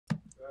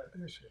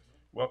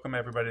Welcome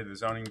everybody to the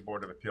Zoning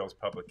Board of Appeals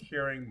public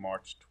hearing,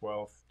 March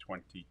 12th,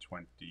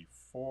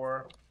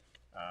 2024.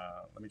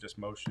 Let me just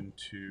motion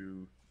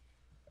to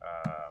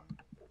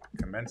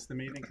commence the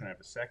meeting. Can I have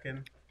a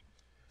second?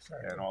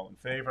 Second. And all in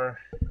favor?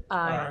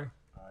 Aye.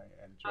 Aye.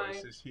 And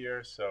Joyce is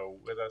here. So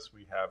with us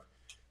we have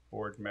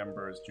board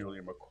members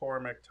Julia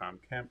McCormick, Tom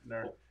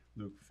Kempner,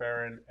 Luke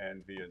Ferrin,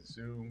 and via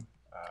Zoom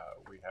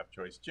we have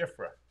Joyce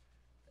Giffra.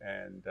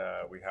 And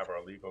we have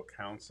our legal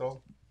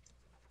counsel,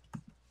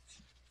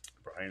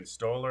 Brian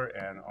Stoller,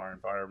 and our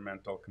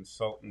environmental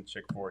consultant,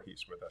 Chick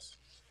Voorhees, with us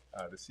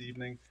this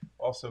evening.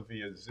 Also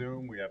via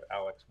Zoom, we have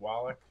Alex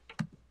Wallach.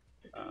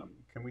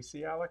 Can we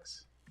see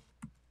Alex?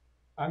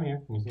 I'm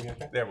here. Can you see me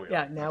okay? There we are.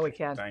 Yeah, now we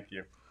can. Thank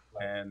you.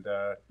 And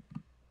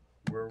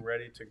we're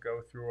ready to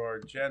go through our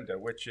agenda,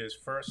 which is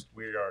first,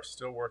 we are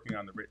still working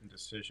on the written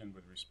decision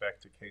with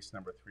respect to case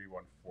number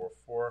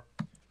 3144,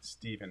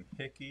 Stephen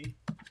Hickey.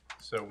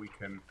 So we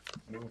can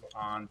move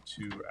on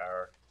to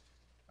our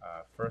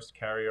first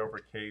carryover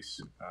case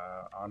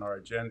on our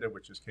agenda,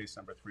 which is case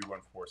number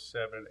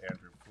 3147,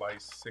 Andrew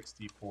Fleiss,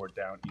 64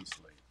 Down East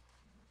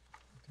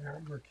Lane.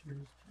 I'm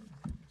recused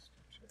from Mr.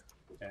 Chair.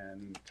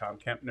 And Tom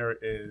Kempner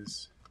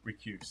is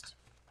recused.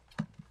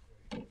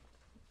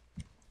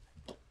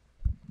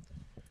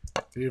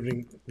 Good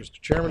evening,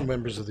 Mr. Chairman,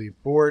 members of the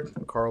board.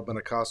 Carl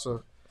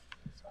Benacasa,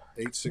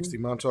 860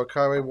 Montauk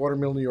Highway,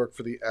 Watermill, New York,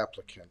 for the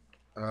applicant.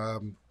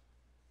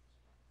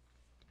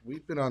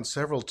 We've been on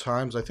several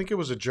times. I think it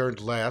was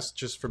adjourned last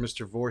just for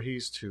Mr.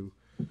 Voorhees to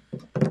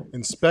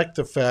inspect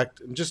the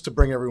fact, and just to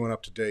bring everyone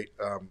up to date,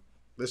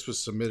 this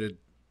was submitted,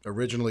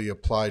 originally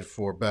applied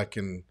for back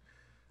in,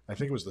 I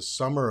think it was the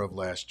summer of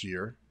last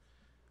year.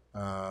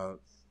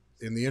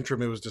 In the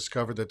interim, it was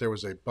discovered that there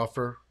was a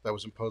buffer that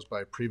was imposed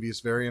by a previous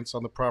variance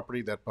on the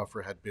property. That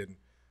buffer had been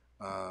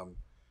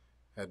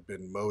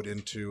mowed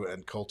into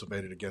and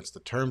cultivated against the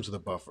terms of the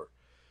buffer.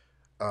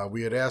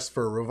 We had asked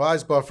for a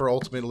revised buffer.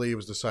 Ultimately, it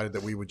was decided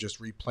that we would just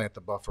replant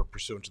the buffer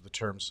pursuant to the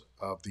terms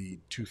of the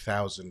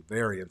 2000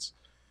 variance.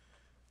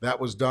 That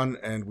was done,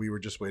 and we were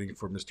just waiting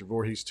for Mr.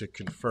 Voorhees to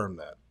confirm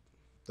that.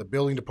 The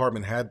building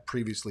department had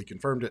previously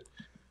confirmed it,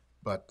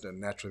 but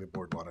naturally the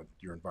board wanted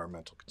your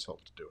environmental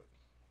consultant to do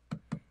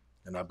it.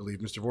 And I believe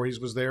Mr. Voorhees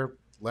was there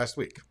last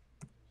week.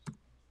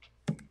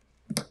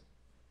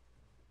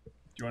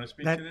 Do you want to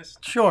speak to this?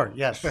 Sure,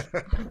 yes.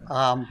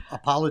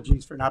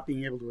 Apologies for not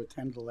being able to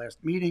attend the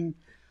last meeting.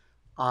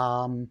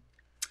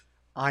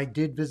 I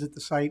did visit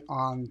the site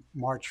on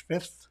March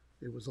 5th.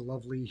 It was a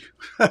lovely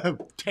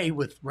day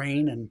with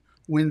rain and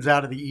winds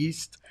out of the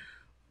east.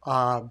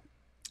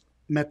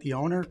 Met the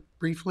owner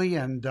briefly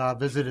and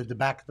visited the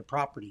back of the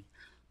property.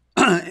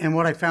 And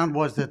what I found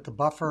was that the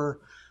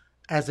buffer,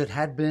 as it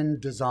had been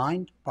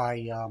designed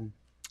by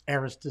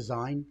Aris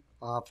Design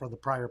for the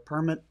prior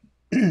permit,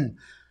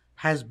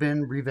 has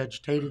been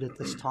revegetated at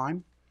this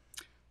time.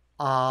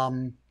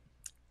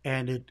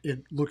 And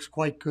it looks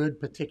quite good,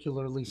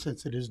 particularly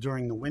since it is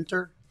during the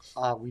winter.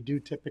 We do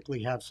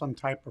typically have some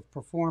type of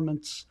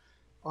performance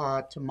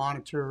to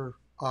monitor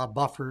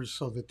buffers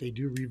so that they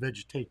do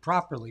revegetate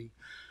properly.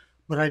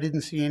 But I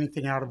didn't see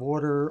anything out of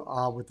order,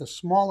 with a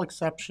small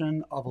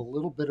exception of a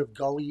little bit of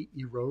gully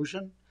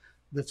erosion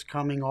that's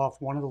coming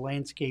off one of the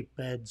landscape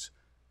beds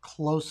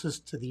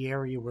closest to the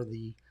area where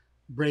the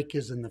break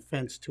is in the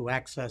fence to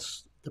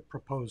access the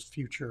proposed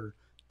future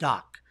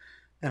dock.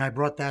 And I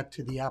brought that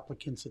to the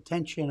applicant's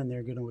attention, and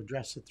they're going to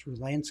address it through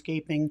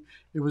landscaping.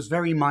 It was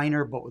very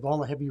minor, but with all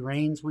the heavy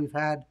rains we've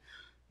had,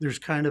 there's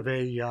kind of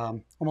a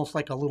almost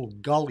like a little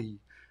gully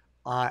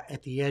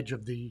at the edge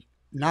of the,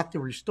 not the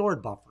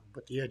restored buffer,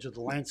 but the edge of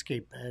the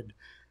landscape bed,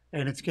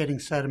 and it's getting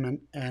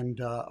sediment and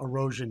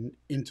erosion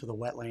into the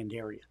wetland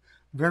area.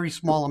 Very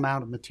small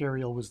amount of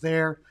material was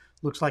there.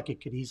 Looks like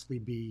it could easily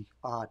be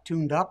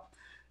tuned up,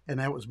 and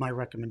that was my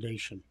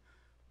recommendation.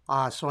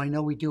 So I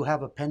know we do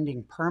have a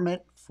pending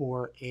permit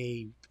for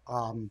a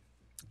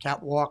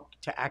catwalk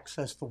to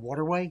access the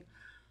waterway.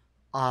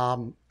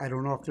 I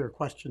don't know if there are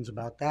questions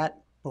about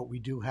that, but we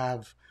do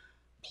have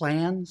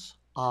plans.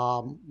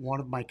 One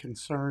of my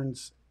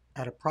concerns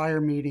at a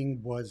prior meeting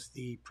was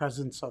the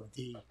presence of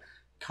the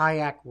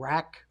kayak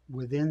rack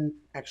within,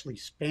 actually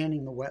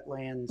spanning the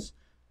wetlands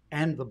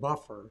and the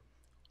buffer,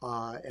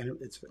 and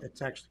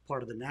it's actually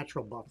part of the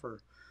natural buffer,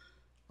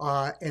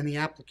 and the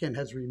applicant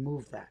has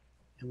removed that.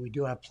 And we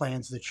do have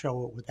plans that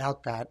show it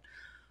without that.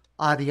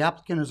 The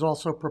applicant is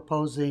also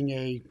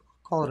proposing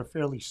call it a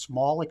fairly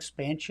small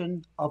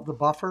expansion of the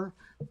buffer,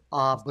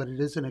 but it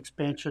is an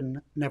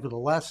expansion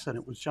nevertheless, and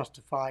it was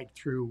justified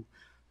through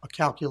a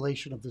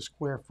calculation of the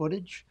square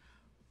footage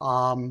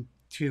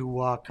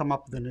to come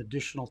up with an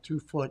additional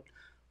 2-foot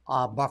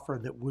buffer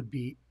that would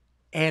be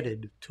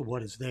added to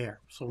what is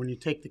there. So when you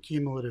take the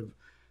cumulative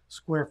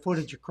square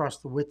footage across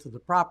the width of the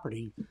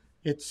property,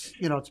 it's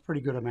a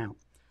pretty good amount.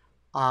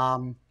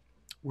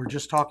 We're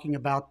just talking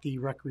about the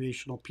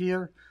recreational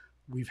pier.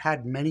 We've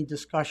had many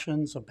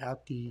discussions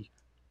about the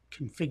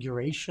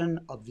configuration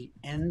of the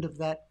end of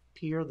that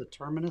pier, the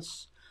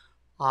terminus,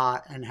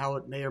 and how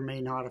it may or may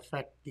not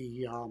affect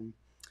the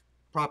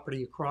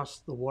property across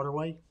the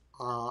waterway.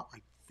 I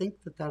think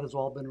that that has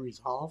all been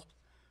resolved,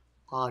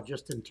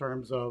 just in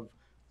terms of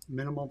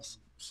minimum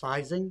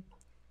sizing,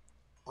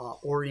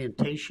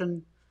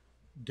 orientation,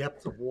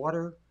 depth of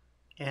water,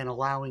 and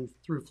allowing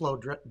through-flow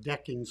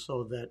decking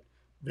so that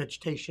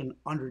vegetation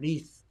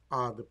underneath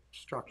the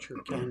structure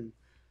can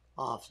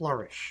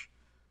flourish.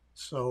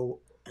 So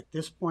at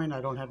this point,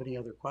 I don't have any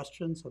other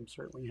questions. I'm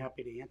certainly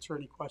happy to answer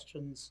any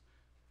questions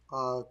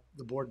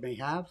the board may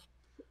have,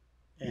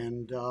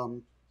 and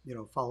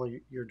follow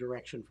your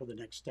direction for the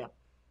next step.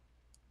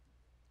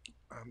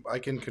 I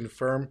can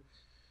confirm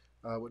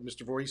what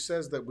Mr. Voorhees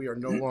says, that we are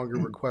no longer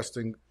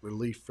requesting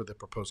relief for the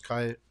proposed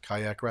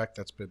kayak rack.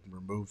 That's been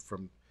removed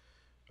from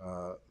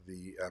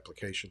the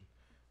application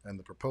and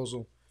the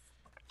proposal.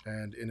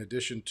 And in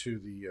addition to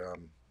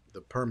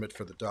the permit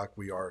for the dock,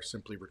 we are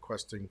simply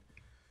requesting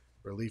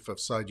relief of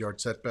side yard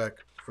setback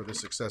for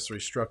this accessory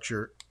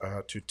structure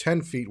to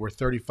 10 feet where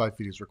 35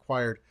 feet is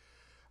required.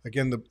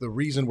 Again, the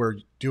reason we're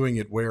doing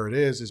it where it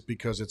is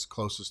because it's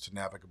closest to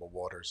navigable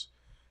waters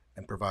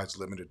and provides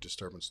limited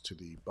disturbance to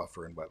the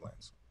buffer and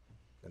wetlands.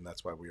 And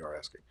that's why we are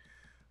asking.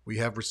 We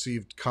have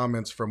received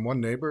comments from one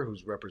neighbor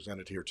who's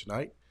represented here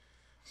tonight.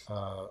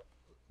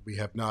 We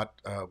have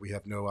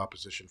no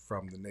opposition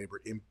from the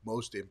neighbor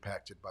most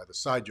impacted by the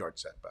side yard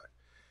setback.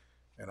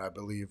 And I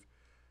believe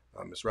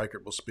Ms.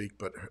 Reichert will speak,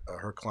 but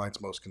her client's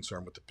most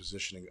concerned with the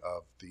positioning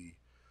of the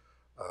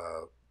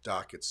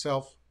dock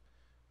itself.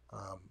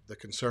 The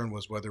concern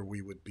was whether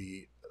we would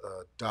be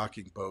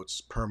docking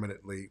boats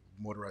permanently,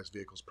 motorized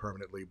vehicles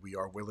permanently. We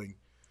are willing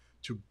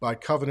to, by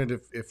covenant,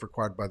 if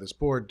required by this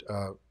board,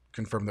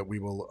 confirm that we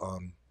will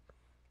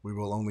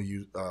only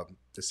use,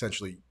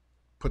 essentially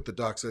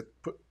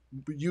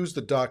use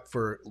the dock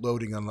for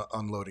loading and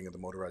unloading of the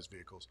motorized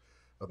vehicles,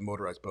 of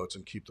motorized boats,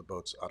 and keep the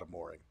boats out of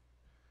mooring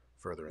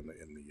further in the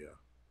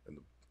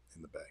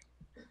bay.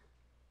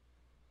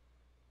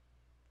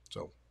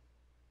 So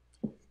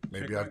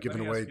maybe Chick, I've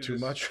given away too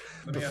much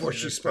before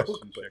she spoke.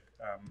 Question, Chick.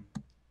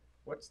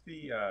 What's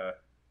the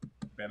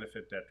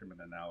benefit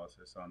detriment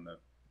analysis on the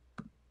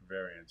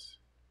variance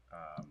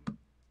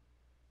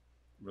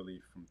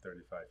relief from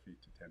 35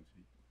 feet to 10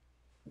 feet?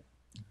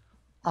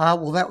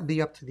 Well, that would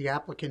be up to the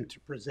applicant to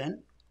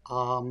present,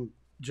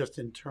 just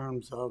in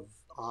terms of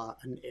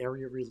an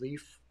area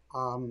relief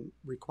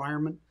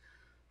requirement.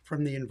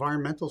 From the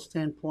environmental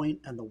standpoint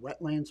and the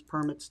wetlands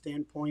permit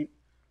standpoint,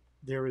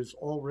 there is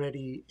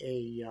already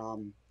a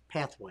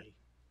pathway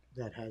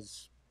that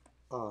has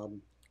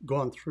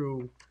gone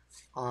through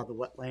the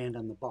wetland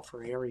and the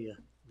buffer area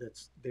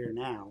that's there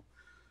now.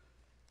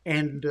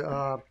 And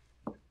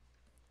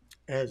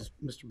as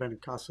Mr.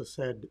 Benincasa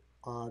said,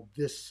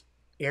 this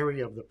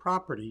area of the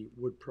property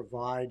would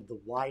provide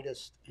the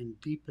widest and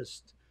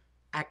deepest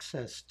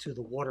access to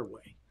the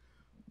waterway.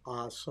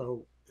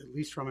 So at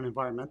least from an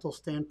environmental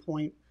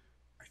standpoint,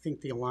 I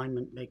think the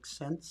alignment makes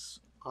sense.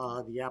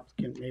 The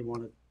applicant may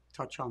want to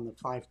touch on the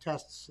 5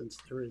 tests since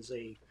there is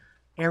a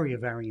area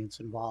variance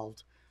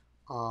involved.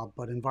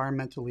 But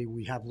environmentally,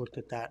 we have looked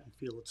at that and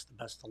feel it's the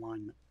best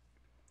alignment.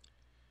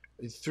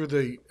 Through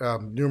the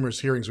numerous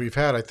hearings we've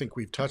had, I think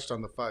we've touched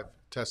on the 5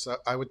 tests.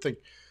 I would think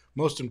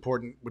most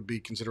important would be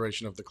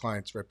consideration of the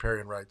client's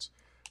riparian rights,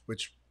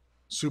 which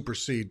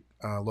supersede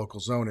local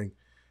zoning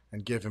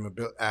and give him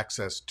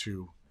access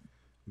to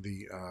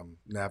the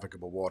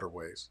navigable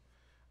waterways.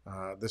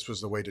 This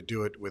was the way to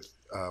do it with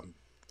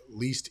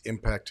least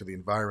impact to the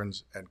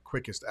environs and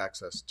quickest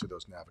access to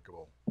those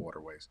navigable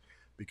waterways,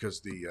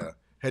 because the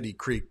Hetty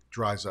Creek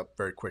dries up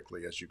very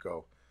quickly as you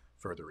go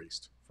further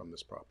east from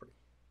this property.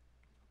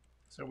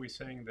 So we're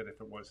saying that if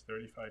it was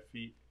 35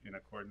 feet in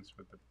accordance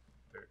with the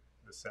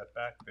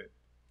setback, that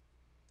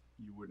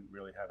you wouldn't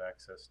really have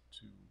access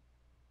to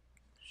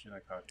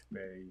Shinnecock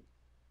Bay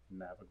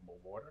navigable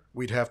water?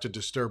 We'd have to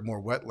disturb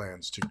more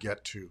wetlands to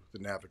get to the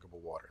navigable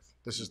water.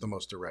 This is the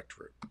most direct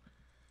route.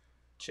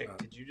 Chick,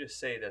 did you just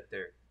say that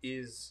there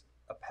is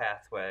a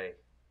pathway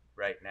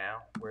right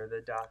now where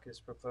the dock is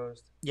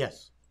proposed?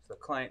 Yes. So the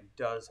client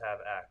does have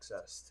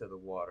access to the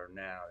water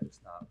now, it's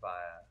not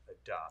via a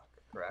dock,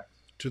 correct?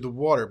 To the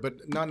water,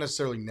 but not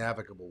necessarily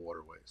navigable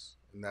waterways.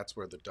 And that's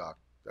where the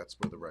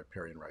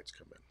riparian rights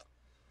come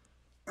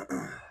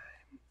in.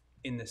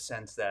 In the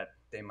sense that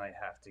they might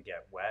have to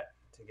get wet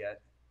to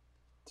get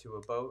to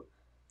a boat?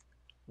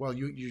 Well,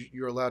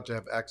 you're allowed to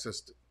have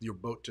access, your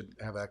boat to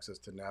have access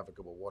to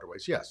navigable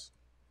waterways, yes.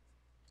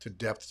 To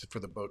depth for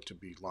the boat to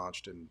be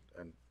launched and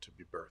to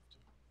be berthed.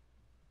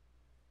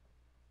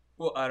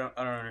 Well, I don't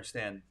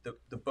understand.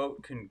 The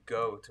boat can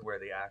go to where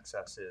the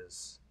access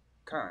is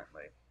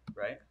currently,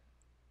 right?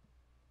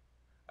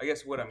 I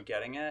guess what I'm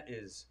getting at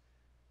is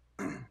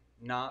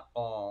not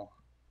all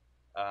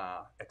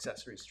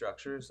accessory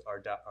structures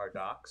are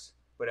docks,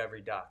 but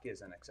every dock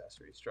is an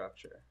accessory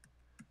structure,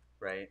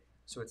 right?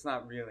 So it's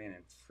not really an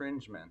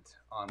infringement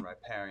on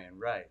riparian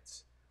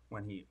rights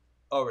when he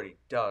already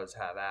does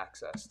have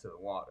access to the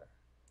water.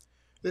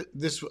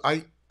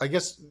 I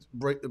guess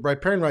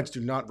riparian rights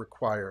do not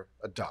require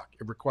a dock.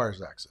 It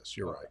requires access.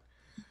 You're right.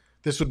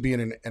 This would be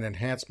an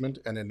enhancement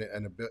and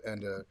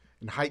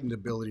and heightened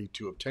ability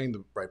to obtain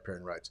the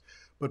riparian rights.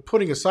 But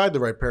putting aside the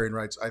riparian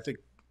rights, I think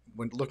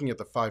when looking at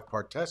the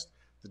 5-part test,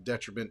 the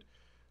detriment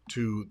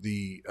to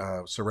the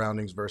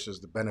surroundings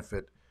versus the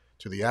benefit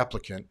to the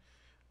applicant,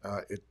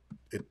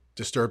 it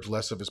disturbs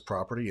less of his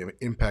property and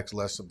impacts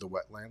less of the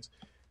wetlands.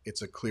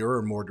 It's a clearer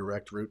and more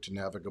direct route to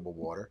navigable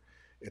water.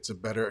 It's a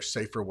better,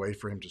 safer way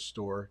for him to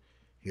store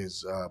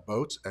his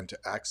boats and to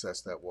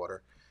access that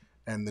water.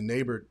 And the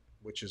neighbor,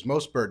 which is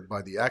most burdened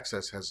by the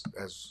access, has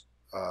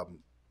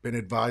been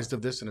advised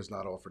of this and has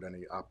not offered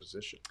any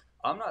opposition.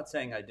 I'm not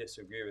saying I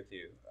disagree with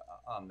you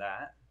on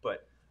that,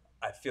 but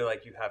I feel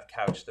like you have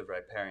couched the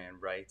riparian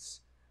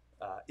rights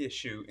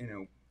issue in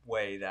a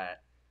way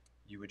that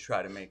you would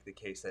try to make the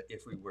case that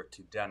if we were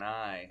to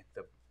deny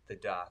the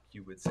dock,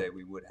 you would say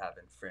we would have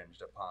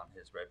infringed upon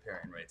his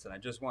riparian rights. And I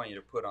just want you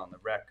to put on the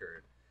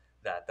record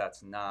that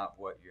that's not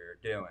what you're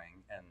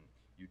doing, and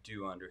you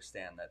do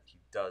understand that he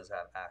does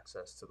have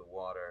access to the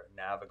water,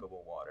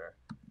 navigable water,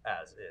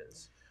 as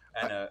is.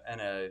 And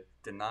a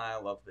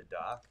denial of the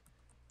dock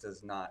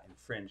does not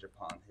infringe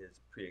upon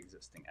his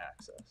pre-existing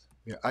access.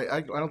 Yeah,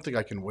 I don't think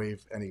I can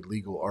waive any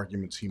legal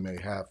arguments he may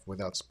have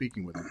without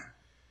speaking with him.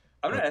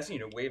 I'm not asking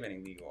you to waive any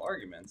legal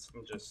arguments.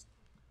 I'm just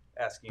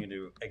asking you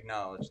to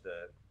acknowledge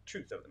the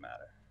truth of the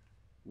matter.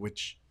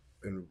 Which,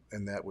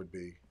 and that would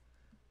be?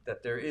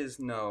 That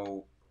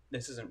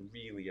this isn't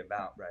really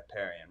about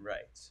riparian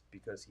rights,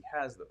 because he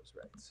has those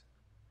rights.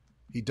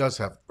 He does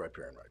have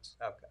riparian rights.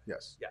 Okay.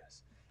 Yes.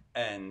 Yes.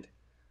 And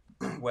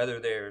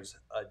whether there's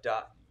a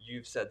dock,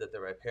 you've said that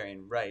the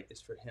riparian right is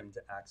for him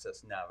to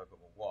access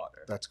navigable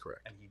water. That's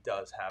correct. And he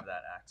does have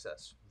that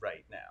access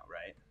right now,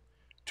 right?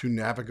 To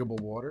navigable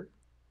water?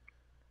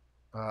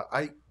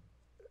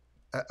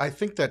 I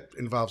think that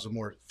involves a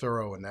more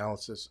thorough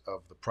analysis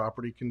of the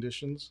property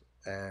conditions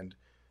and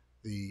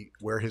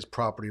where his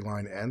property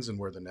line ends and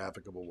where the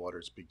navigable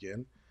waters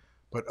begin.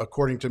 But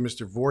according to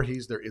Mr.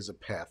 Voorhees, there is a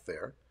path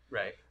there.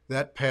 Right.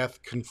 That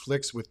path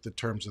conflicts with the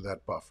terms of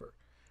that buffer.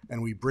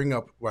 And we bring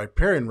up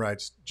riparian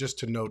rights just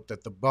to note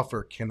that the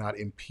buffer cannot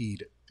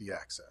impede the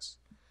access.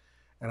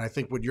 And I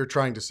think what you're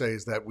trying to say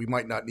is that we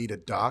might not need a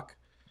dock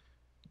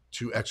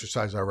to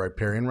exercise our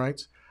riparian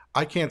rights.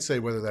 I can't say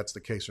whether that's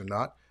the case or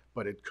not,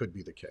 but it could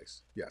be the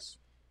case. Yes.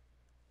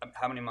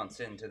 How many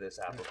months into this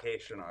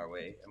application are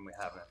we, and we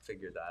haven't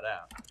figured that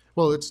out?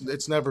 Well,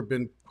 it's never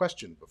been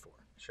questioned before.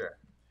 Sure.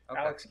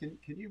 Okay. Alex, can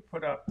you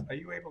put up? Are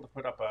you able to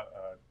put up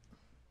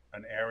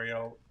an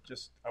aerial?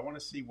 Just I want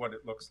to see what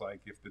it looks like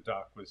if the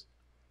dock was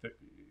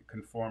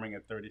conforming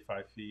at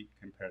 35 feet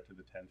compared to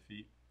the 10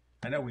 feet.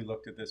 I know we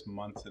looked at this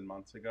months and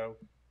months ago,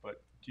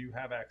 but do you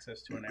have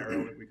access to an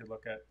aerial that we could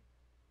look at?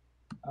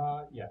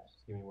 Yes,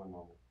 give me one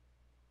moment.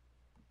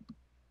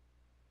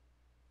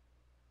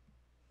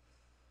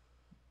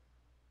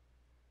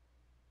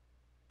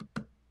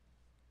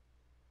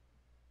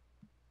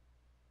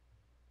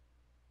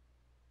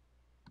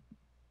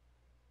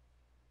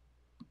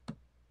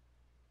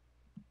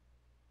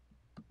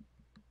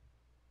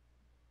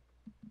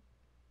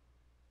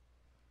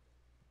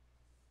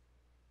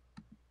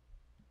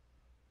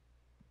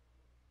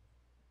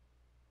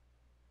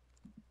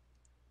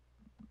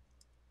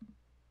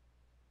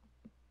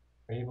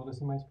 Are you able to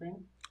see my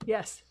screen?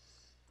 Yes.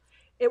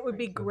 It would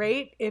be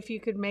great if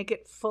you could make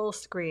it full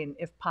screen,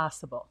 if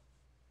possible.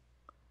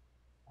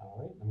 All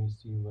right, let me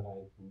see what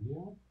I can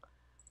do.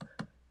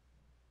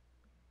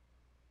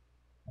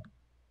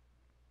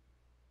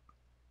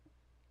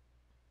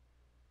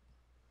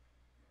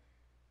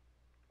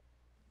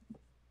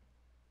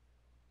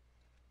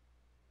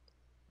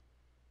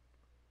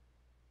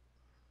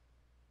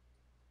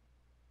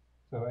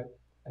 So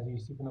as you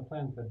see from the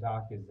plan, the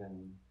dock is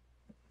in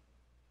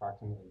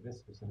approximately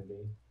this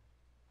vicinity.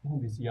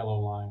 This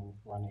yellow line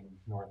running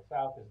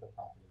north-south is the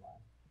property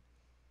line.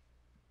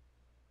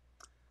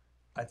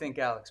 I think,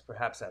 Alex,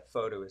 perhaps that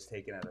photo is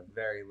taken at a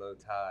very low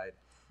tide.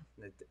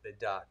 The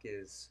dock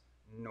is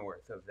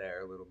north of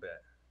there a little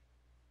bit.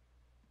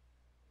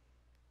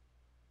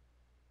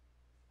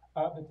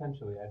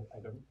 Potentially. I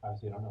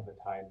don't know the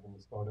tide when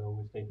this photo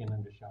was taken.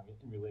 I'm just showing it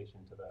in relation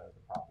to the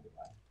property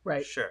line.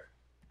 Right. Sure.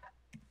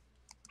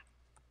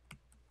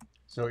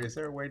 So is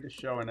there a way to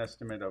show an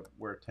estimate of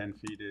where 10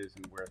 feet is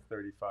and where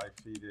 35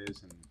 feet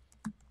is and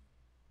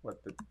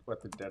what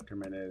the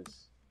detriment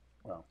is?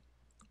 Well,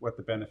 what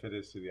the benefit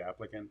is to the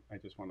applicant? I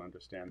just want to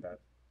understand that.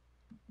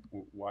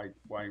 Why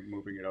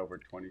moving it over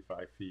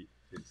 25 feet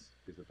is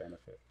a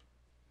benefit?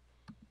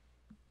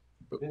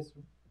 This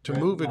To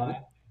red move it, line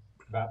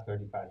is about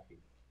 35 feet.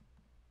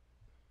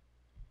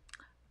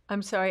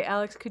 I'm sorry,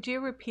 Alex, could you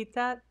repeat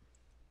that?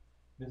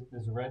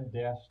 This red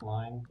dashed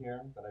line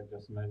here that I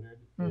just measured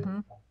is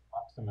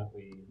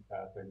approximately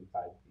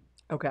 35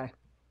 feet. Okay.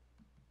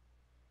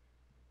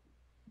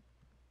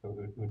 So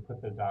it would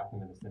put the dock in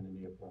the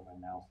vicinity of where my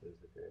mouse is,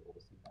 if you're able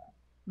to see that.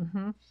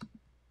 Mm-hmm.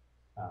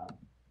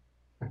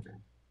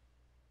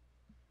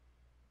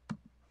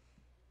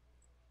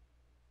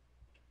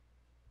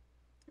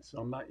 So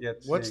I'm not yet.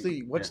 what's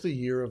seeing, the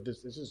year of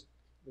this? This is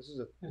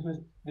a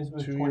This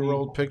was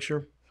 2-year-old 20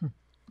 picture.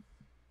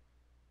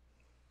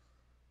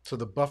 So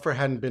the buffer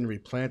hadn't been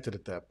replanted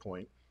at that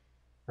point.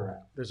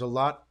 Correct. There's a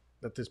lot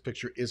that this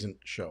picture isn't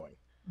showing.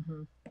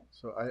 Mhm.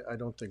 So I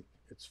don't think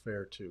it's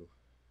fair to.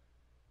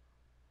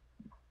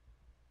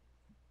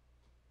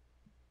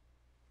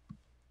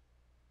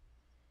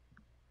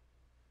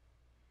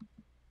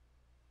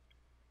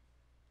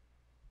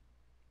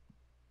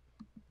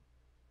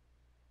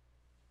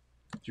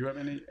 Do you have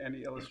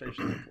any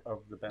illustration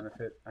of the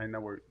benefit? I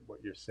know what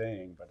you're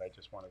saying, but I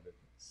just wanted to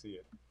see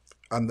it.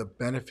 On the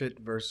benefit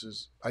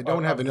versus, I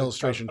don't have Of an the-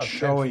 illustration of 10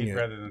 showing feet it.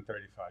 rather than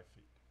 35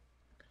 feet.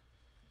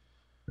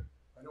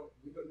 I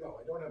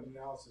don't have an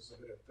analysis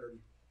of it at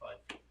 35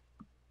 feet.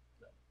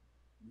 No.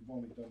 We've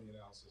only done the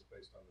analysis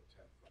based on the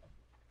 10 foot.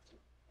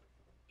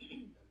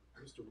 And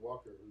Mr.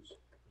 Walker, who's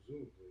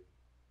presumably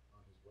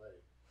on his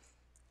way,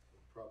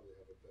 would probably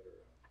have a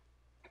better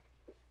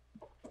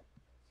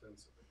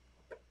sense of it.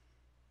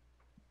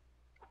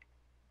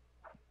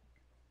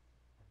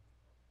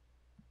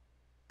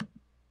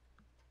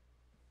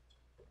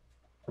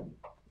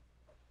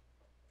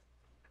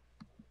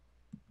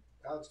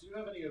 Alex, do you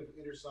have any of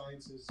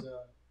InterScience's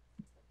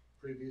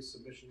previous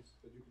submissions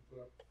that you could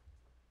put up?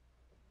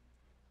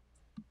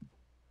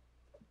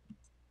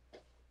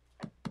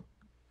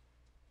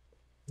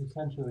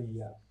 Essentially,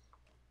 yes.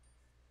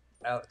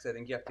 Alex, I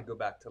think you have to go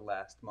back to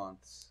last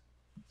month's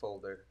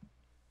folder.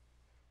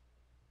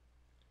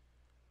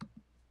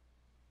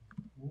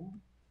 Hmm?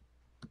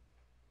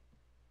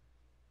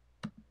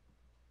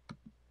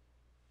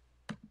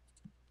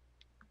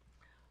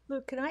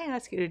 Luke, can I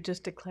ask you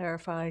just to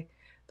clarify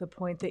the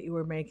point that you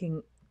were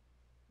making?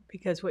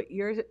 Because what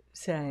you're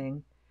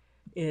saying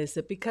is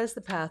that because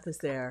the path is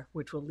there,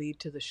 which will lead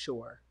to the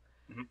shore,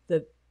 Mhm.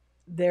 that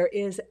there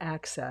is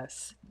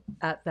access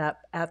at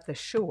the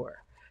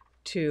shore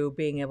to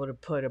being able to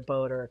put a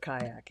boat or a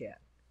kayak in,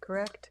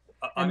 correct?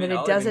 I And mean, then it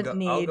I'll even doesn't go,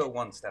 I'll need- go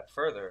one step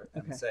further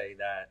and Okay. say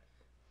that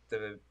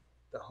the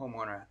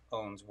homeowner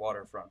owns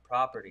waterfront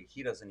property.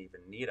 He doesn't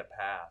even need a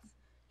path.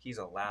 He's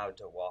allowed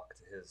to walk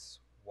to his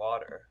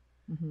water.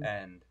 Mhm.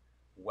 And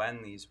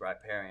when these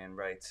riparian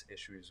rights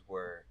issues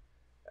were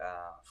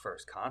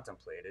first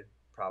contemplated,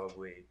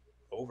 probably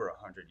over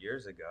 100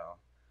 years ago,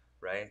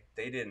 right?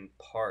 They didn't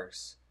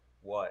parse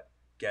what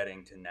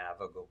getting to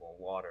navigable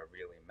water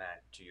really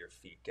meant. Do your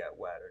feet get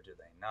wet or do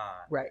they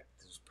not? Right.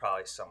 This was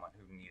probably someone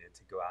who needed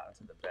to go out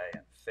into the bay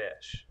and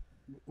fish.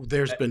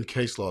 There's been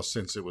case law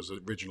since it was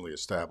originally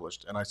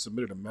established, and I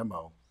submitted a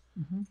memo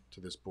Mhm.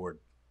 to this board,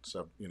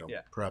 so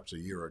Yeah. perhaps a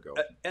year ago.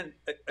 And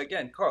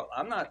again, Carl,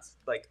 I'm not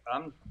like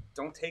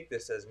don't take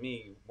this as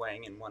me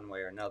weighing in one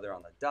way or another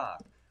on the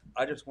dock.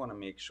 I just want to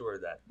make sure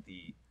that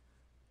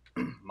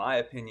my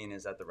opinion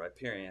is that the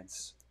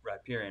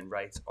riparian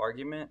rights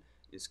argument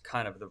is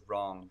kind of the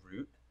wrong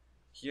route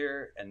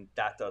here, and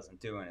that doesn't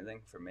do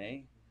anything for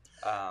me.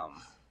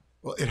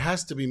 Well, it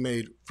has to be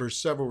made for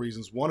several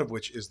reasons, one of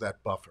which is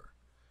that buffer.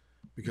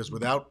 Because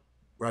without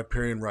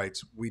riparian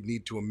rights, we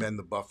need to amend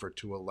the buffer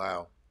to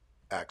allow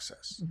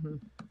access.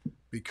 Mhm.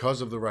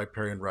 Because of the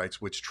riparian rights,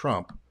 which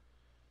trump,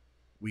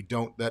 we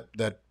don't,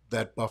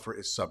 that buffer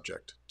is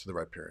subject to the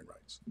riparian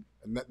rights.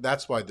 And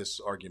that's why this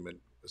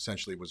argument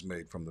essentially was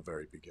made from the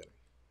very beginning.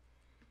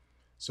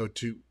 So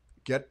to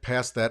get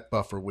past that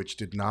buffer, which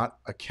did not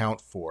account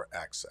for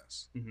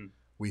access,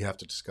 we have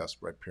to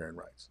discuss riparian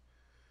rights.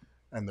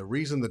 And the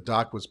reason the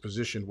dock was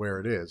positioned where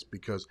it is,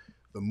 because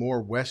the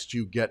more west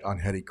you get on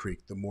Hetty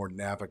Creek, the more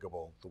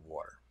navigable the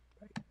water.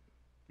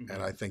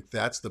 And I think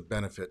that's the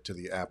benefit to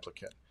the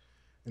applicant.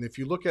 And if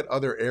you look at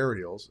other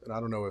aerials, and I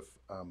don't know if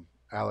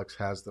Alex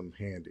has them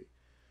handy,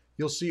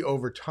 you'll see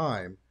over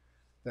time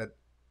that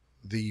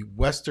the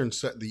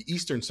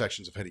eastern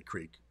sections of Hetty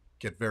Creek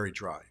get very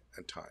dry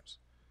at times.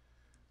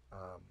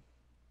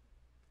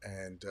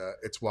 And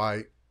it's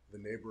why the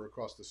neighbor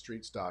across the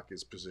street's dock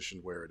is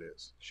positioned where it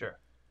is. Sure.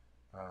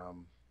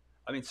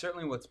 I mean,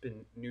 certainly what's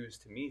been news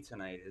to me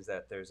tonight is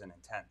that there's an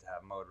intent to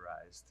have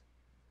motorized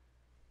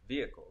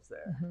vehicles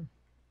there. Mhm.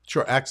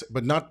 Sure,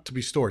 but not to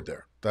be stored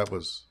there. That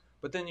was...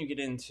 But then you get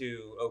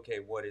into, okay,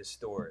 what is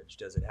storage?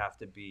 Does it have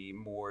to be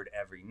moored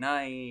every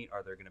night?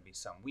 Are there going to be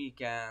some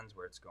weekends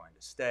where it's going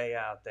to stay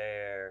out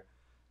there?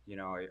 You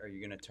know, are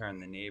you going to turn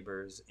the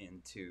neighbors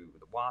into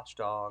the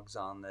watchdogs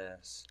on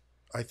this?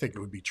 I think it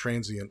would be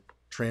transient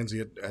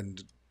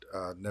and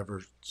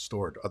never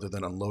stored other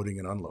than unloading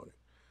and unloading.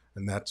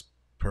 And that's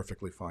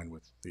perfectly fine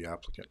with the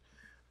applicant.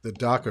 The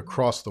dock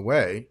across the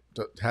way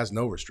has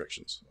no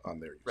restrictions on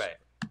their use. Right.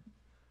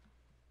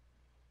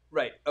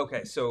 Right.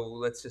 Okay. So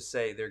let's just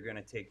say they're going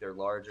to take their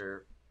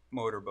larger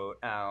motorboat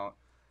out.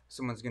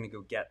 Someone's going to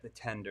go get the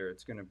tender.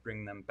 It's going to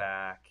bring them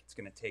back. It's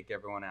going to take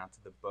everyone out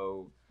to the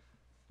boat.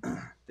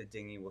 The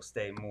dinghy will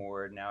stay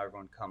moored. Now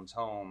everyone comes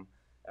home.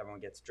 Everyone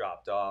gets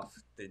dropped off.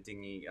 The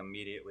dinghy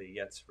immediately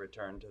gets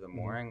returned to the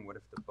mooring. What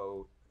if the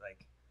boat,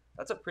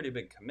 that's a pretty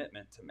big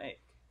commitment to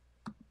make.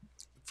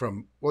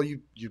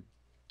 You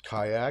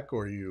kayak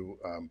or you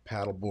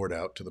paddle board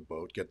out to the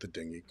boat, get the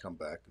dinghy, come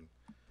back,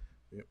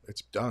 and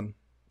it's done.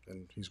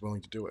 And he's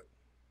willing to do it.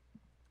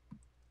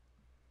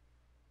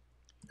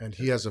 And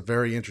he has a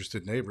very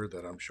interested neighbor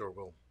that I'm sure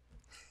will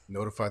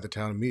notify the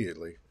town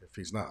immediately if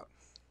he's not.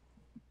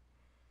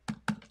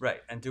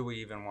 Right. And do we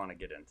even want to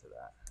get into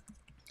that?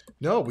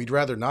 No, we'd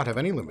rather not have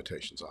any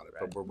limitations on it,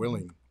 Right. but we're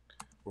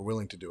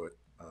willing to do it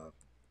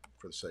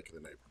for the sake of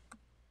the neighbor.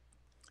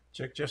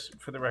 Chick, just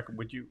for the record,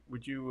 would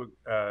you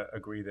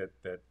agree that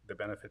the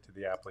benefit to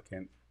the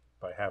applicant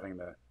by having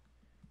the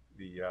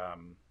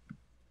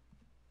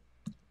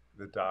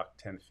dock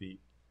 10 feet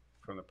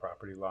from the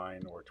property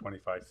line or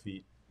 25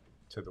 feet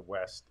to the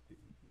west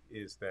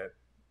is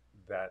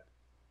that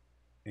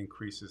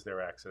increases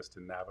their access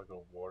to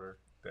navigable water?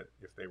 That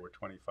if they were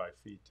 25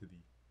 feet to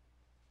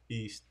the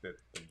east, that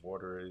the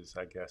water is,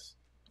 I guess,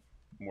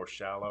 more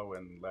shallow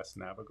and less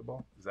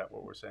navigable? Is that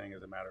what we're saying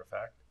as a matter of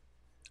fact?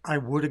 I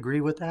would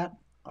agree with that.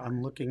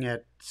 I'm looking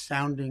at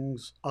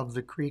soundings of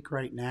the creek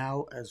right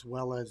now, as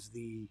well as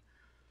the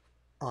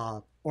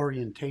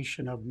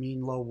orientation of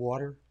mean low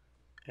water.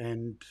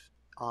 And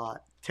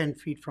 10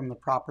 feet from the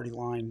property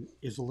line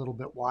is a little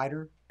bit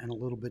wider and a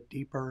little bit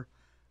deeper,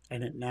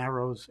 and it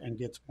narrows and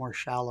gets more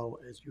shallow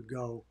as you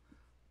go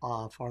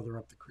farther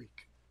up the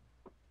creek.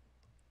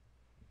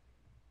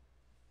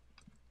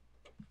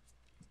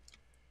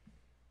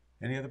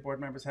 Any other board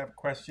members have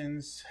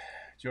questions?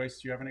 Joyce,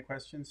 do you have any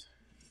questions?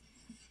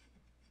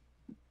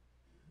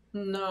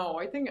 No,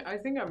 I think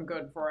I'm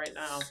good for right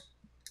now.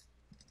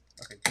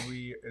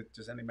 Okay,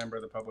 does any member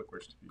of the public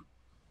wish to be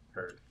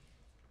heard?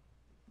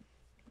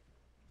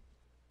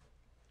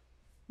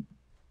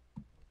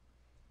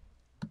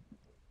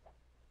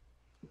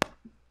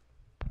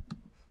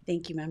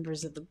 Thank you,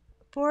 members of the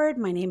board.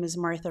 My name is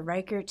Martha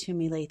Riker,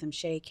 Toomey, Latham,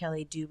 Shea,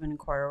 Kelly, Dubin,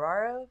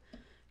 Cororaro,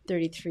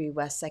 33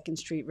 West 2nd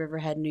Street,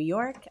 Riverhead, New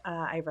York.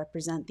 I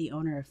represent the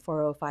owner of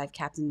 405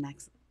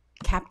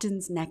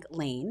 Captain's Neck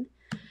Lane.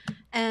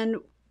 And,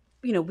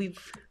 you know,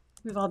 we've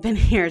all been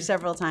here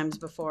several times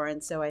before.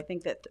 And so I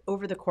think that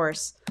over the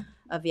course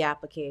of the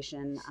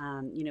application,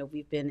 you know,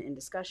 we've been in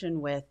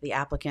discussion with the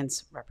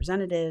applicant's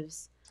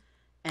representatives.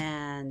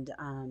 And,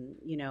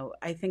 you know,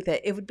 I think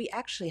that it would be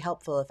actually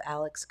helpful if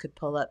Alex could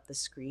pull up the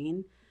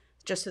screen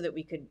just so that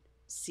we could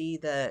see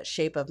the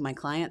shape of my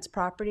client's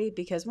property.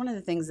 Because one of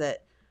the things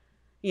that,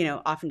 you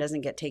know, often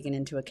doesn't get taken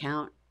into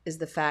account is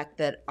the fact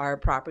that our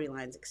property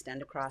lines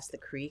extend across the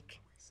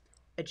creek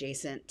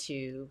adjacent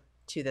to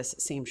this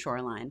same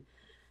shoreline.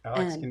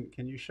 Alex,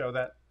 can you show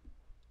that?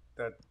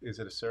 Is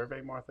it a survey,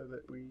 Martha,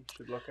 that we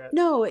should look at?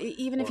 No,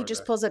 even if he Or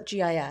just the- pulls up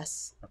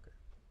GIS. Okay.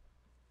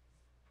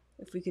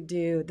 If we could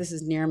do, this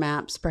is near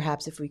maps,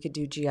 perhaps if we could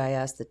do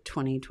GIS, the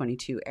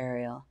 2022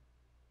 aerial.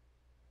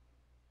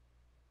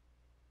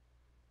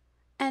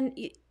 And,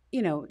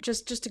 you know,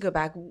 just to go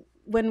back,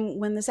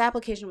 when this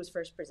application was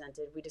first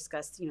presented, we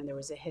discussed, you know, there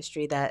was a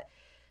history that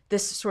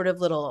this sort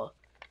of little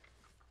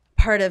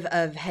part of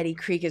Hetty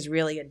Creek is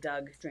really a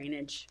dug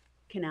drainage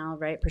canal,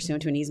 right,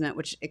 pursuant to an easement,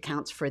 which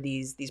accounts for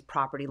these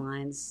property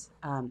lines.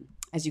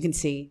 As you can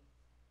see,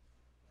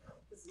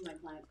 this is my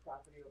client's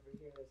property over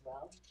here as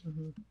well.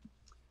 Mm-hmm.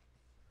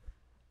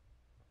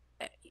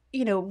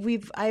 You know,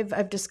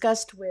 I've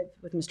discussed with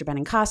Mr.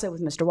 Benincasa,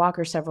 with Mr.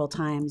 Walker several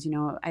times. You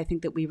know, I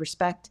think that we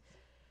respect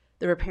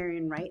the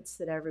riparian rights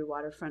that every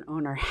waterfront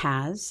owner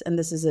has, and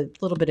this is a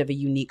little bit of a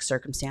unique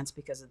circumstance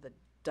because of the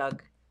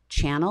dug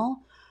channel.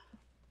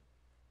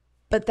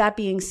 But that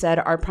being said,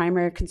 our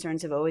primary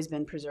concerns have always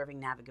been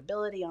preserving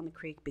navigability on the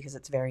creek because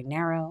it's very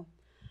narrow.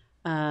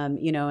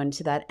 You know, and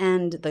to that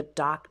end, the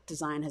dock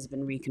design has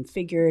been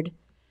reconfigured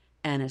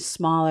and is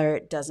smaller.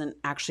 It doesn't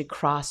actually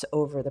cross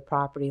over the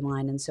property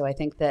line. And so I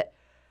think that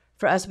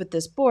for us with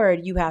this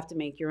board, you have to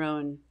make your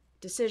own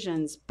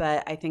decisions.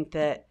 But I think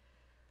that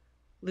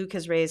Luke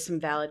has raised some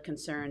valid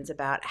concerns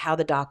about how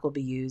the dock will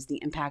be used,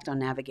 the impact on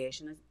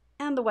navigation,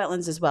 and the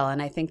wetlands as well.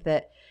 And I think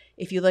that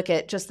if you look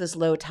at just this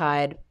low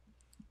tide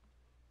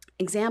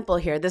example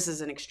here, this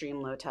is an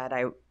extreme low tide,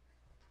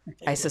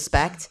 I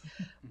suspect,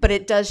 but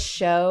it does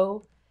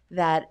show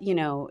that, you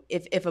know,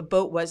 if a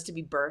boat was to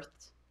be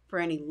berthed for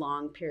any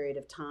long period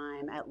of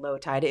time at low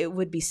tide, it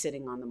would be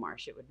sitting on the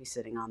marsh, it would be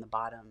sitting on the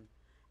bottom,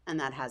 and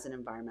that has an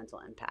environmental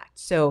impact.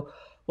 So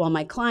while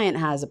my client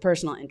has a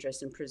personal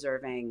interest in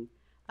preserving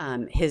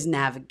his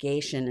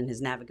navigation and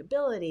his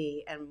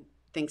navigability, and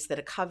thinks that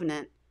a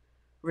covenant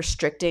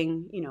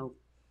restricting, you know,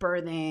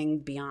 berthing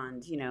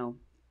beyond, you know,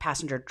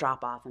 passenger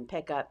drop off and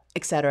pickup,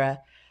 et cetera,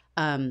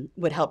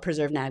 would help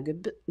preserve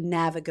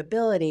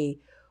navigability,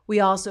 we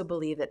also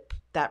believe that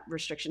that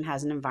restriction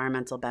has an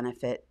environmental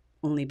benefit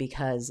only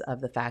because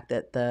of the fact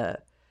that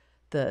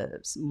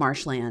the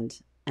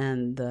marshland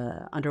and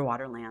the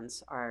underwater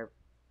lands are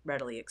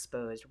readily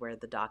exposed where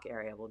the dock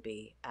area will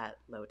be at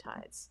low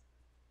tides,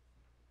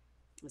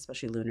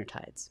 especially lunar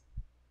tides.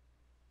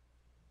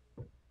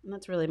 And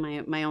that's really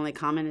my only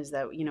comment, is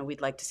that, you know,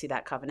 we'd like to see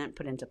that covenant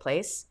put into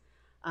place.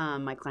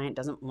 My client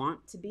doesn't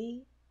want to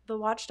be the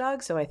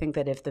watchdog, so I think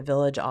that if the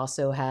village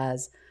also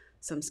has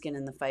some skin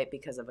in the fight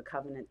because of a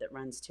covenant that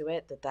runs to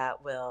it,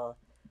 that will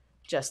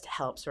just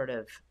help sort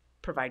of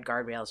provide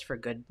guardrails for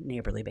good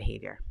neighborly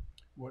behavior.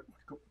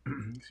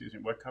 Excuse me,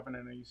 what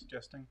covenant are you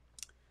suggesting?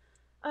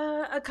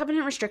 A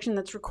covenant restriction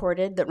that's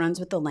recorded that runs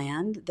with the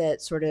land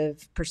that sort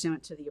of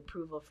pursuant to the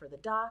approval for the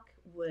dock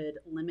would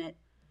limit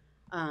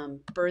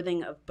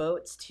berthing of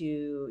boats to,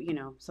 you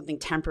know, something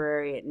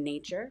temporary in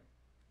nature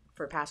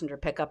for passenger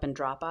pickup and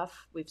drop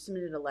off. We've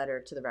submitted a letter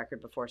to the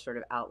record before sort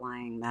of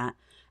outlining that.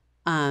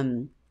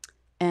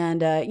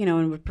 You know,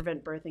 and would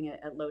prevent berthing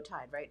at low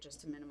tide, right?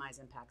 Just to minimize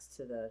impacts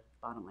to the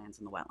bottomlands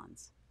and the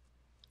wetlands.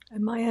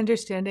 And my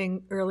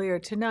understanding earlier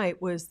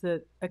tonight was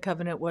that a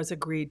covenant was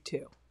agreed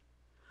to.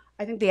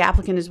 I think the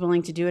applicant is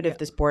willing to do it if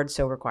this board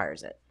so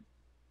requires it.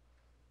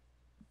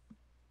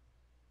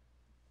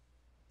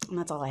 And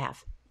that's all I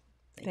have.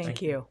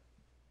 Thank you.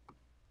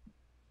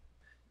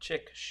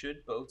 Chick,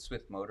 should boats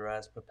with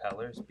motorized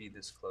propellers be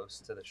this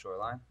close to the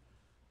shoreline?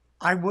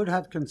 I would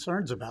have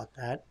concerns about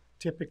that.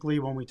 Typically,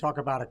 when we talk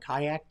about a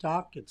kayak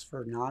dock, it's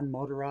for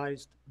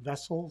non-motorized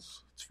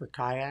vessels. It's for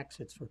kayaks,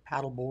 it's for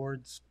paddle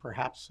boards,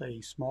 perhaps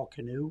a small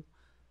canoe.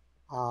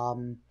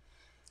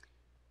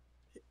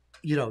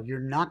 You know, you're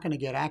not going to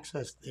get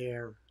access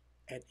there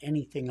at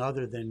anything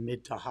other than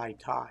mid to high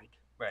tide.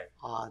 Right.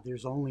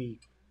 There's only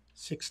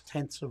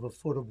 0.6 of a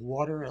foot of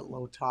water at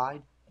low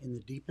tide in the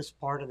deepest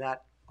part of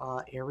that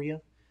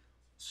area.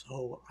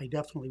 So I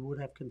definitely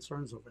would have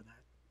concerns over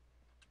that.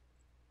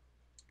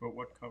 But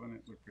what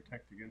covenant would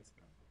protect against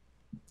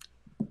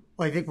that?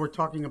 Well, I think we're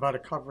talking about a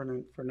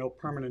covenant for no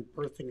permanent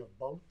berthing of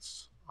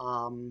boats.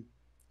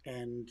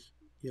 And,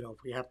 you know, if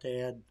we have to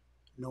add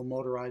no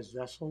motorized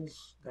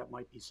vessels, that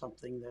might be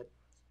something that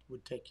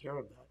would take care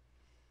of that.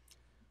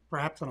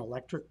 Perhaps an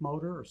electric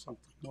motor or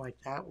something like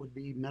that would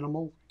be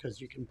minimal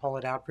because you can pull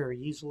it out very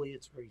easily.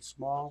 It's very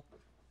small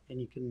and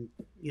you can,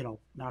 you know,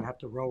 not have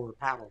to row or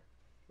paddle.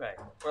 Right.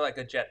 Or like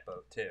a jet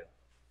boat too.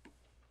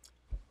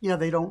 Yeah,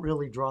 they don't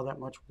really draw that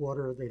much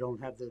water. They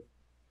don't have the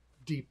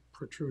deep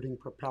protruding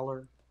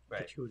propeller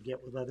that you would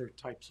get with other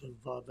types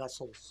of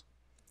vessels.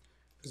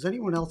 Does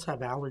anyone else have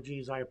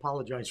allergies? I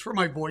apologize for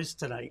my voice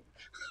tonight.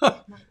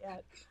 Not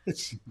yet.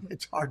 It's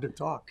hard to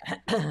talk.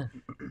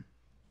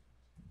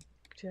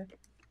 Chick,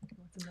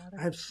 what's the matter?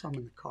 I have some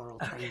in the car. I'll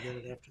try and get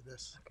it after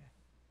this. Okay.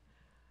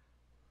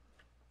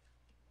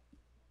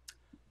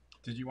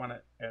 Did you want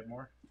to add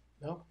more?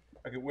 No?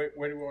 Okay, where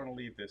do we want to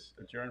leave this?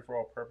 Adjourn for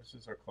all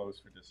purposes or close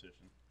for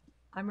decision?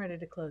 I'm ready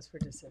to close for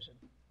decision.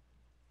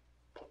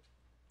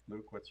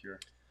 Luke, what's your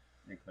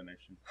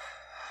inclination?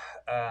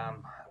 I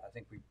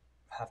think we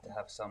have to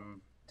have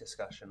some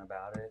discussion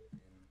about it,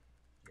 and,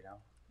 you know.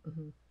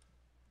 Mm-hmm.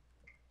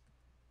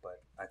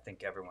 But I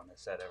think everyone has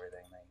said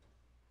everything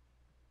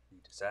they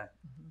need to say.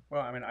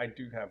 Well, I mean, I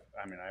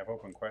have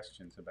open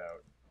questions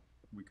about,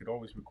 we could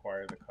always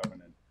require the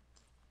covenant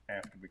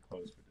after we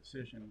close for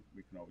decision.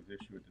 We can always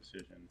issue a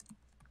decision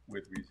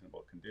with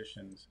reasonable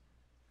conditions.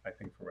 I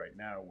think for right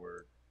now,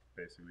 we're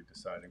basically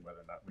deciding whether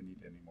or not we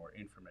need any more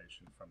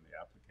information from the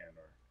applicant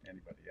or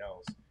anybody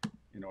else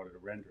in order to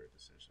render a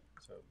decision.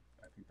 So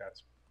I think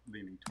that's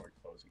leaning toward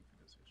closing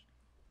for decision.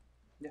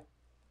 Yeah,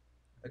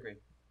 agreed.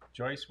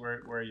 Joyce,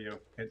 where are you?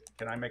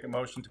 Can I make a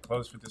motion to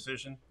close for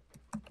decision?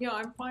 Yeah,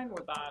 I'm fine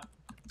with that.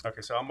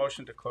 Okay, so I'll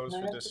motion to close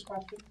Can I for ask a decision.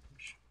 question?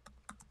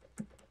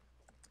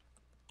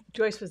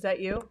 Joyce, was that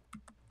you?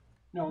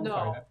 No, I'm No.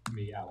 sorry, that's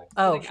me, Alex.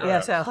 Oh, Sure.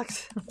 yes,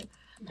 Alex.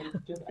 I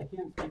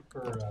can't speak for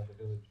the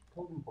village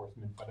code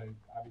enforcement, but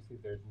obviously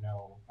there's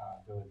no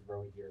village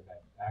road here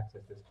that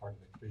access this part of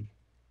the creek.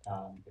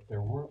 If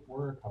there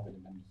were a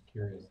covenant, I'm just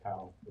curious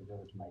how the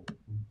village might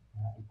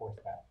enforce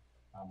that.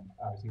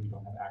 Obviously, we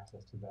don't have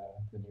access to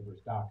the neighbor's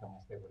dock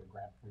unless they were to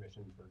grant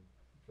permission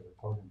for the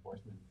code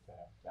enforcement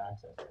to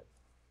access it.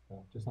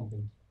 So just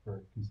something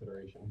for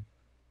consideration.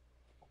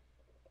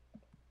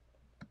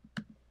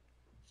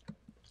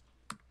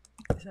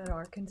 Is that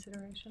our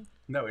consideration?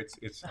 No,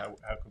 it's how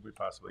could we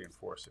possibly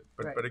enforce it?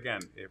 But Right. but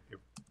again, if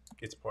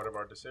it's part of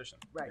our decision.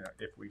 Right. You know,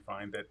 if we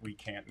find that we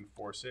can't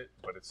enforce it,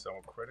 but it's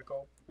so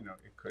critical, you know,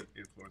 it could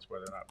influence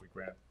whether or not we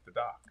grant the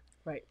dock.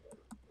 Right.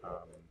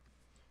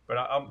 But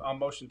I'll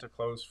motion to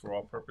close for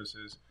all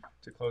purposes,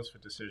 to close for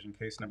decision,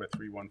 case number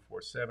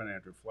 3147,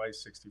 Andrew Fleiss,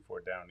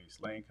 64 Down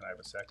East Lane. Can I have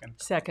a second?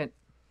 Second.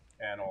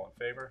 And all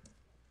in favor?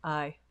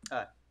 Aye.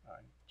 Aye.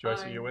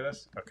 Joyce, are Aye. you with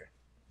us? Okay.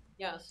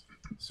 Yes.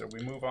 So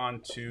we move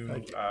on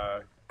to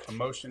a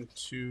motion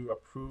to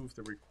approve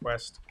the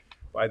request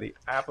by the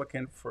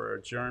applicant for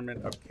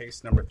adjournment of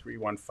case number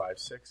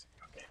 3156.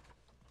 Okay.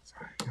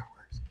 Sorry, no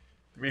worries.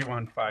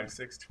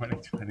 3156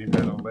 2020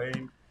 Meadow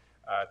Lane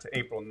to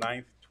April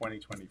 9th,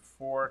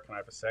 2024. Can I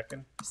have a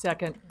second?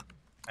 Second.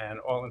 And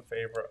all in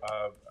favor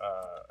of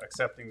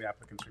accepting the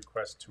applicant's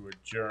request to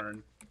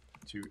adjourn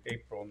to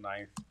April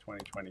 9th,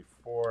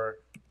 2024,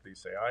 please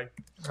say aye.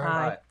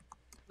 Aye.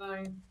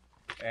 Fine.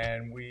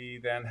 And we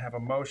then have a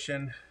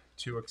motion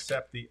to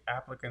accept the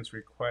applicant's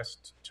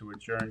request to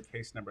adjourn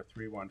case number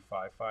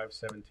 3155,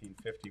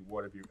 1750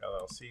 Waterview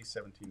LLC,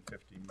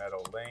 1750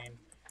 Meadow Lane,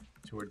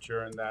 to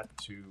adjourn that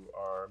to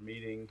our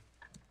meeting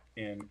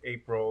in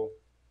April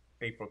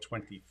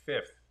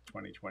 25th,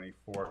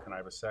 2024. Can I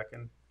have a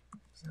second?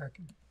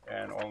 Second.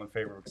 And all in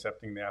favor of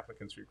accepting the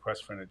applicant's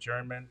request for an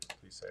adjournment,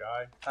 please say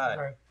aye.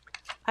 Aye.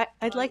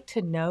 I'd like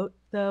to note,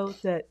 though,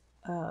 that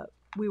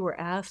we were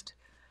asked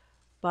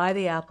by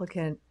the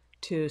applicant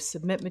to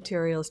submit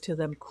materials to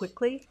them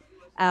quickly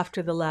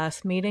after the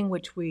last meeting,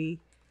 which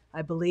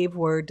I believe,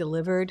 were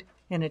delivered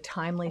in a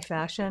timely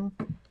fashion.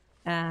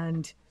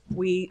 And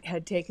we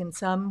had taken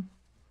some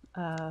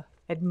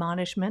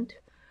admonishment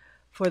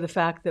for the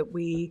fact that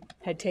we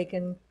had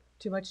taken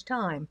too much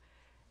time.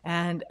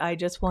 And I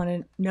just want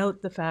to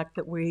note the fact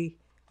that we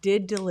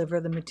did deliver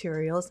the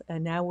materials,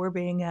 and now we're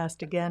being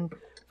asked again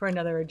for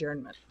another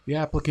adjournment. The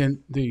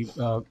applicant, the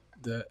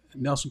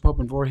Nelson Pope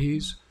and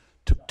Voorhees,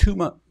 took 2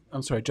 months.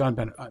 I'm sorry, John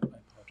Bennett. I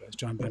apologize,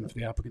 John Bennett for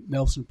the applicant.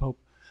 Nelson Pope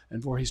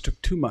and Voorhees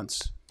took 2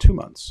 months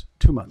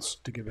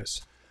to give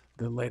us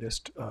the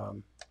latest,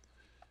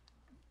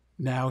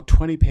 now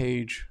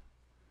 20-page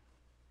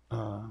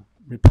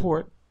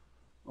report,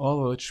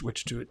 all of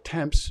which to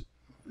attempts,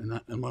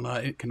 and what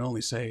I can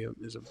only say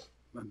is a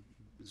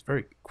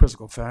very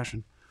quizzical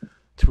fashion,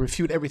 to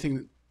refute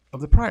everything of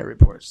the prior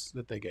reports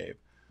that they gave.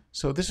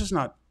 So this is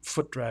not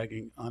foot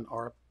dragging on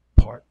our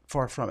part,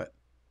 far from it.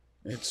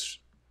 It's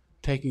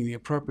taking the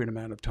appropriate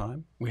amount of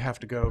time. We have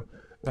to go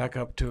back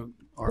up to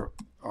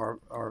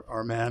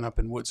our man up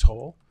in Woods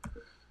Hole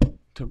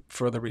to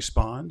further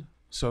respond.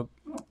 So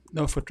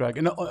no foot drag.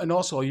 And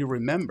also, you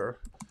remember,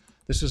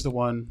 this is the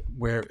one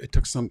where it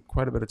took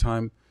quite a bit of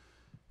time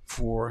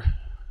for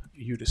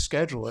you to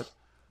schedule it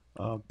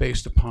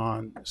based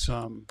upon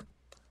some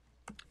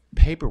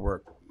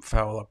paperwork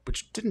foul-up,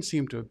 which didn't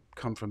seem to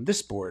come from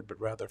this board, but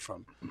rather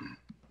from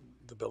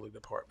the building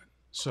department.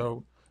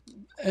 So,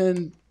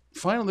 and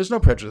finally, there's no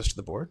prejudice to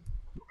the board.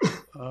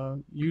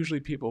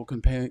 Usually people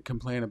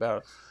complain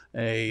about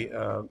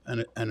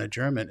an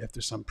adjournment if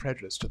there's some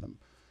prejudice to them,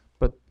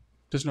 but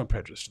there's no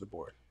prejudice to the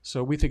board.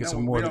 So we think it's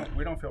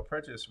we don't feel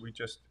prejudice. We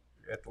just,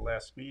 at the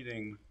last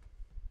meeting,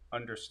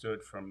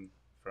 understood from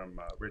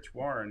Rich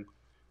Warren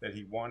that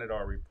he wanted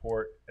our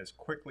report as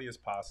quickly as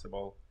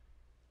possible.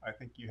 I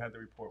think you had the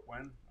report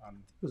when?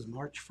 It was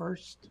March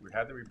 1st. We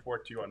had the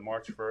report to you on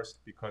March 1st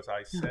because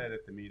I said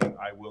at the meeting,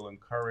 I will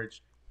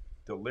encourage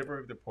delivery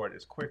of the report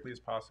as quickly as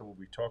possible.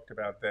 We talked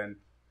about then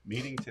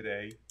meeting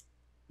today,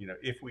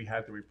 if we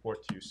had the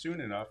report to you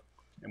soon enough,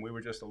 and we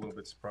were just a little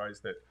bit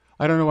surprised that.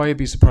 I don't know why you'd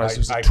be surprised. It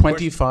was a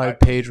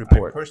 25-page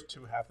report. I pushed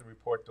to have the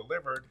report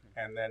delivered,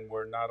 and then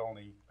we're not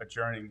only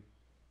adjourning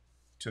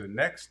to the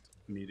next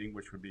meeting,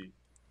 which would be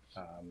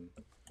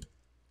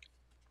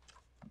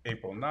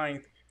April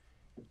 9th,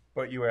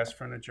 but you asked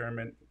for an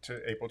adjournment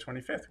to April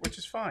 25th, which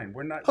is fine.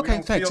 We're not. Okay, we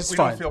don't thanks. Feel, it's we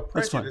fine. don't feel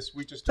prejudice.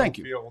 We just don't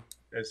feel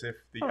as if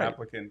the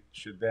applicant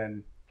should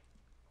then,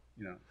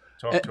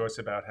 talk to us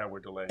about how we're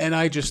delaying. And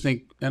I just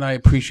think, and I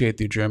appreciate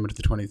the adjournment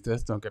to the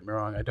 25th. Don't get me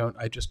wrong.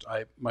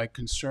 My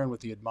concern with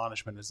the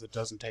admonishment is that it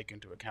doesn't take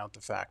into account the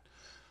fact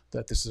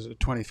that this is a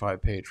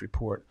 25-page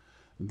report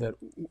that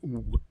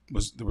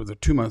there was a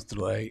 2-month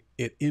delay.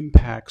 It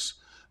impacts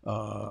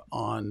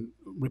on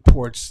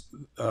reports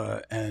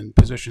and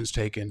positions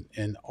taken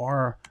in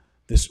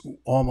this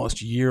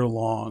almost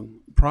year-long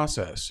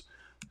process.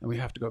 And we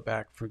have to go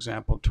back, for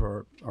example,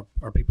 to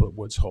our people at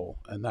Woods Hole,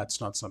 and that's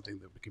not something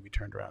that can be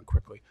turned around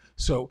quickly.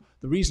 So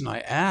the reason I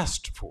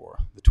asked for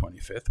the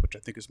 25th, which I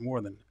think is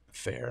more than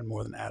fair and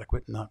more than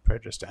adequate, and not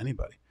prejudice to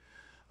anybody,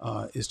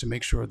 is to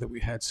make sure that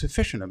we had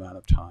sufficient amount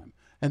of time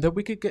and that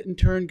we could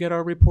get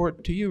our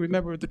report to you.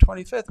 Remember the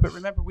 25th, but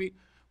remember we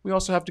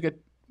also have to get.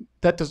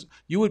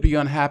 You would be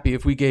unhappy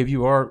if we gave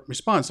you our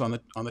response on the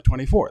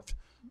 24th.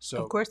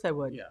 So Of course I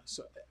would. yeah.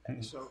 So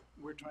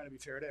we're trying to be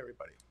fair to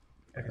everybody.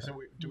 Okay,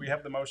 so do we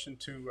have the motion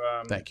to?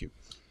 Thank you.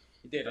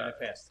 You did, and it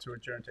passed. To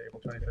adjourn to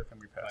April 25th, and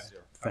we passed.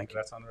 Thank you.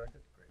 That's on the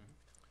record. Great.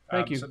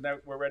 Thank you. So now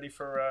we're ready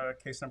for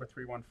case number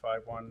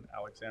 3151,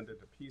 Alexander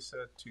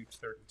DePisa,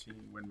 213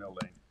 Windmill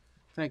Lane.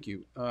 Thank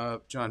you.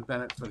 John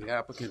Bennett for the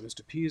applicant.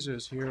 Mr. Pisa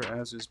is here,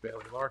 as is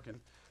Bailey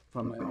Larkin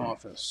from my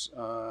office.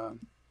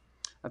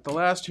 At the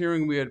last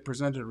hearing, we had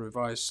presented a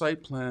revised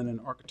site plan and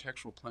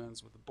architectural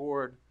plans with the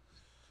board.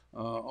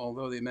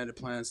 Although the amended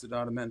plans did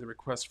not amend the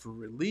request for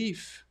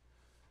relief,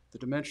 the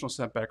dimensional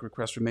setback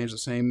request remains the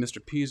same. Mr.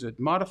 Pisa had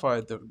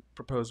modified the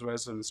proposed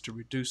residence to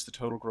reduce the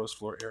total gross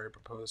floor area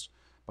proposed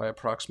by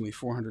approximately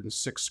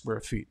 406 square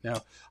feet.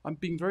 Now, I'm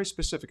being very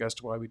specific as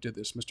to why we did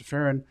this. Mr.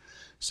 Farron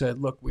said,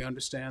 look, we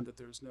understand that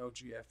there's no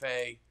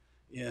GFA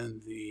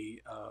in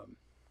the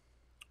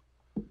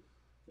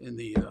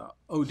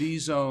OD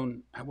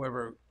zone.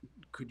 However,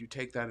 could you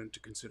take that into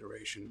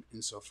consideration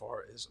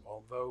insofar as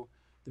although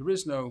there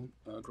is no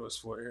gross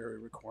floor area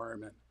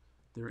requirement,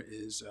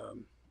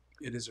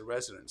 it is a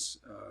residence.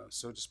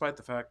 So despite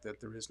the fact that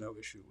there is no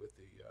issue with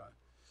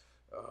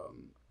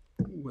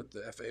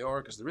the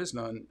FAR, because there is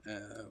none,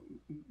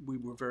 we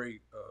were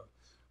very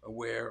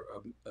aware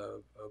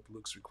of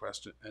Luke's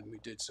request, and we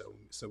did so.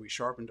 So we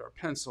sharpened our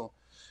pencil,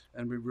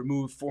 and we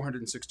removed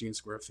 416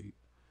 square feet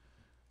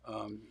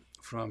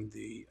from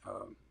the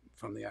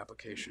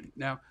application.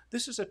 Now,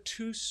 this is a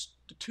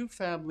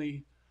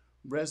two-family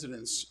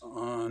residence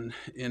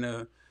in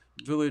a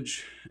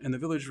village, and the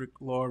village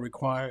law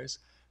requires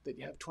that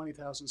you have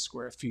 20,000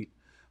 square feet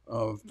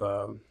of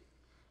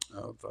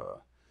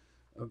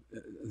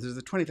there's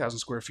the 20,000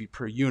 square feet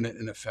per unit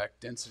in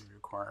effect density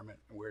requirement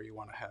where you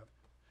want to have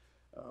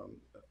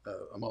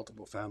a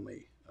multiple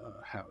family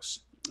house.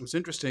 It was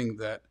interesting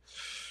that,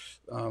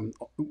 and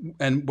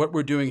what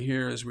we're doing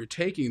here is we're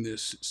taking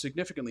this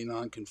significantly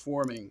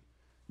non-conforming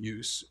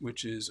use,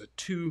 which is a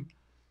two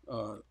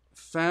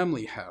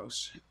family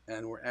house,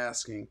 and we're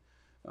asking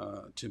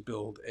to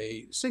build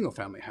a single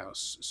family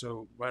house.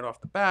 So right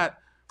off the bat,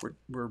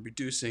 we're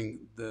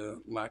reducing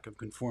the lack of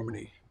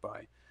conformity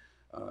by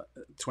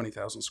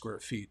 20,000 square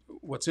feet.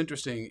 What's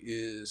interesting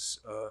is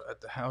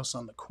at the house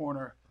on the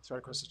corner, it's right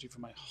across the street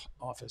from my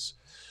office.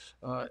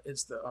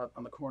 It's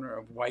on the corner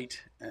of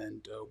White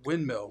and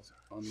Windmill.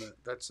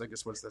 That's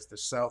the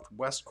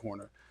southwest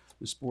corner.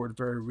 This board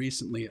very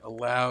recently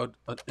allowed,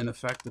 in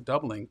effect, the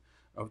doubling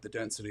of the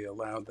density.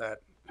 Allowed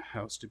that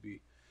house to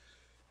be.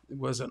 It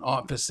was an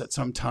office at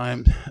some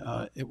time.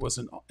 It was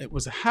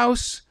a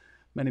house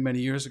many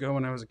years ago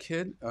when I was a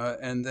kid,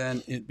 and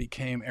then it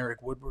became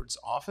Eric Woodward's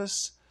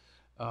office.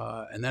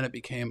 And then it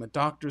became a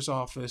doctor's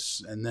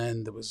office, and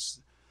then there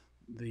was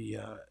the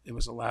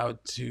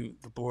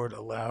board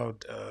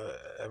allowed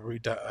a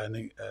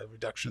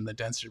reduction in the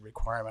density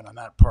requirement on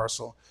that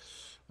parcel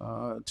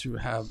to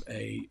have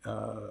in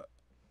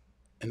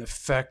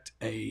effect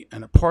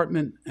an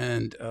apartment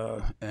and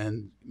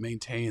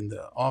maintain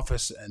the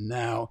office. And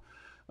now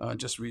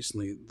just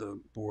recently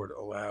the board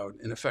allowed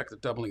in effect the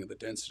doubling of the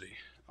density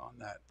on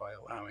that by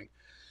allowing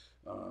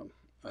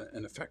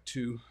in effect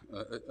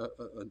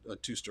a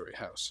two-story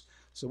house.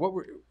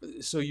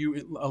 So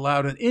you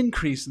allowed an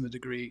increase in the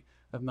degree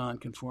of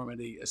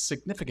nonconformity, a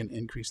significant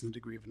increase in the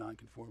degree of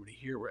nonconformity.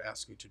 Here we're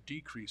asking to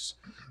decrease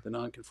the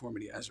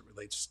nonconformity as it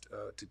relates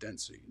to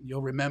density.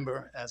 You'll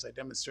remember, as I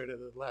demonstrated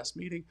at the last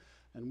meeting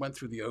and went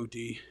through the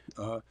OD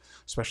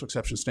special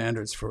exception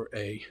standards for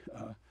a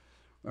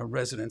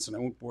residence, and I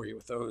won't bore you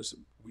with those.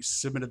 We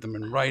submitted them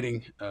in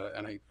writing,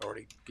 and I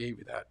already gave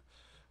you that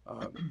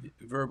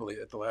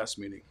verbally at the last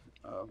meeting.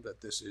 That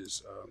this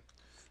is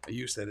a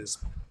use that is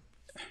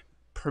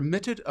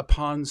permitted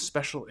upon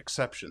special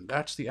exception.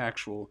 That's the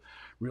actual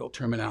real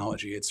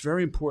terminology. It's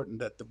very important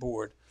that the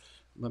board,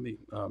 let me,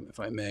 if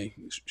I may,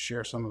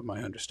 share some of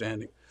my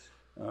understanding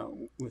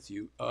with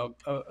you.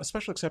 A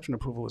special exception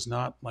approval is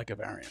not like a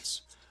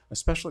variance. A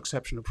special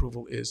exception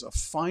approval is a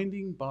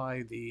finding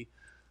by the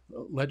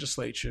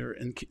legislature,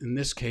 in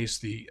this case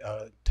the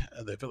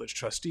village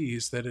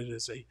trustees, that it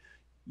is a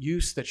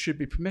use that should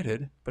be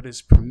permitted, but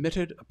is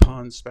permitted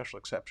upon special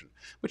exception,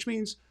 which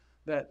means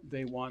that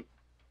they want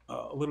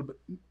a little bit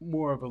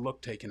more of a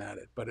look taken at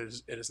it. But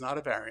it is not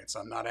a variance.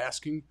 I'm not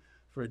asking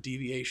for a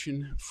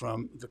deviation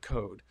from the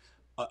code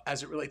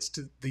as it relates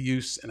to the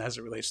use and as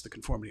it relates to the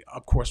conformity.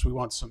 Of course, we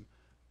want some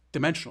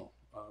dimensional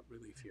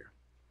relief here.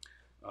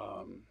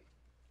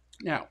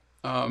 Now,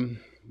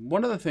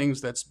 one of the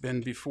things that's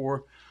been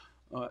before,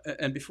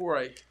 and before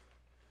I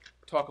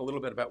talk a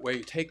little bit about where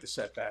you take the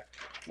setback,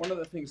 one of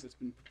the things that's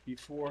been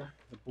before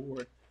the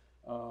board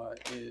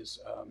is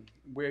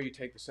where you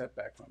take the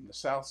setback from. The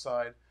south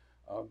side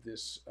of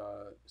this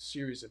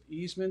series of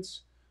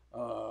easements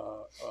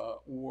or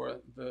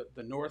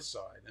the north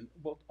side. And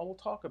we'll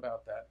talk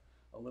about that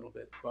a little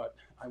bit, but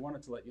I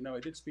wanted to let you know,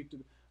 I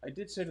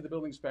did say to the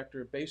building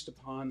inspector, based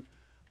upon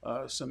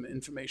some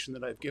information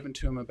that I've given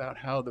to him about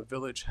how the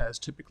village has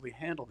typically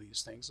handled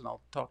these things, and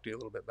I'll talk to you a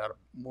little bit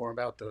more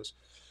about those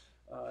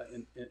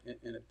in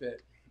a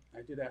bit.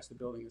 I did ask the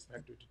building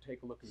inspector to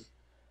take a look,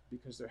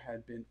 because there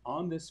had been,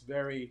 on this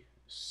very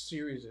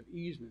series of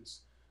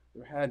easements,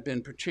 there had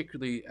been,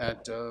 particularly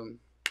at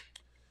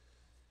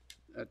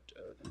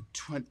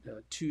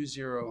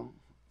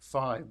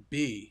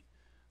 205B,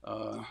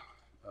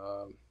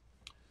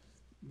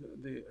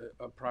 the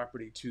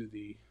property to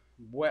the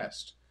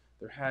west,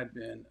 there had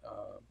been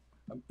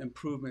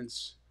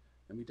improvements,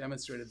 and we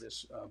demonstrated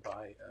this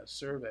by a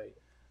survey,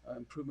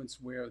 improvements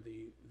where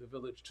the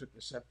village took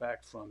the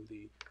setback from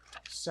the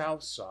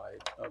south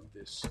side of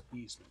this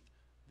easement.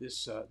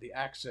 This the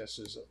access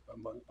is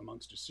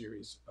amongst a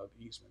series of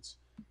easements.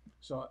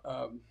 So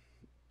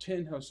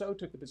Tin Ho So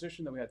took the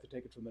position that we had to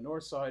take it from the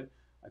north side.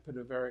 I put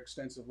a very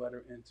extensive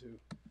letter into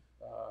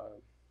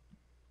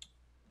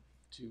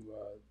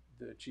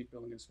the chief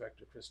building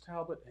inspector, Chris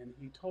Talbot, and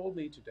he told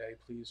me today,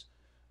 please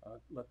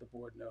let the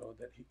board know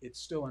that it's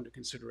still under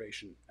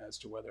consideration as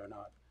to whether or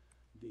not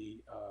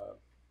the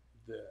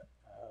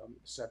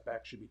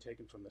setback should be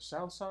taken from the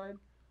south side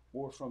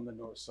or from the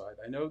north side.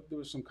 I know there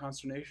was some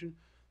consternation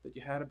that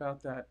you had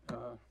about that,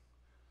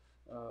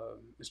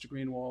 Mr.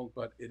 Greenwald,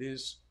 but it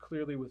is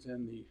clearly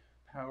within the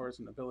powers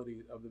and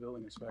ability of the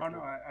building inspector. Oh, no,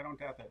 I don't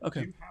doubt that.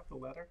 Okay. Do you have the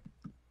letter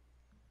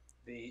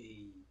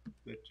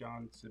that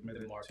John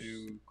submitted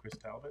to Chris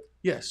Talbot?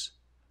 Yes.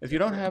 If you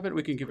don't have it,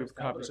 we can give you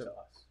copies of it.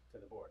 To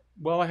the board.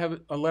 Well, I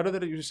have a letter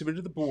that you submitted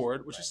to the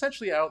board, which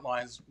essentially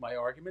outlines my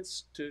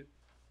arguments to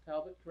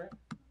Talbot, correct?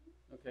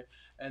 Okay.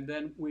 And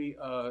then we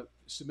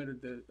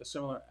submitted a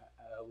similar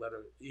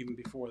letter even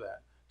before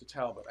that to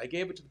Talbot. I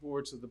gave it to the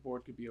board so the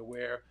board could be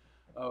aware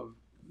of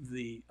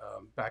the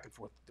back and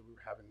forth that we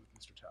were having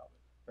with Mr. Talbot.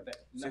 But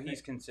that, So nothing-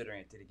 he's considering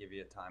it. Did he give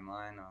you a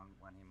timeline on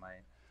when he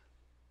might?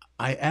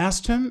 I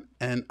asked him,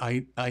 and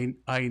I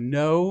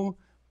know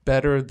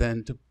better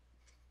than to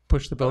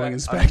push the building Okay.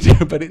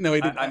 inspector, but no,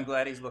 he didn't. I'm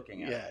glad he's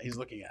looking at it. Yeah, he's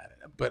looking at it.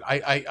 But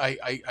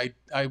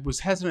I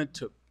was hesitant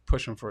to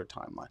push him for a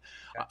timeline.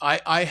 Okay.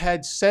 I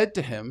had said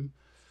to him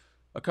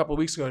a couple of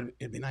weeks ago,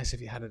 it'd be nice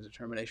if you had a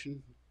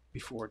determination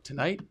before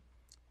tonight.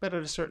 But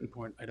at a certain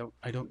point, I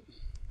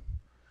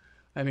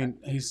mean,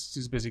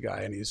 he's a busy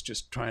guy, and he's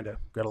just trying to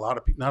get a lot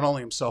of people, not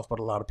only himself, but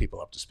a lot of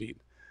people up to speed.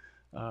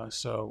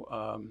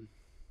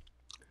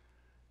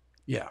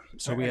 Yeah.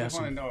 So we I asked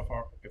just want him. to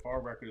know if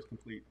our record is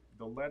complete.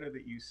 The letter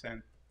that you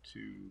sent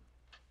to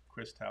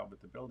Chris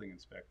Talbot, the building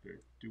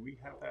inspector, do we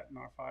have that in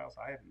our files?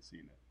 I haven't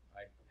seen it.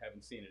 I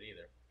haven't seen it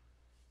either.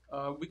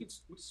 We can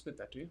submit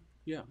that to you.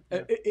 Yeah,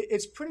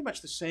 it's pretty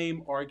much the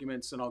same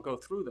arguments, and I'll go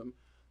through them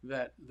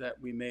that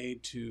we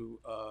made to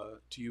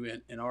you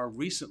in our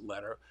recent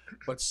letter,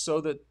 but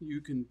so that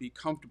you can be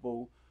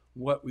comfortable,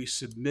 what we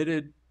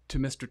submitted to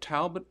Mr.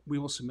 Talbot, we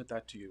will submit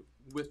that to you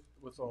with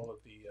all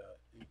of the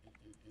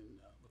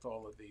with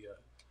all of the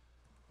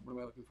what am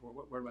I looking for?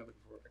 What am I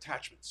looking for?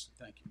 Attachments.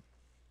 Thank you.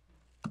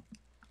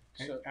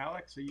 Hey, So-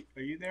 Alex,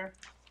 are you there?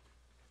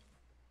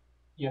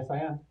 Yes, I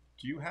am.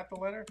 Do you have the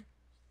letter?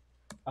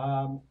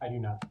 I do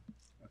not.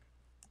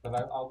 But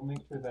I'll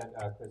make sure that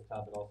Chris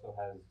Talbot also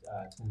has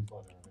Tim's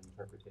letter of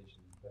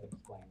interpretation that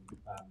explains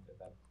that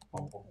that's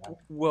helpful.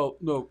 Well,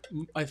 no,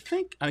 I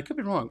think I could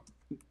be wrong,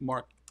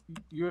 Mark.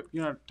 You're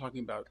not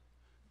talking about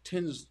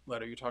Tin's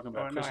letter. You're talking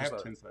about Oh, no, I Chris's have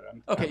letter. Tim's letter.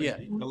 Okay, I mean,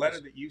 yeah. The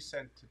letter that you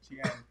sent to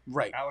TN,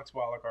 Right. Alex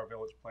Wallach, our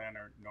village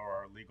planner, nor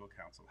our legal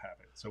counsel have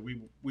it. So we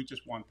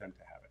just want them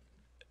to have it.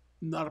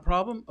 Not a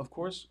problem. Of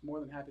course, more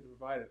than happy to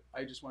provide it.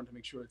 I just wanted to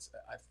make sure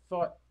I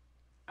thought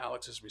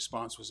Alex's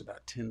response was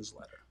about Tin's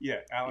letter.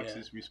 Yeah,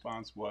 Alex's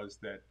response was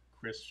that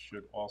Chris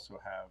should also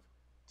have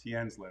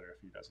TN's letter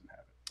if he doesn't have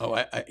it. Oh,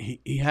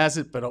 he has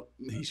it, but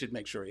he should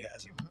make sure he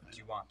has it. Do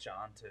you want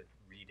John to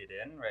read it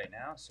in right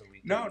now so we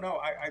can? No,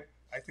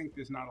 I think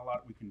there's not a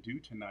lot we can do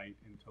tonight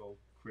until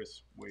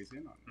Chris weighs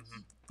in on this.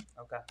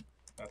 Okay.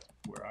 That's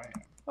where I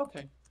am.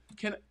 Okay.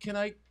 Can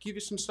I give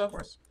you some stuff? Of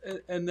course.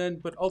 And then,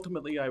 but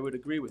ultimately, I would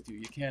agree with you.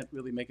 You can't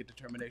really make a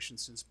determination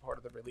since part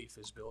of the relief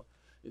is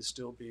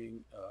still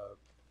being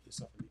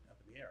is up in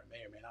the air. It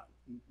may or may not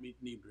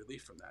need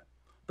relief from that.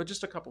 But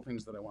just a couple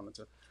things that I wanted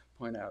to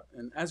point out.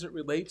 And as it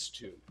relates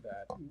to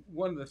that,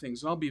 one of the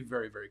things, and I'll be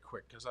very, very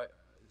quick because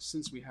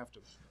since we're going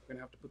to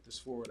have to put this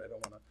forward, I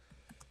don't want to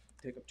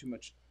take up too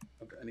much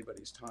of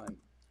anybody's time.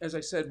 As I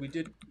said, we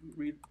did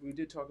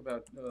talk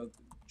about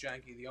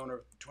Janke, the owner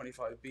of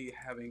 25B,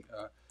 having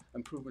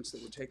improvements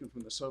that were taken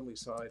from the southerly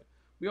side.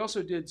 We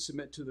also did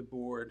submit to the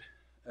board,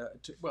 we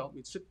both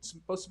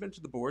submitted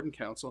to the board and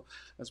council,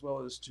 as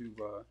well as to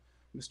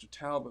Mr.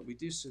 Talbot. We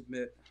do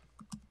submit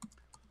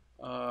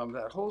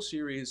that whole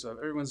series of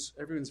everyone's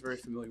very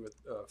familiar with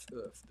the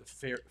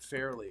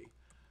Fairley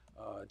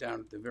down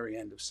at the very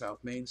end of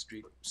South Main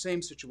Street.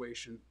 Same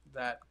situation.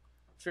 That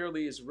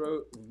Fairley is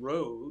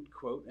road,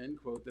 quote, end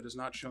quote, that is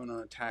not shown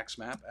on a tax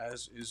map,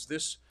 as is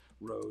this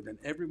road. And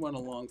everyone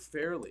along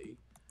Fairley,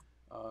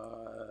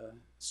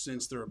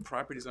 since there are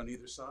properties on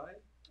either side,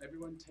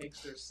 everyone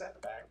takes their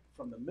setback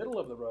from the middle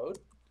of the road,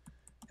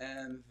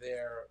 and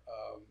their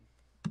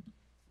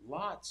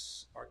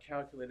lots are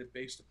calculated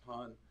based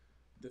upon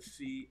the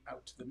fee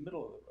out to the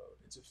middle of the road.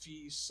 It's a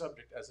fee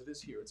subject, as it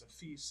is here, it's a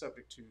fee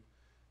subject to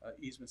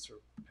easements for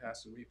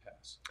pass and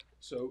repass.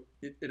 So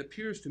it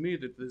appears to me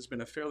that there's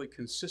been a fairly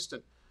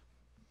consistent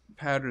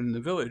pattern in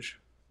the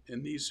village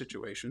in these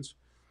situations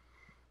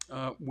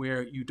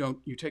where you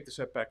take the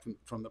setback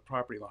from the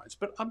property lines.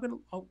 But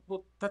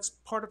well, that's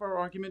part of our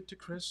argument to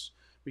Chris.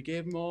 We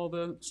gave him all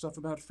the stuff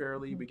about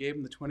Fairley. We gave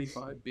him the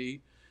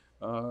 25B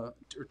or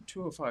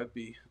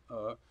 205B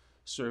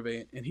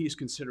survey, and he's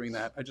considering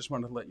that. I just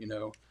wanted to let you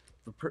know,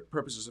 for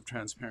purposes of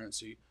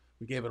transparency,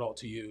 we gave it all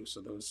to you,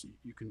 so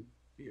you can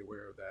be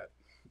aware of that.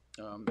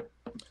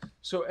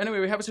 So anyway,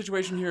 we have a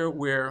situation here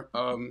where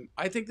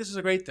I think this is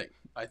a great thing.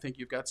 I think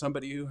you've got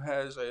somebody who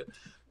has a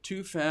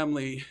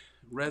 2-family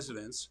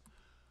residence,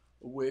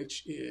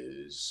 which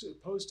is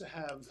supposed to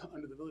have,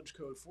 under the village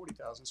code,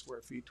 40,000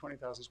 square feet,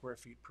 20,000 square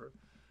feet per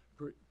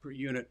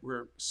unit.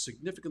 We're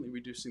significantly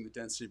reducing the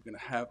density. We're going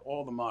to have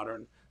all the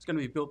modern, it's going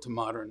to be built to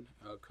modern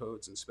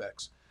codes and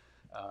specs.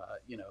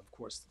 Of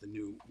course, the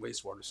new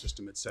wastewater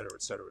system, et cetera,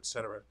 et cetera, et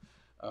cetera.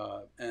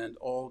 And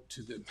all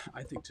to the,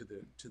 I think, to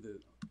the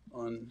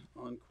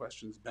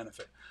unquestioned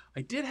benefit.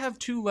 I did have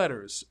 2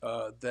 letters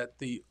that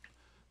the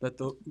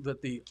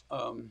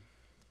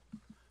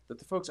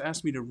folks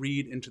asked me to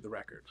read into the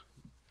record.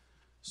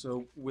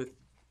 So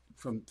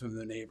from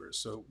the neighbors.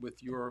 So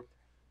with your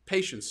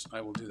patience,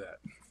 I will do that.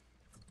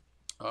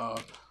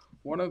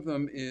 One of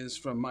them is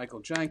from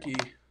Michael Janke,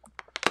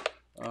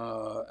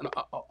 and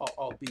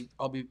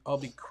I'll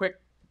be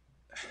quick,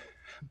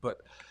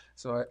 but.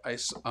 So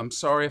I'm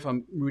sorry if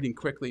I'm reading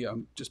quickly.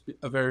 I'm just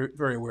very,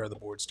 very aware of the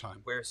board's time.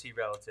 Where is he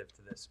relative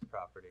to this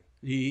property?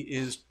 He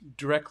is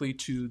directly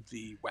to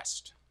the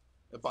west.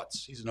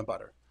 Abuts. He's an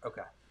abutter.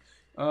 Okay.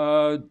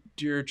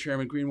 Dear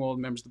Chairman Greenwald,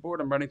 members of the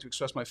board, I'm writing to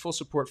express my full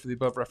support for the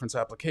above referenced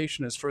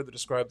application. As further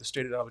described, the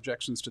stated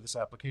objections to this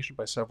application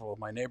by several of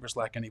my neighbors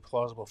lack any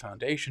plausible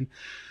foundation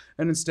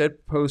and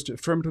instead propose to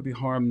affirmatively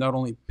harm not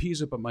only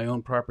Pisa but my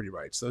own property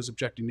rights. Those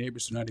objecting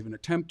neighbors do not even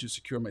attempt to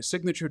secure my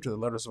signature to the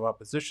letters of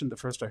opposition. The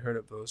first I heard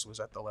of those was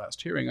at the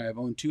last hearing. I have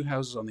owned 2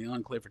 houses on the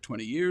enclave for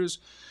 20 years,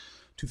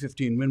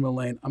 215 Windmill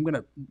Lane. I'm going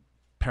to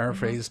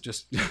paraphrase,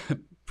 just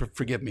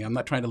forgive me. I'm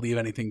not trying to leave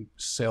anything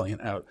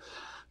salient out.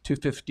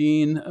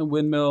 215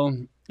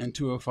 Windmill and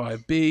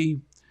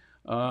 205B.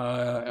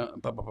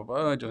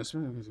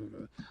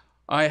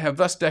 I have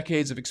thus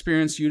decades of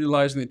experience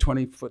utilizing the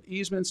 20-foot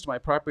easements to my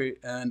property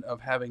and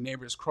of having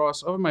neighbors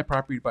cross over my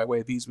property by way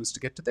of easements to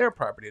get to their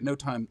property. At no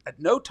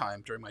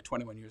time during my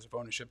 21 years of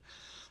ownership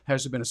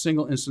has there been a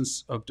single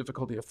instance of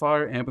difficulty of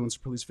fire, ambulance,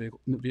 or police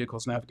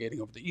vehicles navigating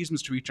over the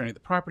easements to reach any of the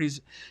properties.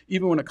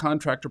 Even when a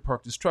contractor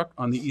parked his truck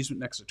on the easement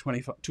next to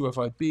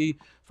 205B,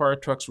 fire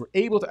trucks were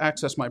able to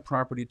access my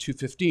property at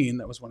 215.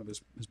 That was one of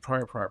his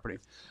prior property.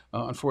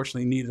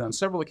 Unfortunately needed on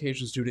several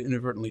occasions due to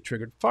inadvertently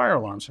triggered fire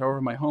alarms.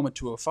 However, my home at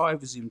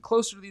 205 is even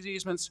closer to these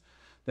easements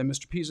than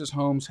Mr. Pisa's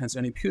homes, hence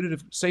any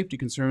putative safety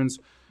concerns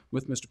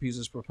with Mr.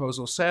 Pisa's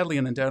proposal, sadly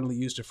and undoubtedly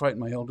used to frighten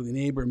my elderly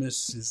neighbor,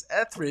 Mrs.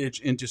 Etheridge,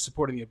 into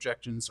supporting the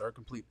objections are a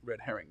complete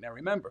red herring. Now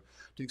remember,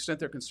 to the extent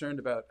they're concerned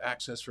about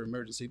access for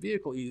emergency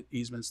vehicle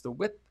easements, the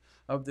width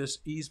of this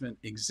easement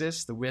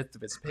exists, the width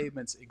of its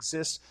pavements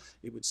exists.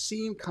 It would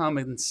seem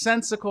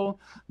commonsensical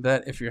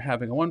that if you're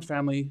having a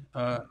one-family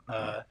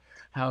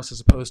house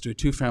as opposed to a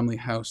two-family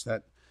house,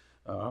 that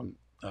I'm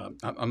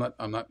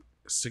not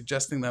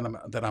suggesting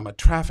that I'm a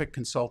traffic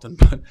consultant,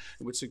 but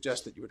it would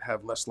suggest that you would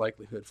have less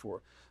likelihood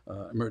for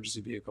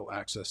emergency vehicle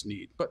access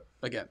need. But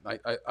again,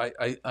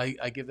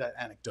 I give that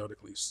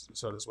anecdotally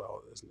so as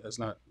well as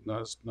not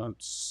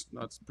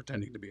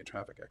pretending to be a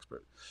traffic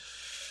expert.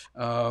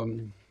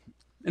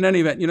 In any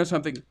event, you know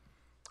something,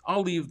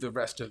 I'll leave the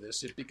rest of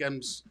this. It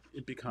becomes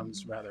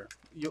rather.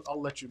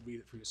 I'll let you read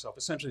it for yourself.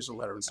 Essentially, it's a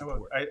letter in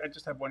support. I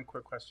just have one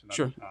quick question.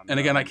 Sure. And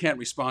again, I can't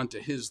respond to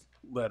his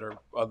letter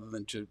other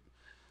than to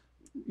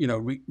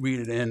read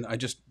it in. I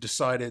just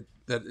decided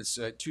that it's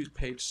a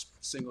 2-page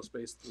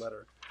single-spaced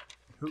letter,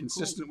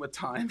 consistent with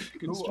time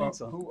constraints.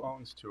 Who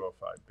owns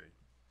 205B?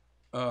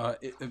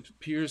 It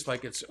appears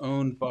like it's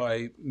owned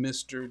by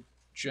Mr.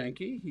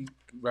 Jenke. He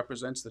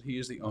represents that he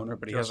is the owner,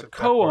 but he has a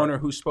co-owner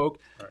who spoke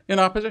in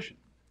opposition.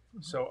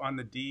 So on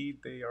the deed,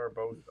 they are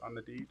both on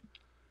the deed?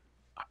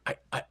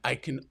 I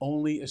can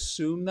only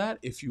assume that.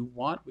 If you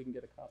want, we can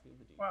get a copy of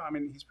the deed. Well, I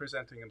mean, he's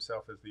presenting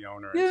himself as the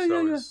owner, Yeah,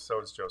 and yeah.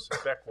 so is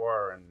Joseph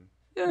Beckwar, and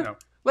Yeah.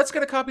 Let's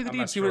get a copy of the I'm deed,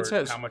 not see what it sure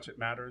says. how much it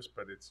matters,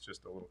 but it's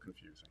just a little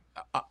confusing.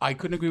 I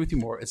couldn't agree with you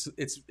more. It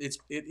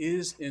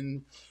is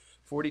in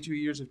 42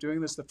 years of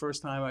doing this the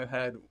first time I've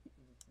had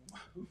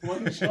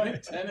one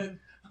joint tenant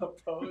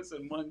oppose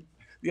and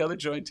the other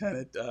joint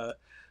tenant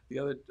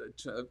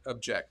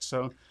object.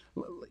 So,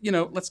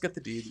 let's get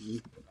the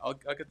deed. And I'll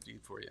get the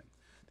deed for you.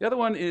 The other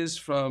one is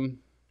from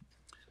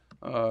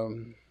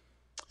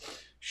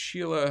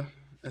Sheila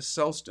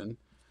Selston,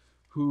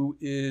 who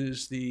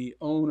is the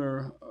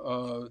owner,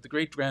 the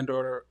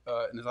great-granddaughter,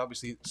 and is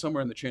obviously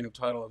somewhere in the chain of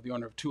title of the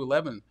owner of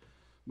 211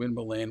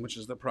 Windmill Lane, which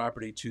is the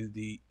property to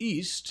the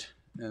east.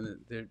 And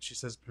she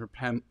says her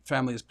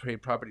family has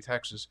paid property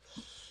taxes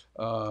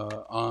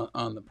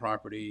on the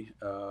property,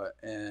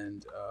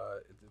 and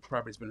the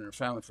property's been in her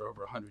family for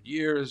over 100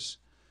 years.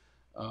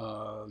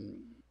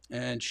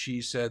 And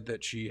she said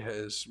that she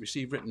has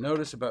received written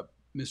notice about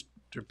Mr.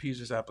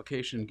 Pisa's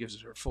application and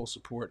gives her full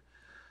support.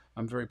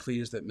 I'm very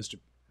pleased that Mr.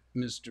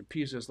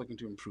 Pisa is looking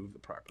to improve the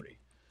property.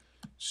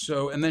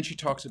 So, and then she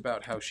talks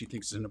about how she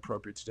thinks it's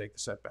inappropriate to take the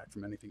setback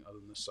from anything other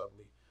than the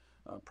southerly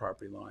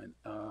property line.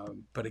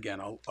 But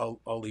again, I'll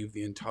leave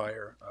the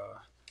entire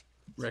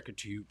record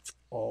to you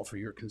all for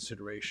your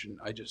consideration.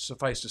 I just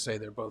suffice to say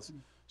they're both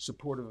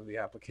supportive of the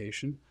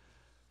application.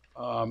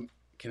 Can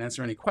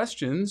answer any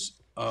questions.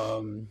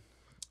 I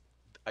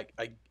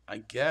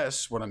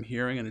guess what I'm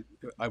hearing, and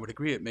I would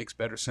agree, it makes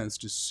better sense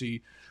to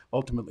see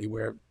ultimately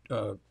where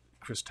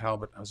Chris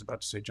Talbot, I was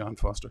about to say John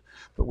Foster,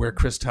 but where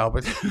Chris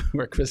Talbot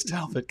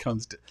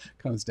comes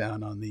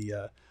down on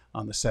the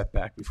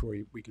setback before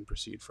we can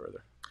proceed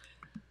further.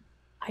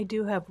 I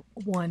do have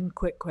one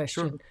quick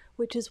question, Sure.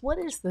 which is, what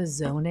is the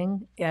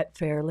zoning at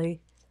Fairleigh?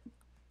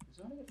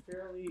 Zoning at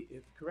Fairleigh,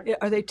 if correct,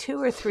 Are they 2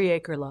 or 3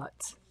 acre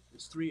lots?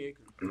 it's 3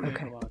 acre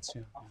Okay. lots,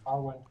 yeah.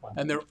 R120.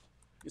 And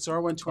it's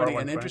R120,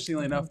 and R120.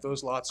 interestingly enough,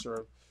 those lots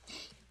are,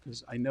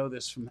 because I know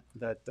this from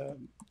that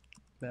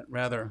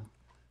rather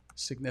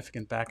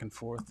significant back and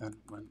forth, and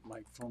when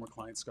my former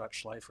client Scott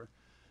Schleifer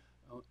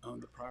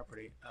owned the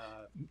property,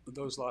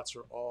 those lots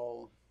are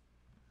all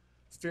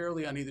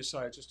fairly on either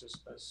side, just a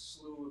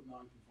slew of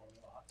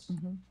non-conforming lots,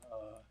 Mhm.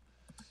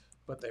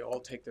 but they all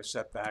take their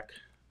setback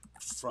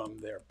from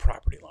their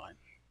property line,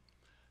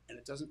 and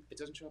it doesn't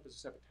show up as a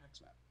separate tax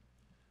map.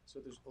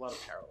 So there's a lot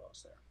of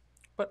parallels there,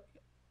 but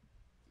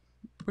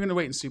we're going to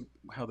wait and see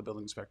how the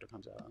building inspector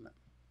comes out on that.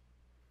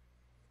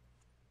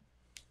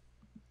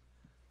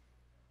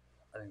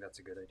 I think that's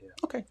a good idea.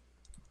 Okay.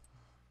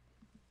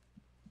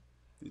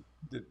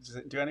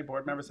 Do any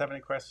board members have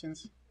any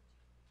questions?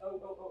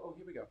 Oh,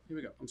 here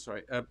we go. I'm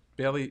sorry.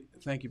 Bailey,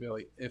 thank you,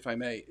 Bailey. If I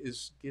may,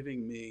 is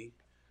giving me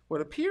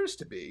what appears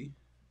to be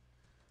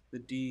the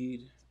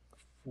deed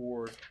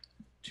for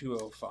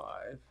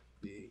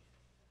 205B.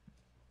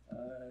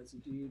 It's a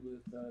deed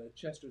with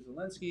Chester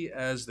Zelensky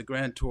as the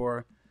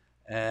grantor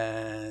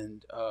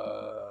and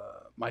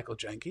Michael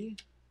Jenke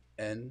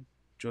and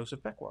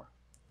Joseph Beckwar.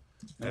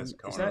 As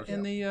Is that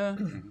in the?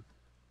 Mhm.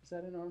 Is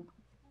that in our?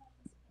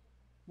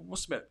 We'll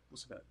submit.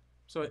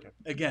 So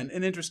again,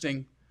 an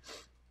interesting.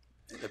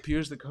 It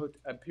appears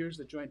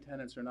the joint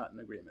tenants are not in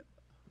agreement.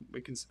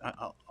 We can.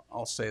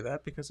 I'll say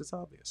that because it's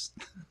obvious.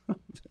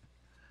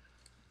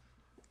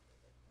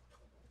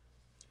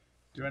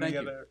 Do Thank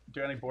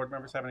you. any board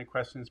members have any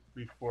questions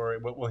before,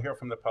 we'll hear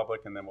from the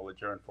public and then we'll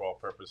adjourn for all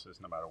purposes,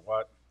 no matter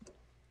what.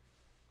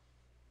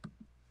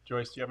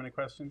 Joyce, do you have any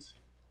questions?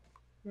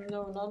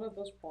 No, none at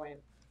this point.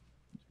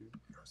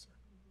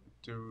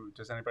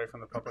 Does anybody from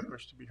the public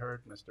wish to be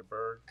heard? Mr.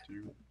 Berg, do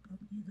you?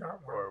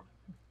 Or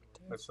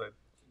let's let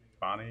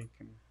Bonnie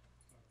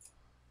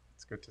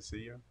it's good to see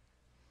you.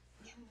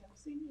 Yeah, I've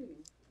seen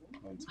you.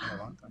 Well, it's been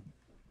a long time.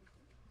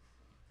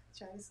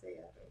 Trying to stay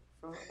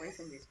away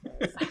from these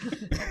guys.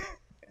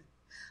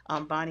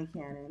 I'm Bonnie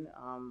Cannon,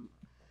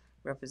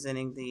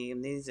 representing the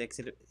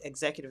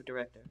executive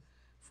director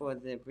for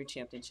the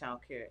Bridgehampton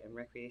Child Care and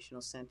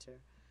Recreational Center,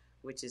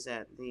 which is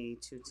at the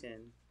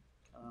 210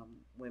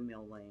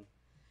 Windmill Lane.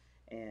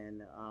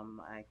 And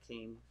I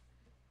came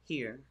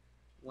here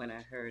when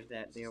I heard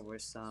that there were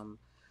some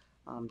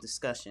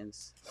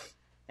discussions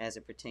as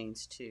it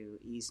pertains to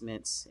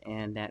easements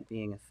and that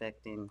being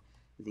affecting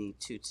the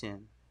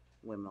 210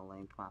 Windmill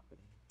Lane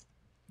property.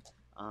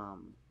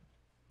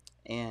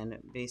 And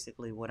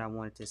basically what I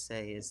wanted to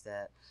say is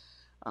that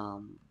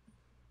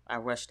I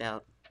rushed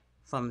out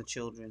from the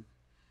children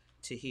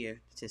to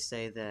here to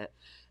say that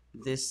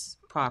this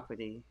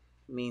property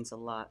means a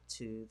lot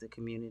to the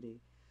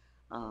community.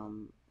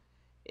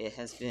 It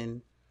has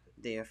been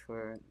there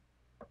for,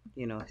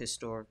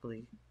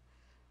 historically.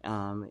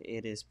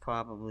 It is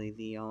probably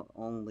the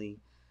only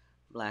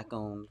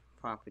black-owned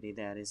property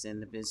that is in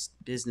the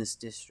business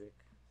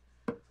district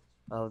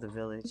of the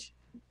village.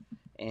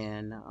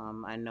 And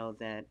I know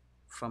that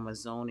from a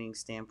zoning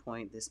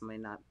standpoint, this may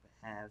not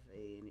have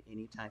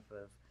any type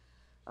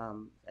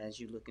of, as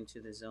you look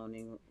into the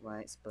zoning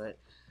rights, but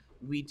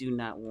we do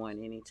not want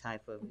any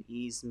type of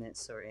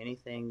easements or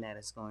anything that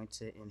is going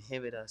to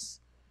inhibit us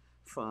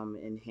from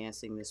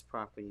enhancing this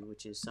property,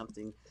 which is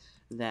something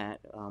that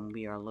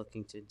we are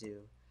looking to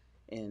do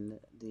in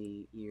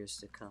the years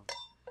to come.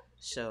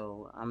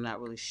 So I'm not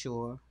really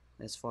sure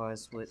as far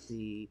as with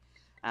the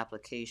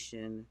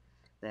application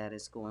that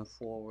is going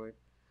forward,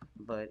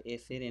 but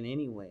if it in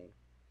any way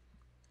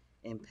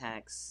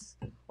impacts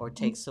or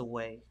takes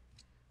away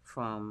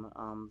from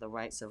the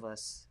rights of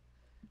us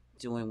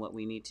doing what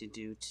we need to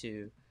do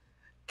to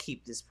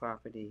keep this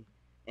property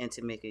and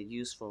to make it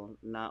useful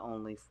not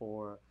only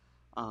for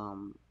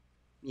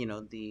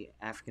the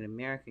African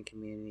American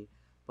community,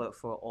 but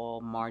for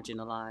all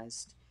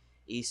marginalized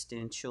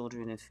Eastern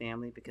children and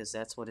family, because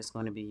that's what it's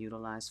going to be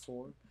utilized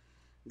for,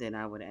 then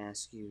I would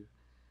ask you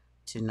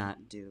to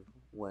not do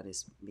what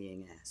is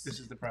being asked. This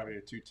is the property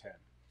at 210.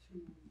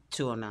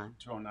 209.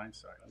 209,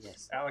 sorry.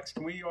 Yes. Alex,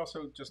 can we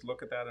also just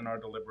look at that in our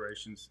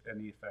deliberations and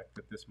the effect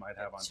that this might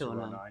have on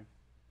 209?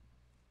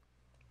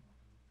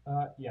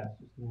 Yes,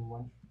 just give me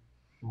one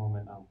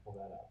moment, I'll pull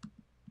that up.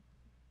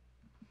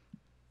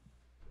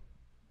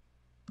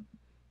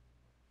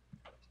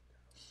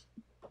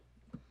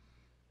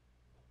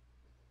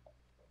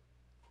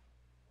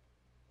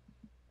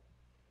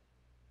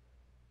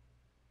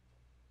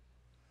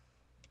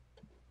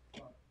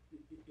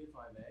 If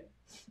I may,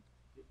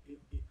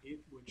 it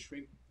would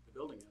shrink the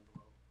building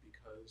envelope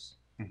because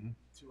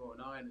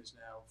 209 is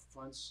now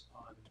fronts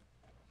on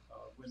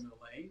Windmill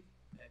Lane,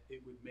 and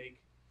it would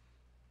make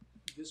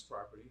this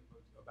property,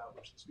 about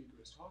which the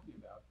speaker is talking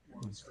about,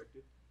 more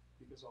restricted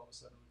because all of a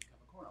sudden it would become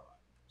a corner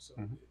lot. So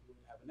it would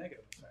have a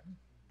negative effect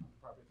on the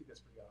property. I think that's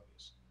pretty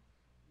obvious.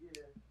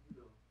 Yeah, you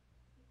know.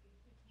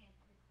 He can't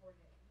record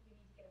it. You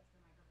need to get up to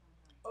the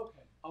microphone.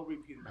 Okay, I'll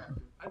repeat it back.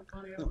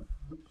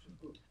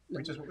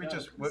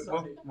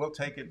 We'll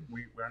take it.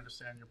 We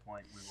understand your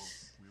point.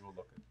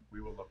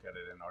 We will look at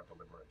it in our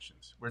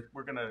deliberations.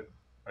 We're going to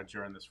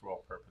adjourn this for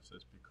all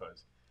purposes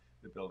because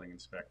the building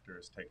inspector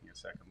is taking a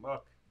second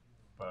look,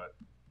 but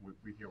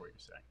we hear what you're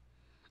saying.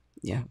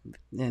 Yeah,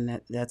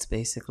 and that's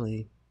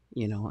basically,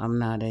 I'm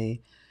not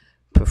a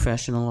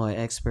professional or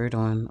expert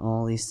on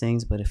all these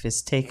things, but if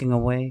it's taking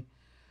away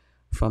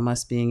from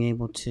us being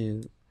able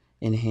to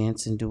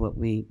enhance and do what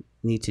we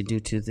need to do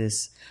to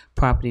this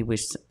property,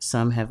 which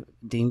some have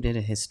deemed it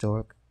a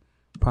historic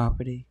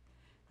property,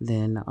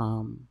 then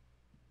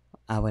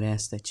I would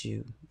ask that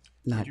you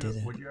not do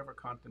that. Would you ever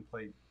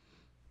contemplate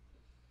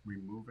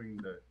removing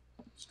the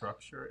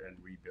structure and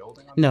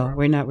rebuilding on No,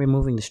 we're not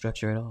removing the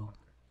structure at all.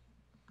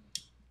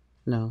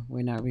 No,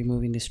 we're not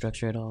removing the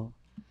structure at all.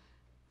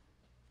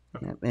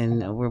 Yep,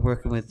 and we're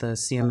working with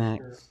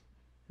CMAC.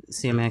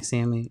 CMAC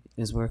Sammy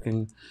is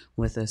working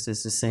with us.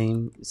 It's the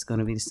same. It's going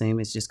to be the same.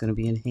 It's just going to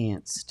be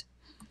enhanced.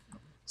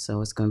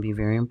 So it's going to be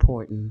very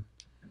important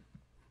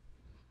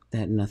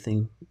that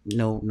nothing,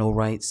 no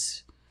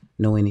rights,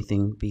 no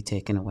anything be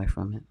taken away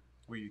from it.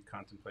 Were you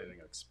contemplating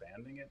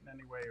expanding it in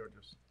any way, or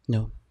just?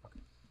 No.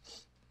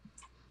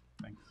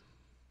 Thanks.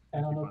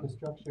 And I'll note the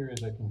structure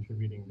is a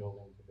contributing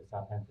building to the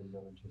Southampton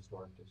Village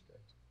Historic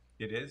District.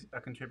 It is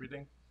a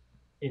contributing?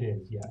 It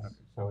is, yes. Okay.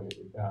 So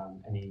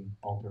any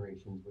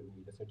alterations would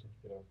need a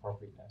certificate of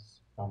appropriateness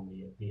from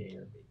the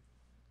ARB.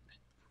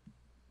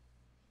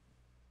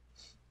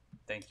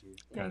 Thank you.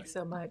 Thanks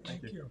so much.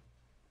 Thank you.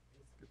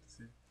 Good to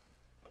see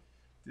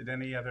you. Did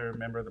any other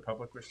member of the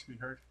public wish to be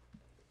heard?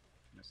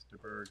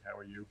 Mr. Berg, how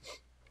are you?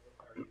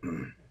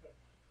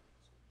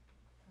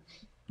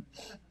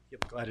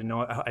 Yep, glad to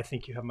know. I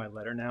think you have my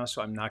letter now,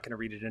 so I'm not going to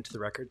read it into the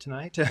record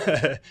tonight.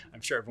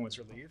 I'm sure everyone's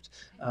relieved.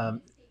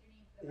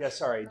 Yeah,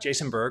 sorry,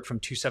 Jason Berg from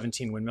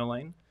 217 Windmill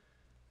Lane.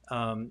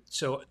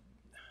 So,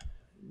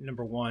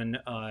 number one,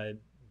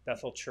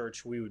 Bethel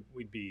Church,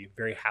 we'd be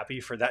very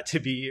happy for that to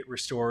be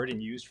restored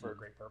and used for a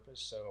great purpose.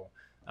 So,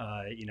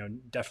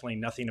 definitely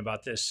nothing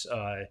about this,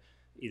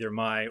 either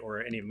my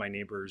or any of my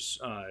neighbors,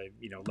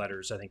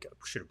 letters, I think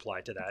should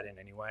apply to that in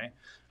any way.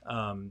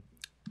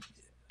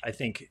 I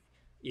think,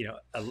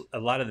 a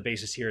lot of the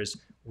basis here is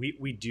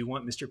we do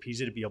want Mr.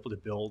 Pisa to be able to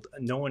build.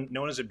 No one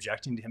is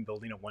objecting to him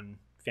building a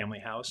one-family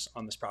house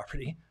on this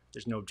property.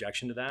 There's no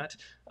objection to that.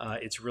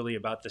 It's really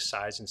about the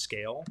size and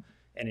scale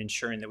and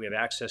ensuring that we have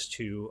access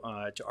to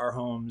our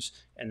homes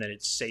and that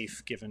it's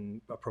safe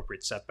given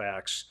appropriate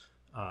setbacks.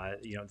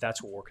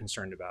 That's what we're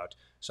concerned about.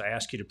 So I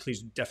ask you to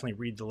please definitely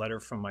read the letter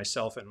from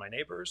myself and my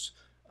neighbors.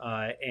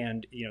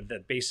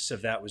 The basis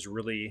of that was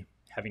really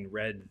having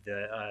read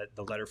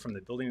the letter from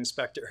the building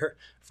inspector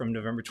from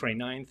November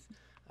 29th.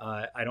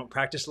 I don't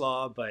practice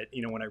law, but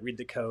when I read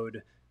the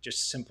code,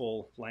 just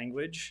simple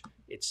language,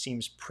 it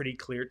seems pretty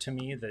clear to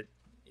me that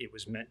it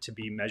was meant to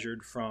be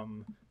measured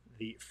from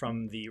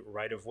the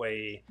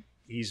right-of-way,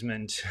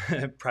 easement,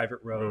 private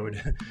road.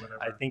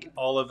 Whatever. I think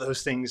all of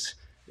those things,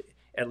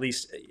 at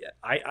least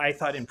I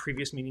thought in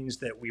previous meetings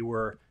that we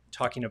were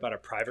talking about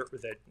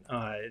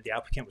the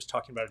applicant was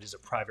talking about it as a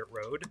private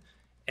road.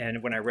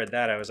 And when I read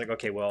that, I was like,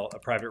 okay, well, a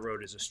private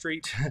road is a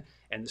street,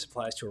 and this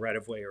applies to a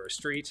right-of-way or a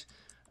street.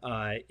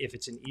 If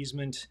it's an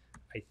easement,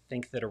 I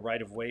think that a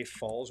right-of-way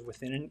falls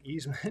within an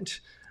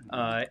easement,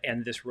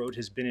 and this road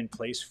has been in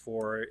place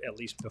for at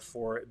least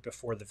before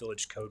the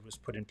village code was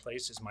put in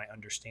place, is my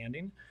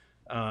understanding.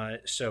 I'm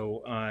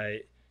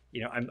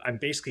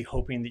basically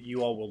hoping that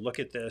you all will look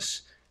at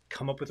this,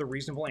 come up with a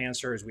reasonable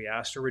answer as we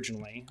asked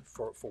originally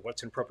for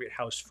what's an appropriate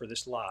house for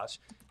this lot.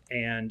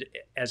 And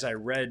as I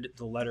read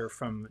the letter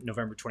from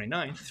November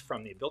 29th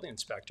from the building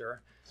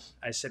inspector,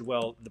 I said,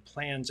 well, the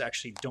plans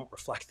actually don't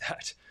reflect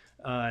that.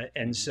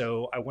 And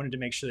so I wanted to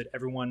make sure that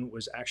everyone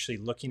was actually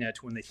looking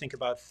at, when they think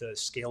about the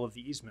scale of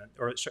the easement,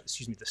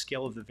 the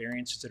scale of the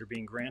variances that are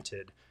being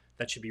granted,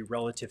 that should be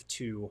relative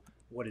to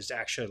what is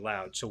actually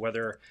allowed. So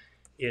whether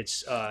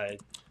it's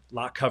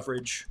lot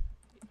coverage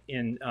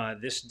in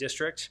this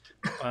district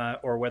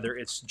or whether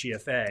it's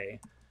GFA,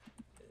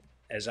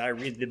 as I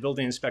read the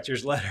building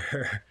inspector's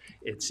letter,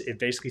 it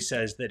basically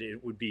says that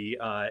it would be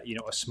a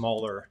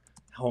smaller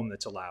home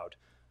that's allowed,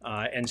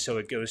 and so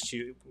it goes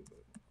to.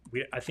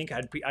 I think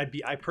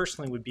I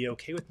personally would be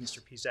okay with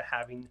Mr. Pisa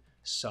having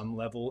some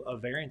level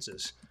of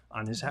variances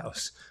on his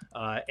house,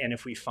 and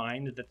if we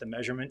find that the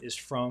measurement is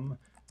from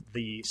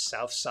the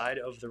south side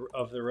of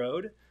the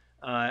road,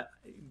 I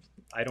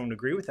don't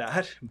agree with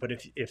that. But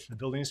if the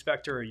building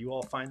inspector or you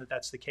all find that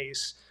that's the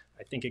case,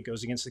 I think it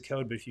goes against the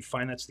code. But if you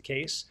find that's the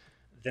case,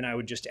 then I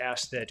would just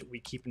ask that we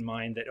keep in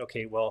mind that,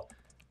 okay, well,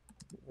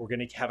 we're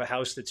going to have a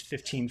house that's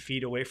 15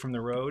 feet away from the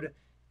road.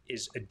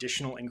 Is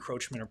additional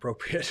encroachment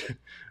appropriate?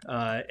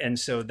 And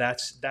so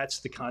that's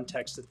the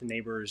context that the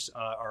neighbors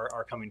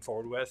are coming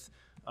forward with.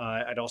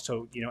 I'd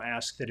also,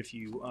 ask that if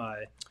you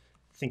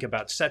think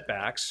about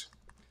setbacks,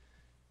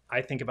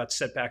 I think about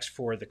setbacks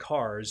for the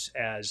cars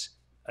as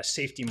a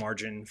safety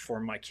margin for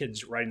my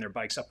kids riding their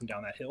bikes up and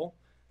down that hill,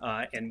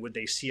 and would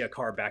they see a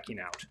car backing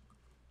out?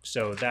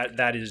 So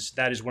that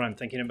is what I'm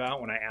thinking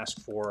about when I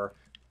ask for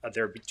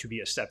there to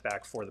be a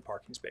setback for the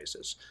parking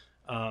spaces.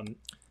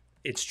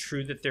 It's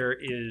true that there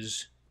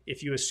is,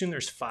 if you assume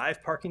there's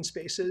 5 parking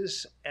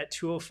spaces at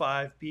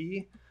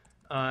 205B,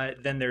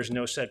 then there's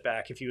no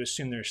setback. If you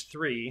assume there's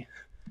 3,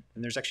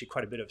 then there's actually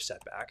quite a bit of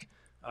setback.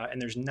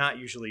 And there's not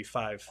usually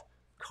 5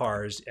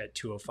 cars at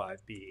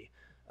 205B.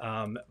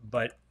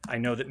 But I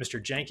know that Mr.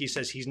 Janke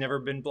says he's never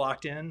been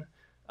blocked in.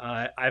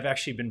 I've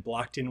actually been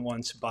blocked in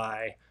once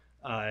by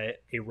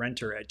a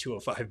renter at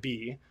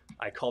 205B.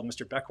 I called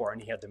Mr. Beckwar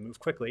and he had to move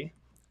quickly.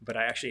 But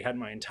I actually had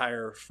my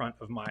entire front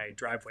of my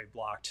driveway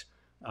blocked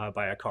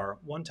by a car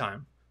one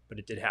time, but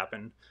it did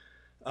happen.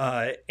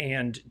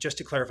 And just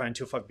to clarify on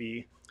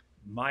 205B,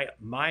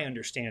 my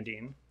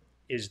understanding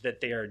is that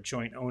they are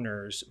joint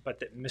owners, but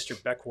that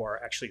Mr. Beckwar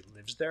actually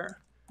lives there.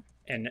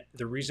 And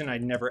the reason I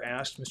never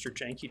asked Mr.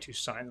 Jenke to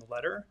sign the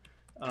letter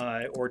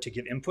or to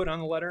give input on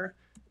the letter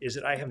is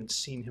that I haven't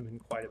seen him in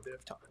quite a bit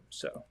of time.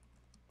 So,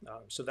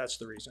 so that's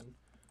the reason.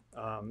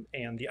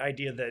 And the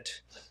idea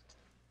that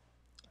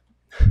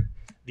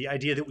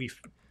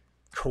we've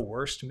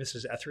coerced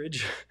Mrs.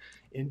 Etheridge,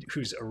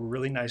 who's a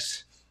really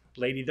nice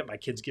lady that my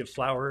kids give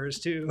flowers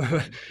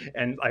to,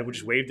 and I would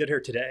just waved at her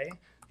today.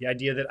 The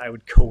idea that I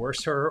would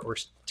coerce her or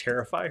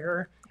terrify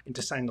her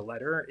into signing the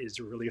letter is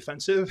really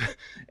offensive,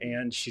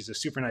 and she's a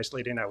super nice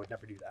lady, and I would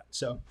never do that.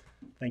 So,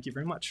 thank you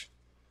very much.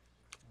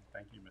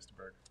 Thank you, Mr.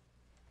 Berg.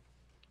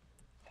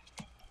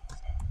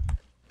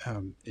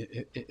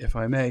 If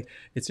I may,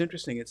 it's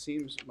interesting. It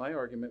seems my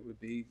argument would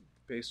be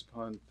based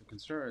upon the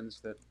concerns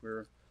that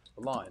we're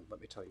aligned.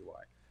 Let me tell you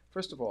why.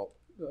 First of all,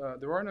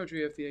 there are no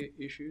GFA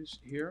issues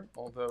here,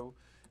 although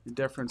in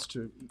deference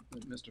to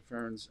Mr.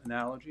 Farron's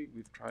analogy,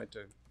 we've tried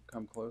to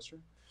come closer,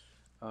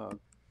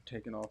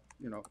 taken off,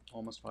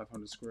 almost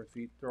 500 square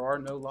feet. There are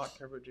no lot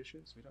coverage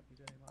issues. We don't need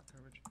any lot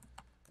coverage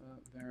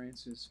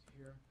variances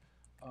here.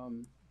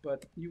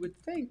 But you would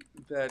think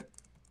that,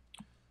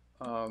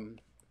 but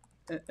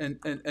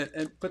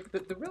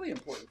the really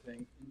important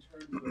thing in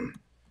terms of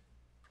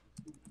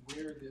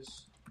where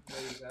this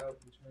lays out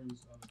in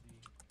terms of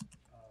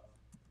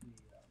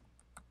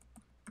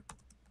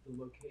the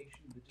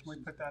location, the distance. Can we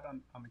put that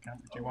on the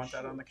camera? Do you want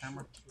that on the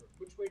camera? Sure.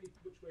 Which way do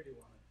you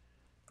want it?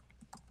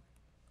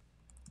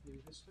 Maybe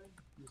this way?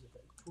 Is it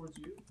towards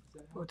you? Does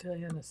that help? We'll tell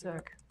you in a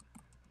sec.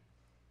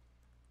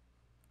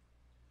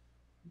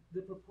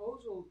 The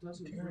proposal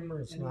doesn't bring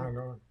Camera's any... not on.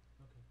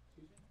 Okay,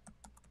 excuse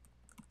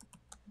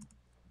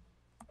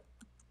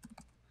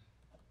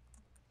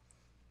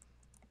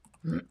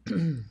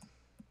me?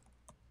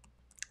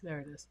 There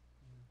it is.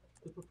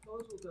 The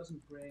proposal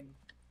doesn't bring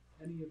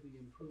any of the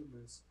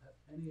improvements at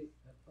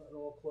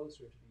all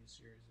closer to these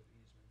series of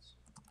easements.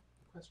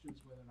 The question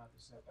is whether or not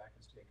the setback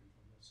is taken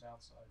from the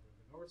south side or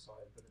the north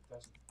side, but it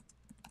doesn't.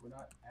 We're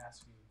not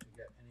asking to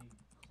get any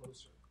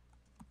closer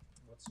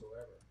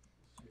whatsoever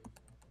to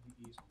the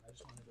easement. I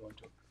just wanted everyone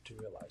to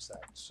realize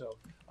that. So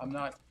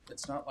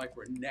it's not like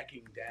we're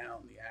necking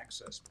down the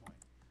access point.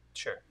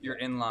 Sure, you're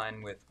in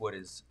line with what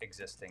is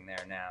existing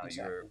there now.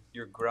 Exactly.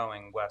 You're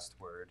growing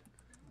westward,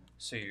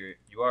 so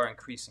you are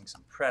increasing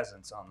some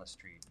presence on the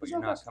street, but you're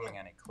not coming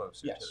any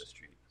closer to the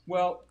street.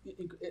 Well,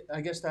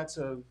 I guess that's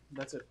an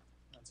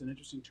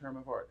interesting term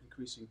of art,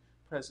 increasing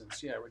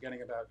presence. Yeah, we're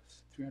getting about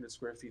 300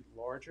 square feet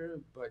larger,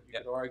 but you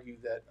could argue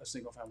that a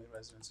single-family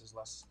residence is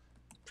less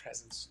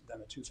presence than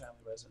a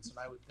two-family residence, and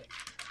I would think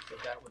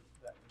that would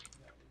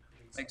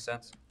create Makes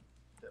sense.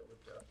 That would,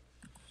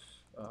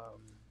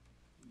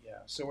 yeah.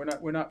 So we're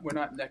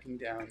not necking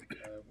down.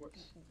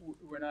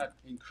 We're not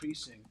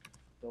increasing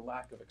the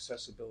lack of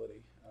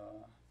accessibility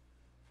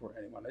for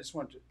anyone. I just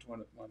wanted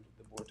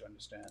the board to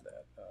understand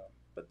that.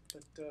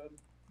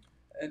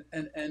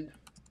 And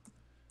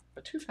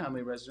a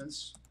two-family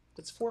residence,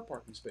 that's 4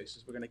 parking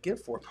spaces. We're going to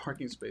give 4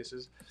 parking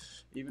spaces,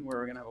 even where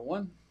we're going to have a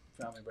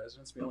one-family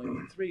residence. We only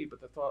need 3.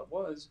 But the thought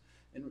was,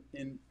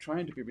 in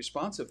trying to be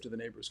responsive to the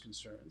neighbors'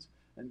 concerns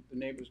and the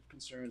neighbors'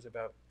 concerns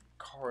about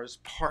cars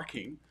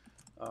parking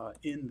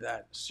in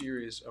that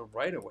series of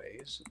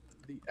right-of-ways,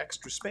 the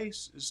extra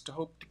space is to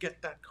hope to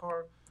get that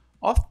car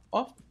off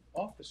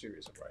the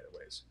series of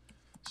right-of-ways.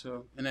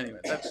 So, in any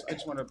event, I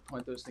just want to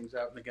point those things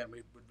out. And again,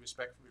 we would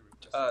respectfully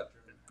request.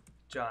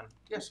 John.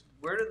 Yes.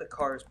 Where do the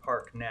cars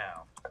park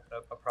now?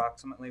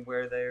 Approximately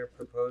where they're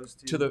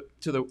proposed to?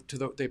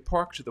 They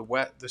park to the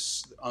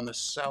west, on the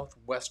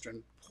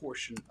southwestern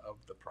portion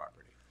of the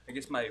property. I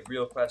guess my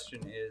real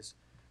question is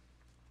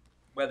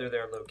whether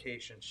their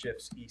location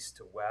shifts east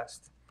to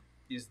west.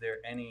 Is there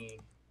any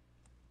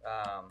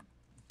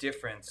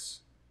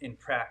difference in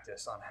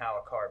practice on how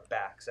a car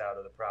backs out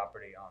of the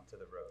property onto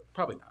the road?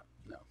 Probably not.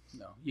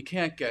 No. You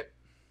can't get,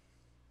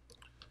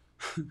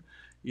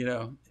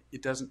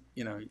 it doesn't,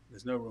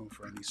 there's no room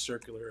for any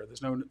circular,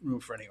 there's no room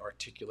for any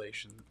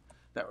articulation.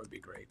 That would be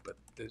great, but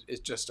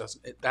it just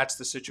doesn't, that's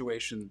the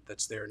situation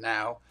that's there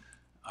now.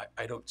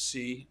 I don't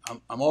see,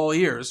 I'm all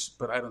ears,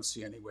 but I don't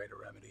see any way to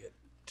remedy it,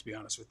 to be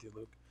honest with you,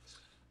 Luke.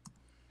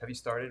 Have you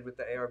started with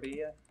the ARB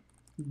yet?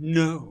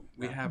 No,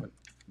 we haven't.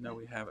 No,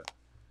 we haven't.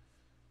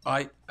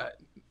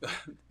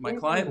 My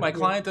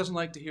client doesn't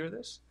like to hear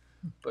this,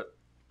 but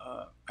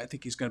I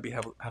think he's going to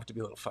have to be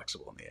a little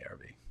flexible in the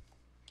ARB.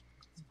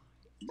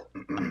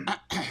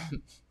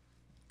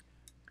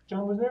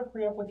 John, was there a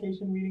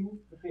pre-application meeting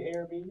with the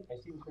ARB? I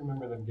seem to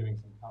remember them giving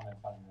some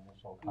comments on the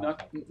initial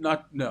concept.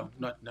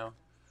 No.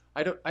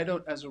 I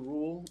don't. As a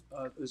rule,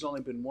 there's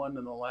only been one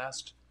in the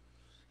last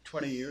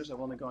 20 years.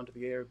 I've only gone to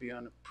the ARB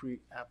on a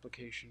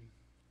pre-application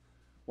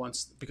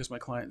once because my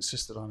client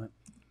insisted on it.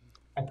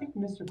 I think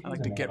Mr. Pisa I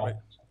like to get right.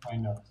 I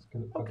know.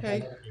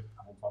 Okay.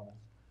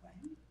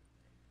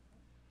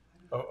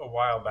 A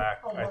while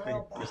back, I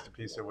think Mr.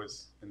 Pisa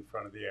was in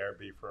front of the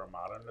ARB for a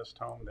modernist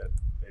home that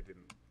they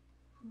didn't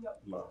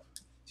love.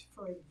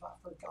 For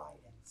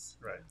guidance.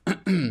 Right.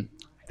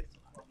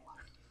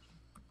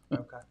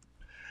 Okay.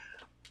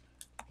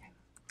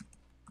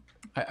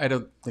 I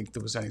don't think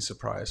there was any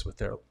surprise with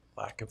their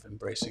lack of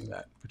embracing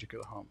that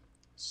particular home.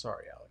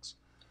 Sorry, Alex.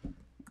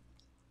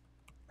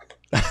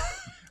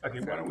 Okay,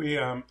 why don't we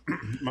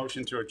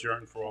motion to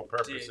adjourn for all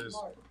purposes?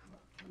 Sorry.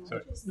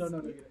 No.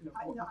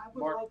 I would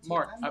Mark, like to.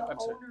 Mark, I'm the I'm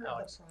sorry, owner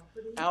Alex. of the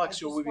property. Alex, I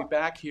you just will be want-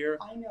 back here.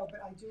 I know,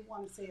 but I do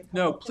want to say a couple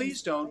No, of things.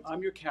 please don't.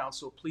 I'm your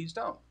counsel. Please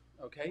don't.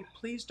 Okay?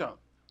 Please don't.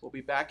 We'll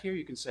be back here.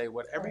 You can say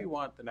whatever you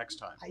want the next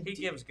time. He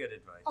gives good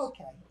advice.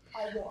 Okay,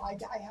 I will. I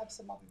have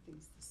some other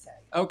things to say.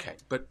 Okay,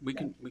 but we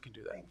can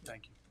do that.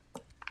 Thank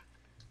you.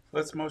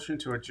 Let's motion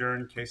to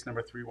adjourn case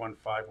number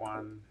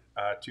 3151,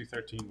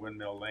 213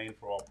 Windmill Lane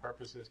for all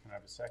purposes. Can I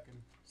have a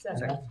second? And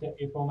that's to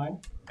April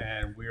 9th?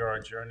 And we are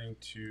adjourning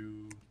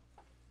to,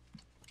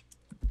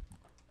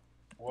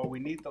 well, we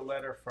need the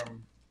letter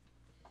from,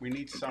 we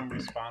need some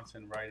response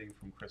in writing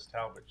from Chris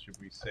Talbot. Should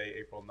we say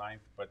April 9th,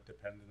 but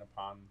dependent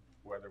upon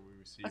whether we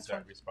receive That's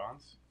that fine.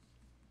 response?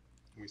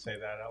 Can we say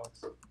that,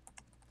 Alex?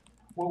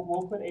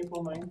 We'll put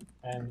April 9th,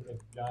 and if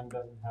John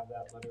doesn't have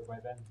that letter by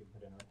then, he can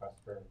put in a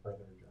request for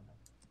further adjournment.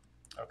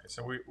 Okay,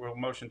 so we'll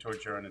motion to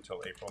adjourn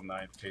until April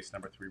 9th, case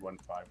number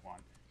 3151.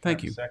 Thank Can I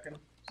have you. a second?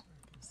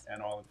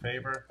 And all in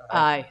favor?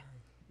 Aye.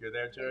 You're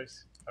there,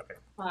 Joyce? Okay.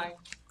 Aye.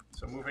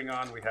 So moving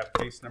on, we have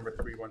case number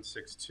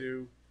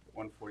 3162,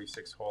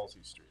 146 Halsey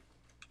Street.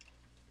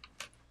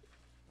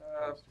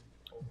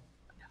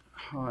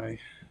 Hi,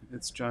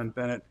 it's John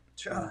Bennett.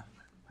 John.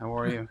 How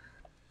are you?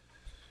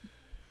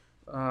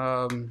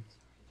 I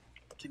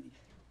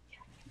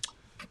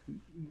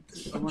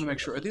want to make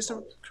sure. Are these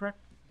correct?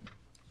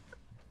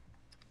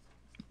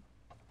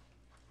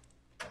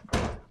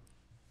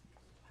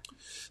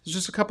 There's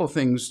just a couple of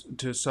things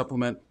to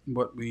supplement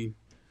what we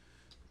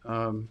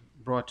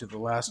brought to the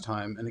last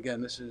time. And again,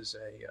 this is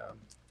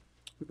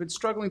we've been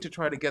struggling to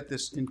try to get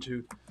this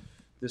into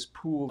this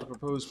pool, the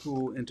proposed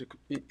pool,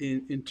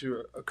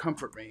 into a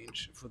comfort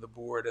range for the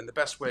board. And the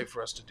best way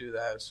for us to do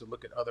that is to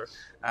look at other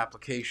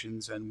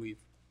applications, and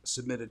we've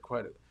submitted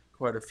quite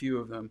a few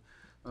of them.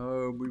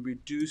 We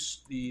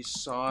reduced the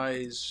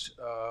size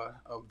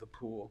of the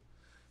pool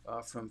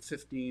from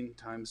 15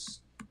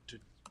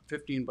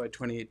 by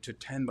 28 to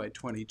 10 by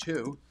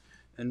 22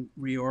 and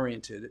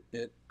reoriented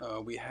it.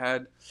 We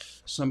had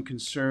some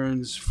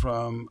concerns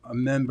from a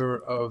member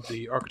of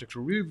the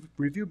Architectural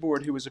Review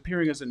Board who was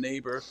appearing as a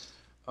neighbor,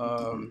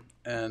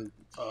 and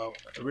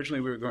originally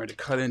we were going to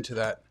cut into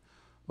that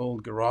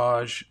old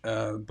garage,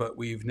 but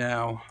we've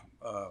now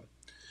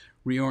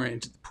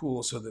reoriented the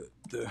pool so that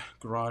the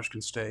garage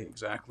can stay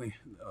exactly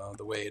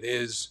the way it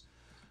is.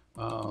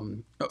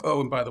 And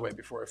by the way,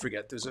 before I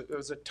forget, there's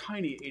a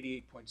tiny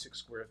 88.6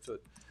 square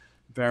foot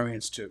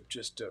variance to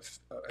just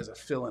as a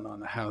fill-in on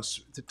the house.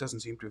 There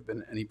doesn't seem to have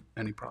been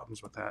any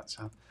problems with that,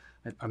 so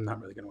I'm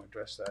not really going to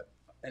address that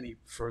any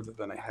further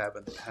than I have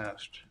in the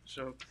past.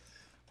 So,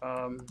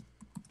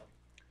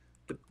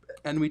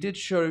 and we did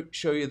show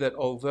you that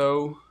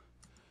although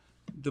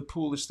the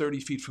pool is 30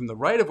 feet from the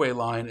right-of-way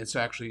line, it's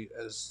actually,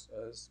 as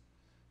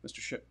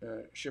Mr.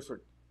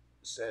 Schiffer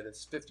said,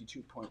 it's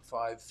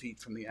 52.5 feet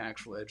from the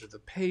actual edge of the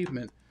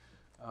pavement.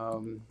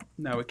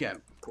 Now, again,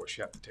 of course,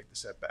 you have to take the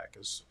setback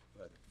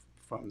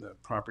from the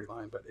property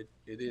line, but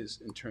it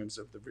is, in terms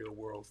of the real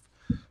world,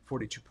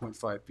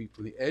 42.5 feet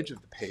from the edge of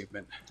the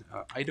pavement.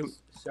 I don't.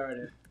 Sorry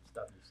to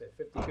stop you. Say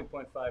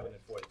 52.5 and then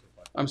 42.5.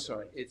 I'm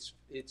sorry. It's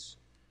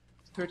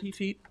 30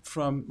 feet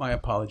from. My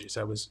apologies.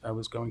 I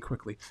was going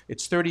quickly.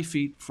 It's 30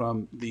 feet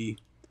from the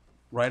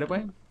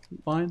right-of-way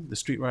line, the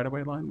street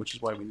right-of-way line, which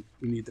is why we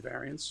need the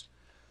variance.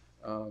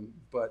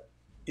 But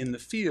in the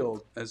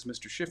field, as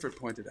Mr. Schiffer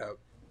pointed out,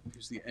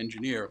 who's the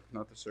engineer,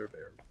 not the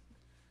surveyor,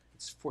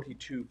 it's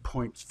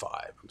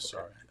 42.5. I'm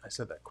sorry, I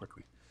said that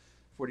quickly.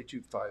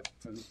 42.5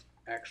 from the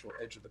actual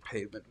edge of the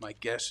pavement. My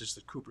guess is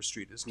that Cooper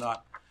Street is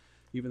not,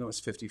 even though it's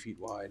 50 feet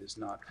wide, is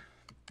not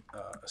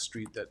a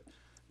street that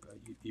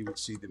you would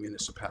see the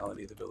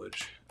municipality, the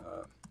village,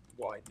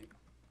 widening.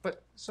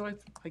 But so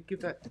I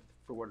give that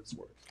for what it's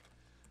worth.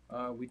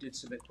 We did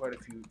submit quite a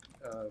few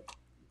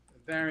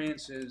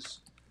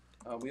variances.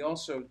 We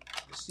also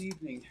this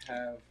evening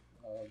have.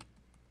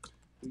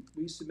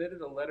 We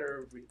submitted a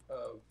letter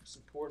of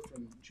support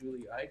from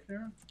Julie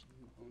Eichner,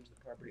 who owns the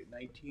property at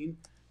 19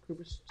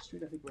 Cooper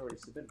Street. I think we already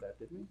submitted that,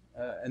 didn't we?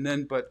 And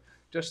then, but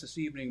just this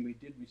evening, we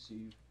did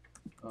receive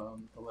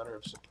a letter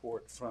of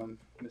support from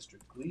Mr.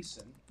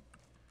 Gleason,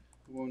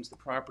 who owns the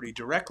property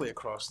directly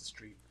across the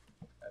street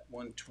at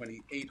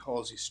 128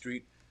 Halsey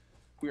Street.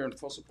 We are in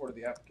full support of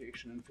the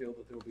application and feel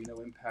that there will be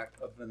no impact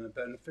other than the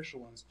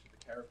beneficial ones to the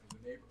character of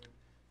the neighborhood,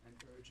 and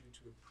urge you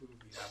to approve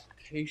the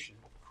application.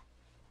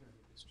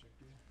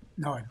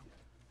 No, I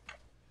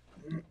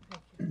don't.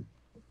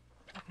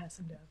 I'll pass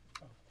them down.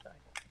 Oh, sorry.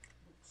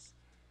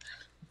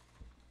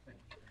 Thank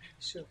you.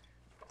 Sure.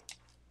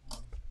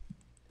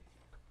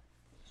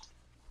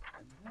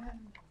 And then,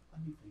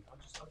 let me think, I'll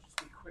just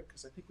be quick,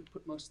 because I think we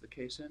put most of the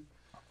case in.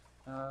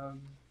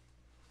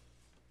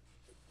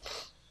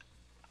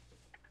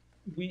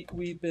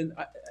 We've been,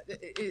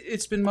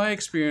 it's been my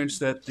experience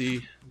that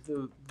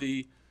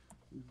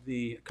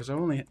because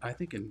I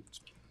think in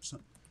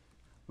some,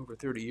 over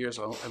 30 years,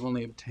 I've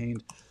only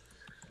obtained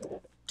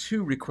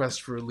 2 requests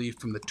for relief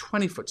from the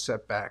 20-foot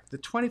setback. The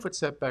 20-foot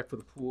setback for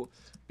the pool,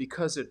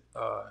 because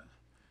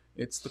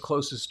it's the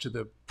closest to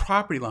the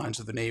property lines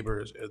of the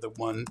neighbors, the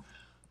one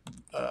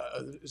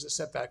is a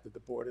setback that the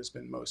board has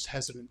been most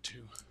hesitant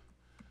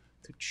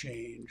to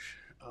change.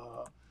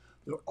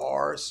 There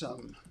are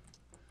some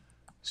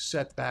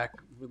setback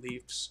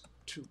reliefs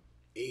to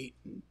 8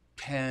 and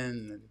 10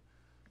 and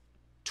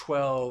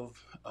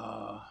 12,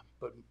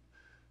 but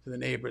to the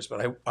neighbors.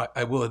 But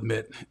I will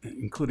admit,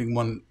 including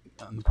one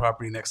on the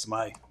property next to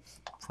my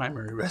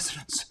primary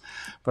residence,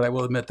 but I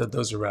will admit that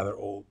those are rather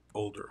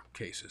older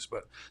cases.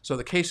 But so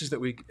the cases that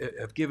we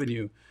have given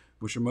you,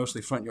 which are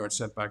mostly front yard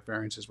setback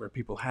variances, where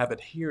people have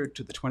adhered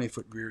to the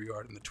 20-foot rear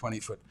yard and the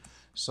 20-foot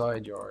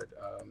side yard,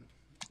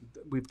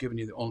 we've given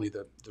you only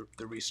the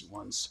recent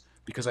ones,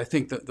 because I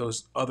think that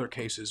those other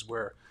cases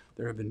where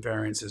there have been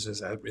variances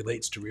as it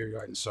relates to rear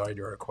yard and side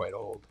yard are quite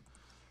old.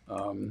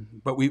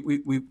 But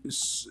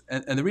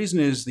and the reason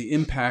is the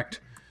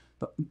impact.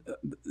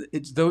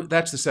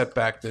 That's the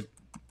setback that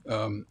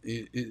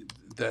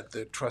that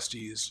the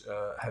trustees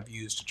have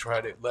used to try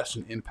to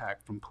lessen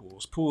impact from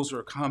pools. Pools are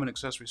a common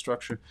accessory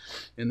structure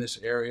in this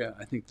area.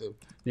 I think the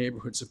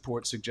neighborhood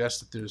support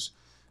suggests that there's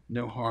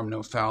no harm,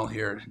 no foul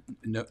here,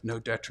 no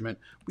detriment.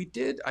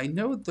 I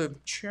know the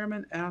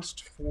chairman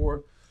asked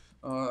for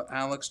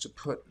Alex to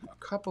put a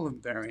couple of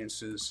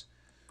variances.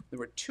 There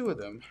were 2 of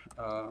them.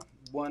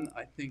 One,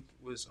 I think,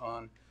 was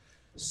on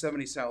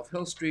 70 South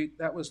Hill Street.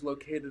 That was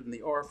located in the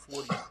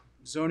R40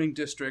 zoning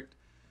district,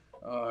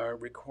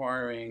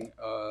 requiring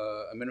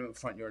a minimum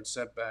front yard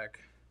setback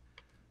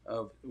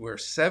of where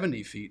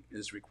 70 feet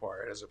is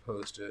required, as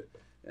opposed to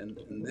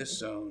in this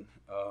zone.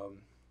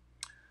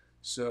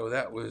 So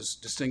that was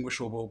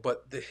distinguishable.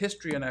 But the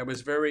history, and I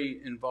was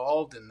very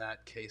involved in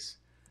that case,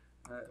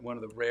 one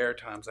of the rare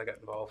times I got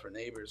involved for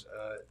neighbors,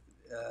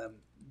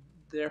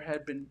 there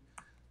had been,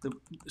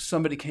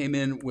 somebody came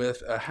in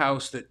with a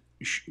house that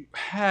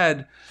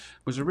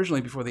was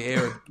originally before the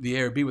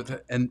ARB with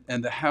it,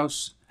 and the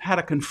house had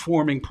a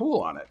conforming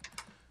pool on it.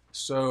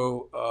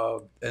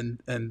 So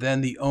and then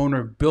the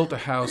owner built a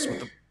house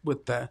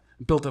built a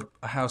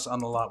house on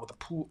the lot with a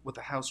pool, with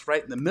a house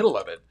right in the middle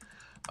of it.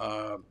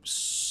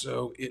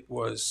 So it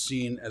was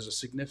seen as a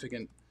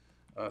significant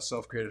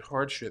self-created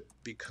hardship,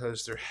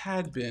 because there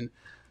had been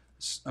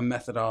a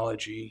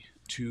methodology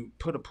to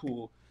put a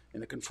pool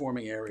in a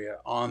conforming area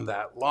on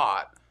that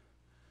lot,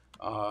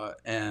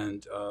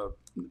 and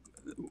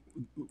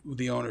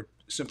the owner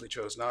simply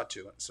chose not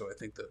to. So I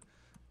think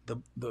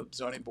the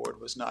zoning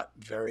board was not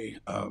very,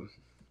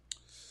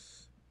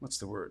 what's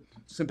the word?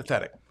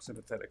 Sympathetic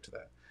to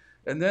that.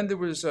 And then there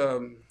was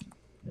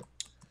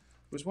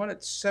one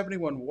at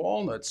 71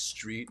 Walnut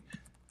Street,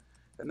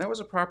 and that was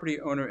a property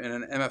owner in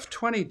an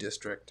MF20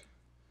 district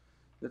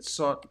that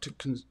sought to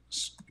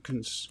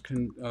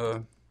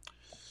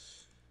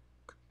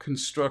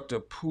construct a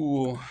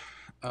pool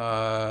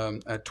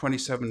at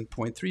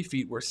 27.3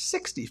 feet where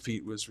 60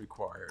 feet was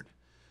required.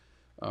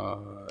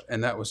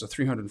 And that was a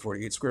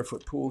 348 square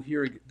foot pool.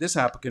 Here, this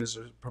applicant is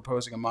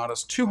proposing a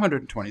modest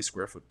 220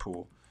 square foot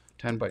pool,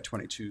 10 by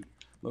 22,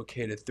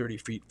 located 30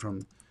 feet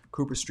from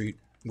Cooper Street,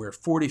 where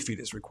 40 feet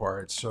is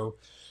required. So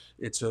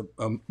it's a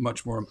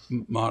much more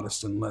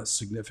modest and less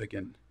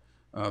significant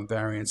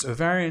variance. A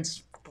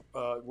variance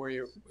where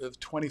you're of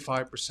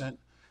 25%,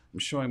 I'm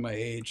showing my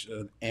age,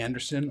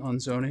 Anderson on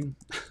zoning,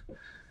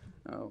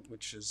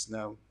 which is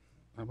now,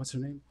 what's her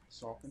name?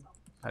 Salkin?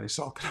 Patty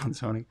Salkin on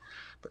zoning.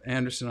 But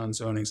Anderson on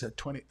zoning is at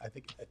 20, I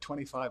think at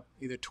 25,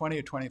 either 20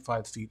 or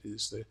 25 feet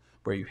is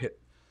where you hit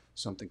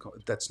something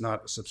called, that's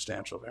not a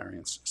substantial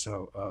variance.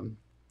 So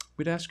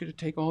we'd ask you to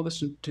take all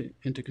this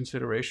into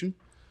consideration,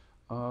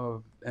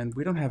 and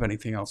we don't have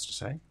anything else to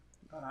say.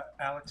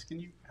 Alex, can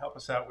you help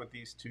us out with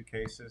these 2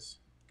 cases?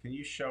 Can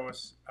you show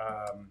us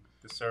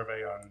the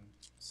survey on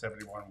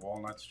 71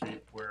 Walnut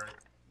Street where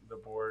the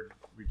board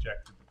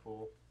rejected the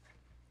pool?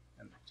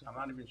 And I'm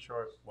not even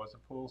sure it was a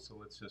pool, so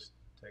let's just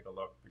take a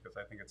look, because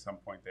I think at some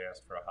point they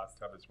asked for a hot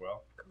tub as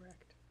well.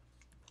 Correct.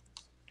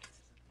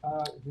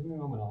 Give me a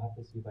moment, I'll have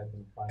to see if I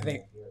can find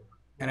think- it here.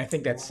 And I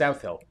think that's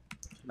South Hill.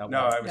 No,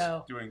 I was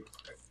No. doing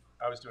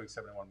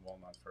 71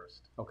 Walnut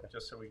first. Okay.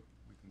 Just so we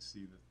can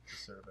see the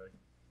survey.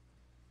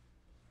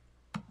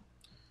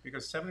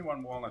 Because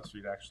 71 Walnut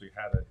Street actually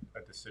had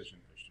a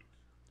decision issued.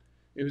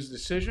 It was a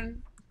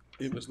decision,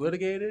 it was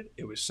litigated,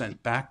 it was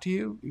sent back to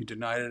you, you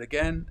denied it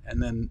again,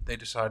 and then they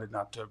decided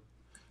not to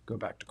go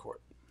back to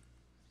court.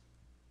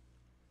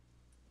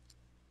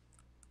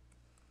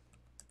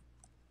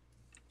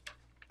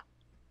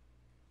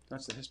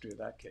 That's the history of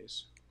that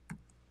case.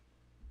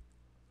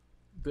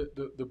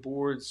 The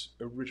board's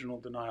original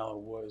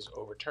denial was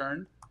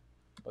overturned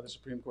by the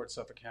Supreme Court,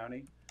 Suffolk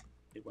County.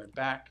 It went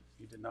back,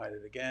 you denied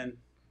it again,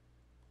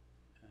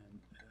 and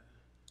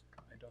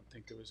I don't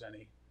think there was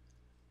any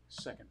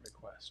second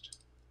request.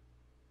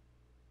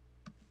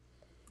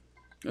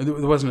 There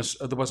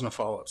wasn't a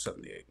follow-up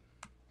 78.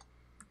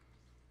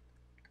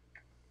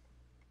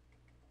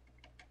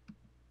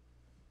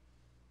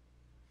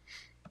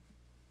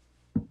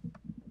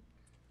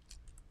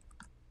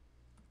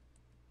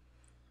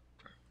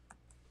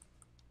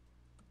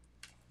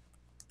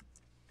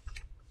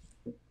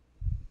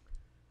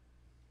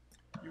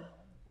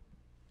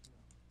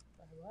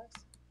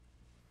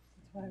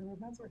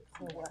 remember it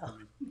so well.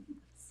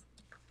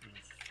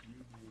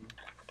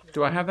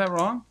 Do I have that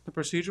wrong? The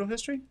procedural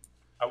history?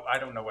 Oh, I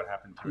don't know what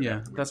happened to it. Yeah,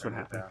 after we that's what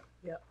turned it happened. down.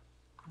 Yep.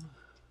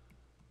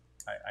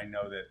 I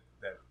know that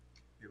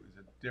it was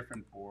a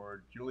different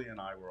board. Julie and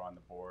I were on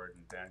the board,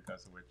 and Dan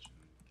Guzowicz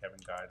and Kevin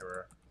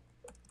Geiderer.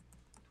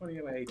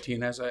 20 by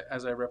 18, as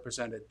I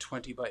represented,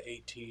 20 by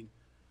 18,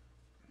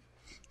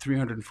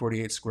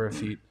 348 square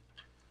feet.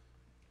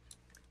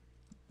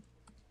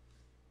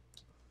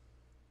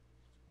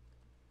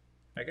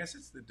 I guess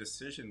it's the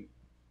decision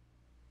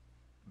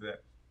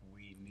that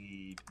we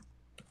need.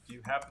 Do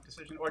you have the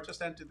decision, or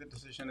just enter the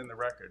decision in the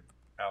record,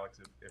 Alex,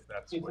 if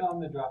that's It's what? on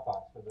the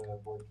Dropbox for the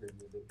board to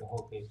review. The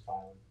whole case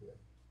file is here.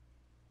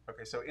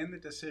 Okay, so in the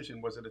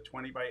decision, was it a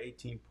 20 by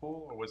 18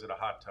 pool, or was it a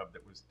hot tub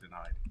that was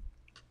denied?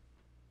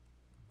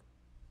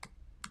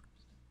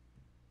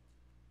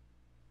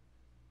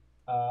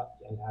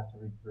 I'd have to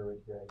read through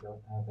it here. I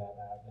don't have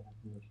that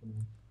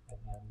information at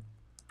hand.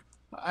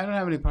 I don't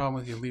have any problem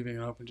with you leaving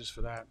it open just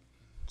for that,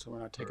 so we're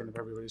not taking up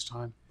everybody's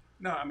time.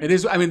 No, I mean, It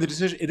is. I mean, the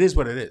decision. It is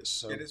what it is.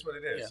 So it is what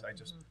it is. yeah. I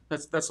just,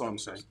 that's all I'm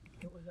saying.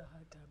 It was a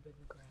hot tub in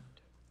the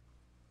ground.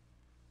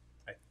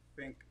 I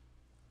think,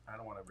 I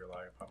don't want to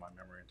rely upon my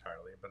memory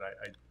entirely, but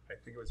I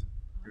think it was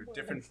a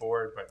different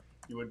board, but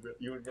you would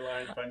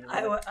rely upon your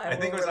memory? I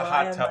think it was a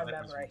hot tub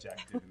that was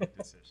rejected in the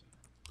decision.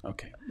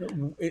 Okay,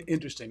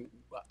 interesting.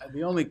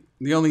 The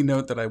only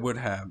note that I would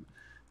have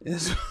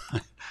is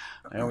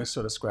I always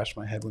sort of scratch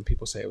my head when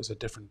people say it was a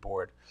different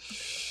board.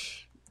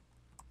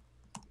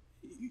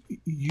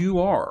 You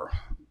are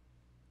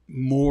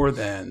more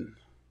than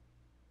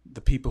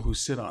the people who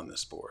sit on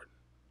this board.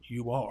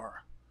 You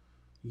are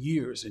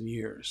years and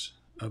years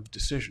of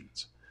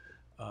decisions,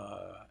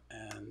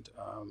 and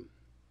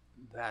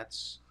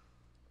that's,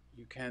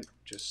 you can't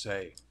just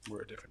say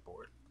we're a different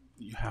board.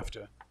 You have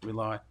to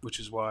rely, which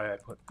is why I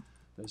put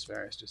those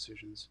various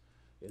decisions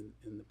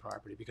in the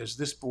property, because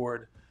this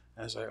board,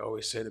 as I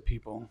always say to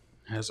people,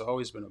 has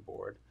always been a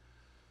board.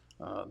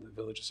 The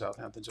Village of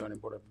Southampton Zoning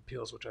Board of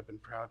Appeals, which I've been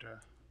proud to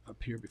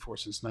appear before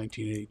since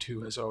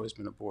 1982, has always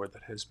been a board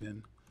that has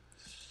been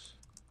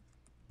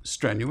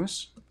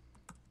strenuous,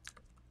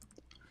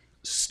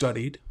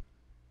 studied,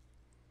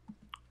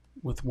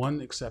 with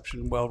one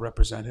exception, well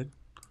represented,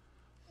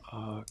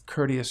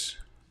 courteous,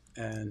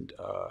 and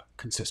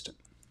consistent.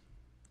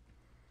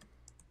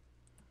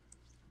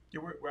 Yeah,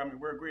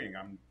 we're agreeing.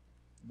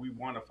 We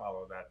want to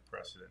follow that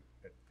precedent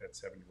at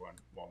 71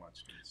 Walnut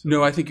Street. So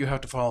No, I think you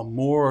have to follow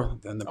more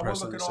than the we'll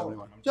precedent look of at all of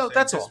 71. them. I'm just No, saying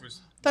that's this all.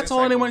 was- That's this, all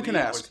I anyone can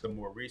believe, ask. was the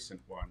more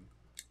recent one.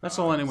 That's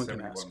all anyone can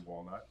 71 ask.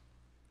 Walnut.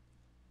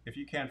 If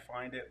you can't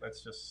find it,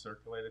 let's just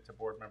circulate it to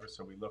board members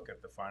so we look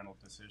at the final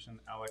decision.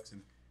 Alex,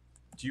 and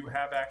do you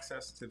have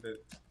access to the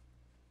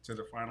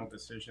final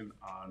decision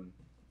on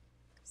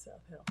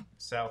South Hill.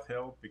 South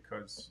Hill?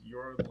 Because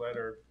your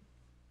letter,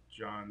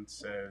 John,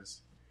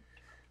 says,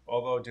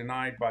 although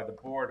denied by the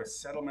board, a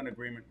settlement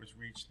agreement was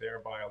reached,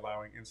 thereby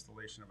allowing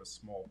installation of a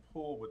small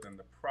pool within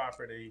the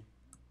property.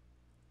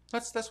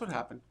 That's what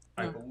happened.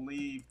 I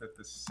believe that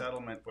the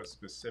settlement was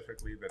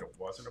specifically that it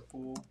wasn't a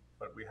pool,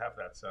 but we have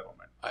that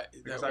settlement.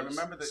 Because I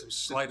remember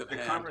that the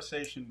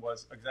conversation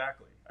was,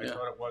 exactly, I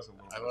thought it was a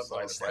little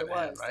bit sleight of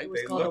hand. It was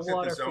They called a looked at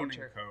water the zoning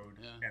feature. code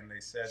and they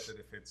said that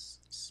if it's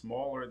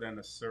smaller than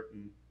a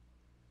certain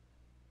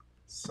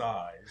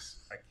size,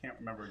 I can't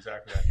remember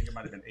exactly, I think it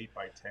might have been 8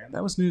 by 10.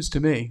 That was news to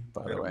me,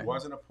 by That the way. it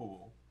wasn't a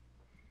pool.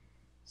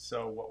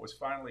 So what was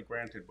finally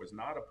granted was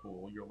not a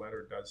pool. Your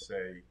letter does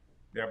say,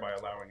 thereby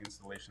allowing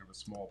installation of a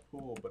small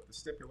pool, but the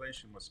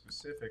stipulation was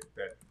specific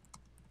that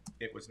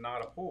it was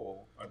not a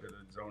pool under the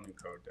zoning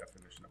code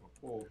definition of a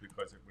pool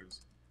because it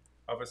was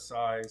of a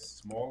size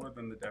smaller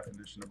than the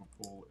definition of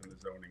a pool in the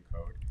zoning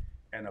code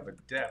and of a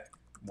depth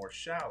more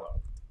shallow.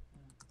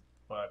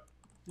 But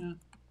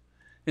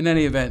in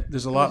any event,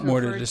 there's a lot more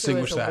to referred to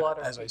distinguish as a that,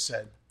 water as I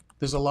said.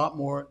 There's a lot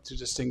more to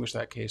distinguish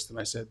that case than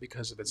I said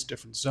because of its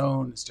different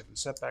zone, its different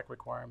setback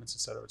requirements, et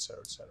cetera, et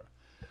cetera, et cetera.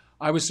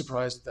 I was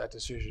surprised at that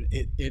decision.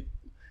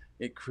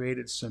 It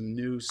created some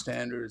new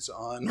standards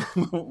on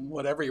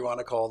whatever you want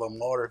to call them,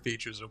 water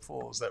features of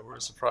pools that were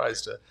a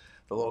surprise to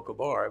the local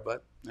bar.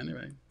 But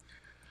anyway.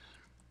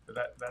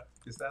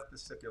 is that the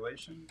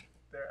stipulation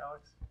there,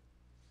 Alex?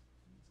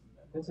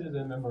 This is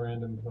a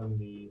memorandum from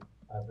the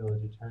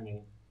village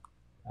attorney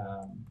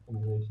in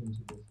relation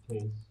to this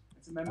case.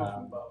 It's a memo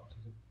from Bo.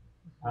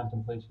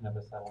 Contemplation of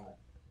a settlement.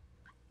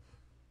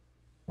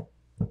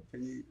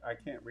 I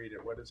can't read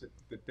it. What is it?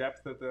 The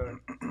depth of the.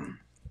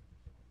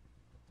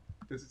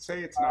 Does it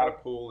say it's not a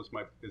pool? Is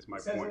my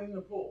point? in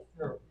the pool.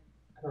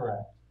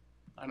 Correct.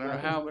 I don't know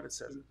how, but it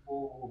says it. The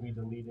pool will be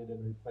deleted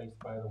and replaced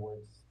by the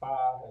word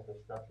spa as the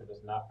structure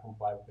does not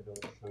comply with the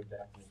village code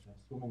definition of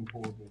swimming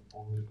pool being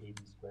only 80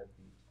 square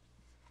feet.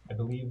 I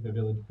believe the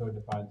village code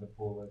defines a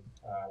pool as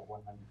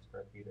 100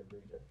 square feet or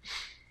greater.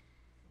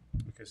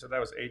 Okay, so that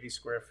was 80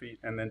 square feet,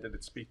 and then did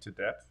it speak to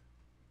depth?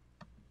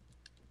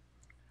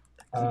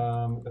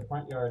 The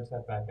front yard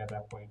setback at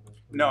that point was.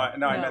 No, I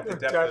meant the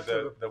depth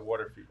of the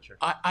water feature.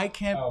 I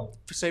can't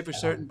say for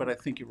certain, but I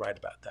think you're right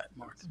about that,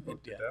 Mark.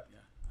 Spoke to Yeah, depth? yeah.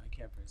 I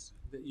can't phrase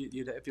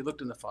it. If you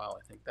looked in the file,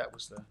 I think that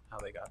was how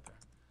they got there.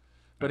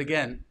 But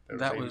again,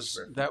 that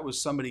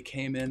was somebody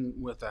came in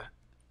with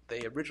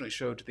they originally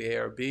showed to the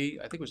ARB,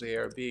 I think it was the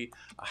ARB,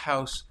 a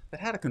house that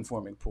had a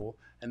conforming pool,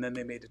 and then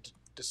they made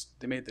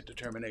the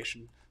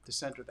determination to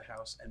center the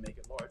house and make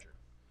it larger.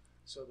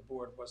 So the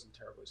board wasn't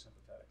terribly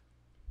sympathetic.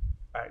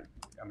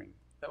 I mean,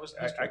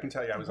 I can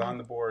tell you, I was on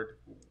the board.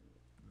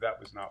 That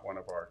was not one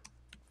of our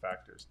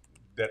factors.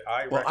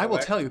 Well, I will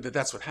tell you that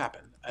that's what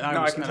happened. And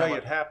I can tell you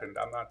it happened.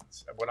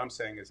 What I'm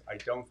saying is, I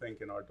don't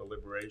think in our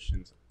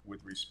deliberations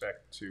with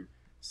respect to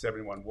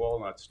 71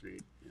 Walnut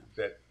Street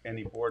that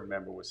any board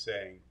member was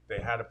saying they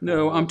had a pool.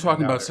 No, I'm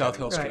talking about South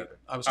Hill Street.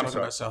 I was talking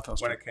about South Hill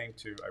Street. When it came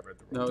to, I read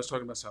the. No, I was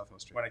talking about South Hill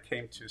Street. When it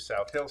came to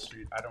South Hill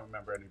Street, I don't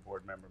remember any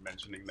board member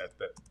mentioning that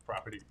the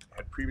property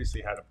had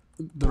previously had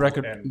the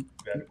record and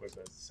that it was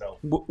a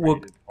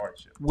self-created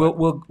hardship.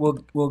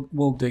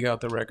 We'll dig out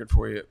the record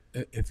for you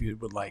if you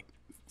would like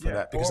for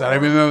that, because I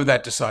remember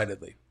that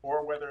decidedly.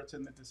 Or whether it's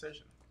in the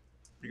decision.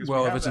 Because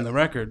if it's in the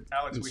record,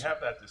 Alex, we have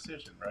that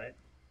decision, right?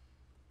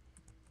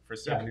 For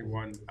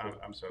 71,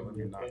 I'm sorry, let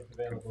me not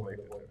conflate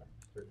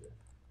it.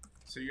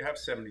 So you have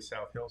 70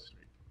 South Hill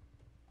Street.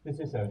 This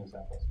is 70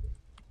 South Hill Street.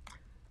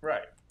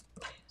 Right.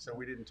 So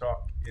we didn't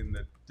talk in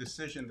the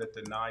decision that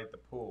denied the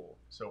pool.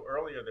 So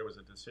earlier there was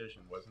a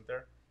decision, wasn't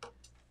there?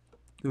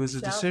 There was a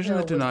decision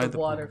that denied the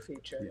water pool.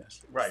 feature. Yes.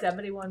 Right.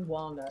 71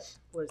 Walnut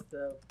was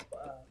the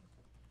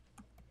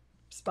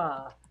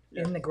spa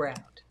in the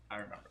ground. I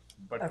remember.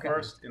 But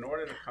first, in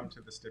order to come to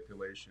the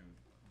stipulation,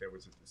 there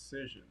was a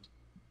decision.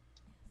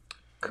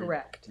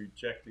 Correct.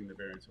 Rejecting the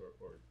variance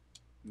or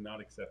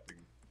not accepting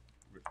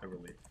the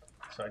relief.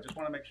 So I just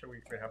want to make sure we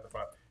have the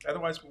file.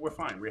 Otherwise, we're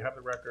fine. We have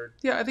the record.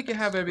 Yeah, I think you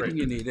have everything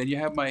you need, and you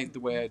have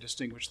the way I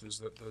distinguish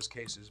those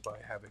cases by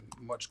having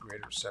much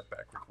greater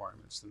setback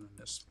requirements than in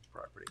this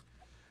property.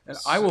 And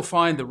I will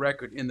find the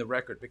record in the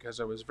record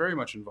because I was very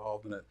much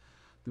involved in it.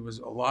 There was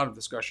a lot of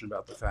discussion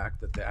about the fact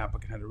that the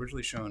applicant had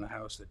originally shown a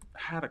house that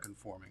had a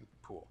conforming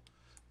pool.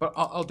 But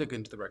I'll dig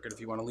into the record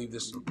if you want to leave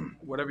this,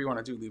 whatever you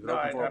want to do, leave it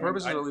open for all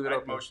purposes or leave it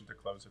open. I motion to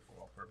close it for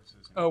all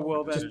purposes. Oh,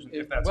 well, then,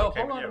 if that's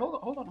okay with you.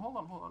 hold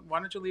on.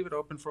 Why don't you leave it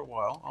open for a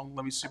while?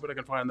 Let me see what I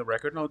can find in the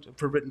record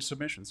for written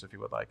submissions if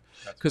you would like.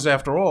 Because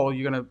after all,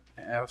 you're going to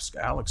ask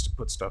Alex to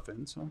put stuff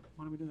in, so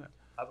why don't we do that?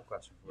 I have a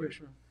question for you. Yeah,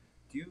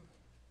 sure.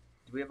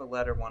 Do we have a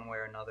letter one way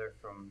or another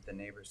from the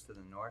neighbors to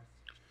the north,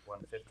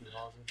 150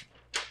 Halsey?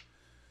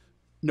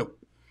 No.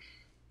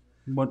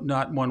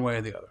 Not one way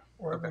or the other.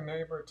 Or the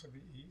neighbor to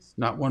the east?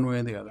 Not one way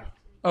or the other.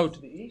 Oh, to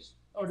the east?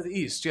 Oh, to the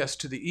east, yes,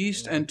 to the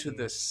east and to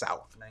the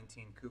south.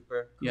 19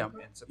 Cooper. Yeah,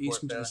 support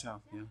east and to the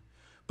south, yeah.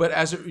 But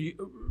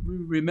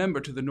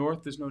remember, to the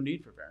north, there's no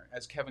need for variance.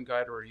 As Kevin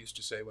Geiderer used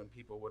to say when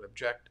people would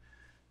object,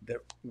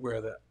 that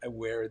where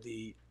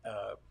the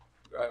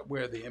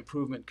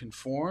improvement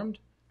conformed,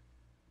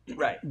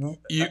 right?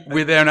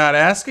 They're not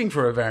asking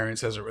for a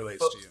variance as it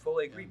relates to you.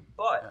 Fully agree,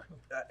 but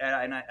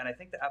and I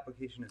think the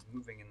application is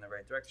moving in the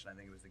right direction. I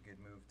think it was a good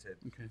move to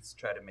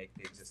try to make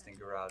the existing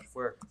garage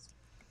work.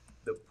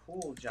 The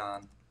pool,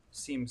 John,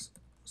 seems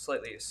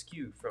slightly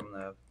askew from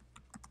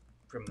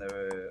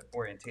the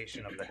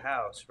orientation of the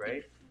house,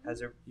 right? Has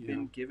there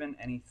been given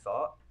any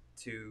thought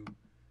to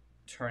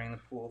turning the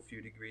pool a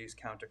few degrees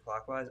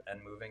counterclockwise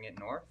and moving it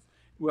north?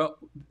 Well,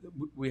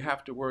 we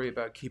have to worry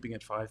about keeping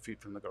it 5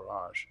 feet from the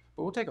garage,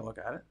 but we'll take a look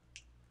at it.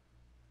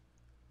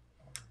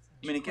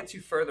 I mean, it gets you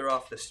further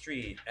off the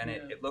street, and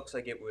it looks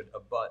like it would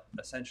abut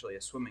essentially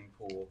a swimming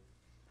pool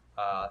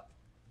at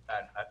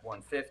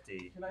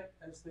 150. Can I,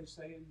 as they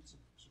say in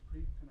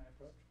Supreme, can I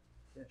approach?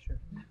 Yeah, sure.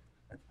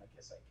 I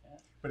guess I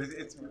can't. But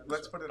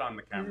let's put it on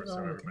the camera so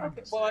everybody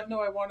can see. Well,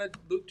 no, I wanted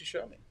Luke to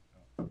show me.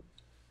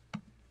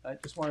 I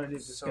just wanted him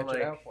to sketch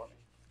it out for me,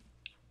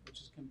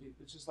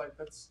 which is like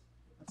that's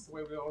the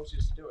way we always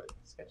used to do it.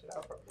 Sketch it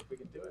out for me. If we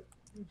can do it,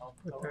 I'll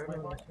tell Put that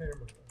on the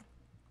camera.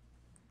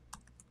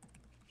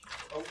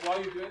 Oh,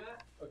 while you're doing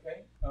that,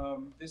 okay.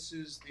 This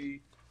is the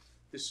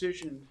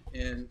decision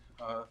in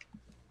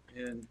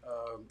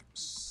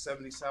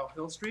 70 South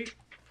Hill Street.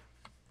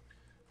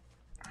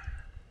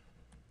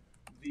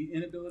 The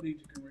inability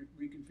to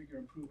reconfigure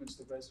improvements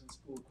to residence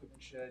pool,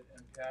 equipment shed,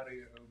 and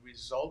patio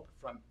result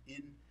from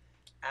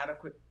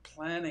inadequate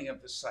planning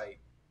of the site.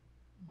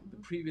 The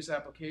previous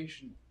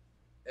application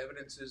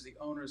evidences the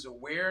owner's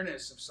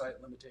awareness of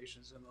site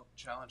limitations and the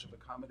challenge of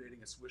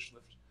accommodating its wish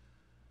list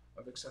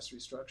of accessory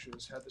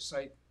structures. Had the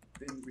site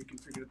been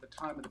reconfigured at the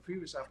time of the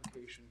previous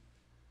application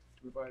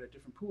to provide a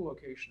different pool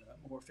location,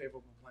 a more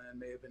favorable plan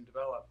may have been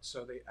developed.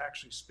 So they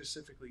actually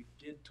specifically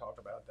did talk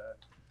about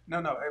that. No,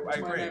 I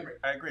agree.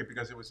 I agree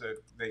because it was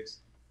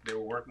they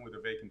were working with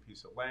a vacant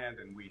piece of land,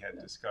 and we had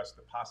discussed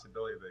the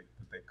possibility that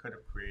they could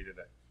have created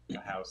a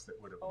house that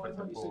would have put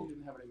the pool. You said you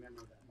didn't have any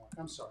memory of that, Mark.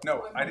 I'm sorry.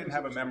 No, I didn't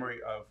have a memory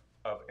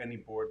of any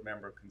board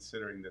member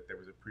considering that there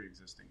was a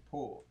pre-existing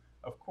pool.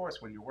 Of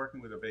course, when you're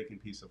working with a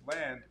vacant piece of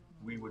land,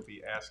 we would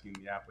be asking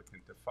the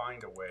applicant to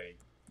find a way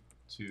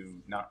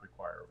to not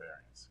require a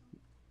variance.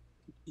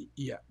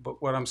 Yeah,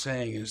 but what I'm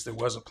saying is there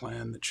was a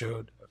plan that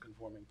showed a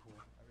conforming pool.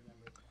 I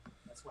remember.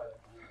 That's why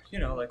that matters. You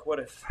know, like what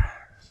if?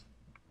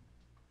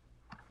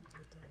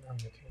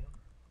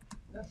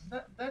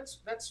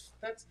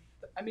 That's.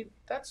 I mean,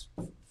 that's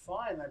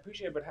fine. I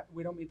appreciate it, but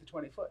we don't meet the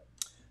 20-foot.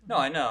 No,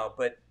 I know,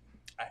 but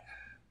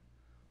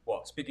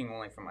well, speaking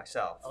only for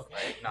myself, Okay.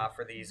 right? Not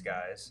for these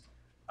guys.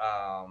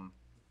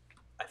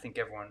 I think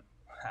everyone,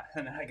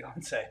 and I go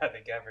and say, I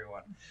think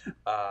everyone.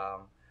 I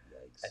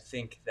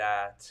think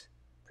that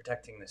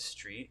protecting the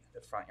street,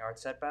 the front yard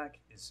setback,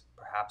 is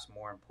perhaps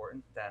more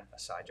important than a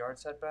side yard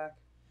setback,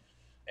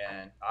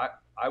 and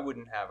I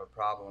wouldn't have a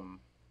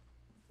problem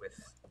with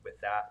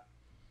that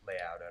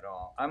layout at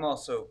all. I'm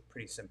also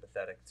pretty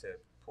sympathetic to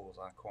pools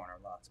on corner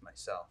lots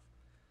myself,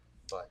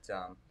 but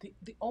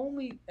The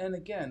only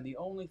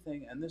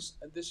thing, and this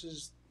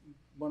is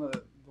one of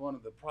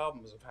the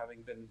problems of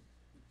having been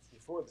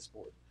before this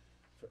board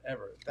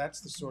forever.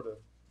 That's the sort of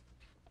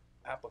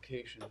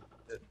application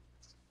that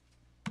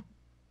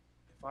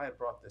if I had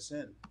brought this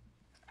in,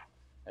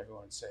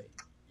 everyone would say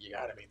you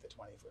got to meet the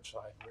 20-foot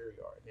side and rear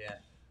yard. yeah.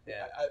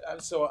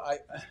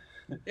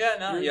 Yeah,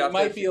 no, you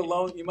might be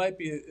alone. You might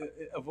be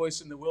a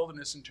voice in the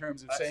wilderness in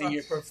terms of saying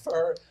you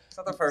prefer. It's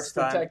not the first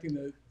time protecting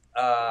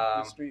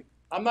the street.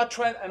 I'm not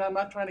trying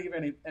to give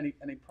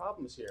any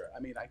problems here. I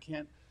mean, I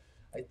can't.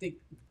 I think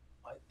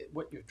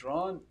what you've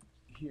drawn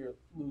here,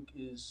 Luke,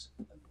 is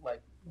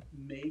like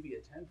maybe a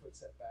 10-foot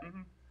setback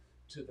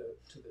to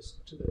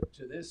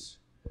this.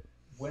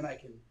 When I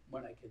can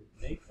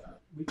make that,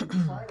 we can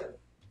try to.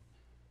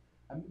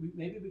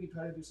 Maybe we can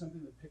try to do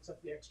something that picks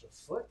up the extra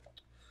foot.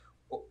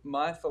 Well,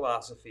 my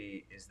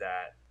philosophy is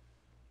that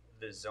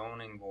the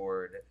zoning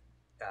board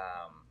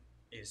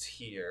is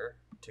here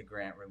to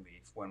grant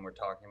relief when we're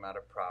talking about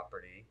a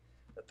property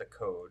that the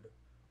code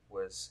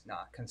was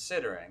not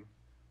considering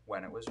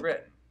when it was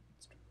written,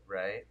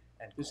 right?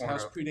 And This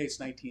house predates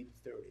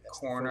 1930. That's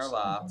corner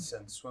lots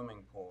and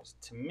swimming pools,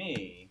 to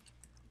me,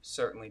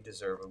 certainly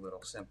deserve a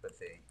little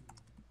sympathy.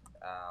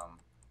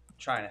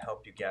 Trying to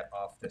help you get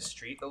off the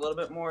street a little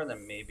bit more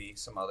than maybe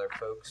some other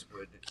folks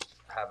would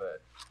have a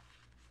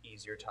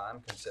easier time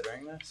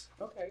considering this.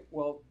 Okay,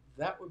 well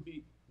that would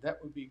be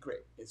great.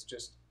 It's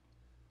just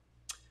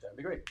that'd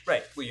be great.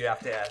 Right. Well, you have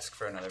to ask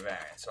for another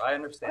variance, so I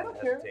understand the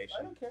hesitation.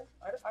 I don't care.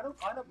 I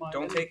don't mind.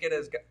 Don't take it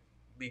as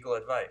legal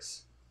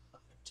advice.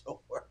 Don't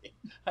worry.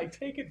 I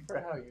take it for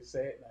how you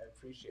say it, and I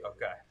appreciate it.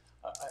 Okay.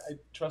 I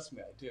trust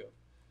me, I do.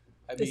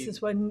 This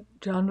is when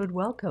John would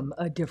welcome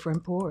a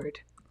different board.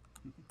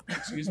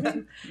 Excuse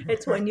me?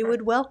 It's when you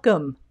would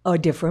welcome a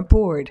different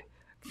board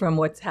from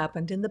what's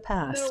happened in the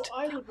past. No,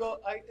 I would. Well,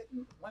 I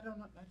don't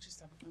know. I'm just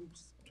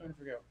trying to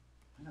figure out.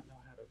 I don't know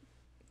how to.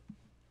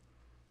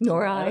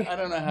 Nor I. I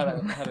don't know how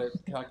to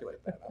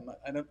calculate that.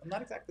 I'm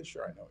not exactly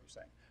sure. I know what you're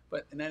saying,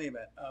 but in any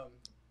event,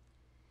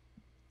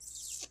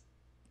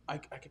 I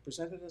could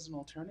present it as an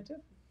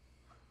alternative.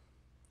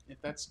 If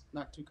that's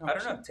not too I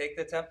cumbersome. don't know. Take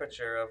the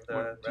temperature of the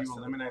rest Do you of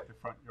eliminate the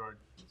front yard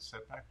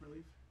setback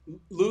relief?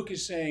 Luke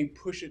is saying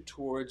push it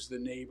towards the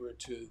neighbor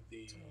to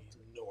the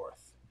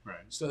north,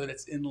 Right. so that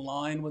it's in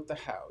line with the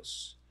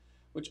house,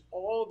 which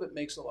all of it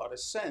makes a lot of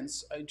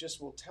sense. I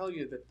just will tell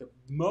you that the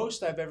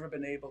most I've ever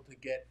been able to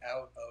get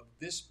out of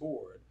this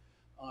board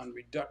on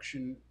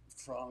reduction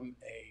from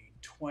a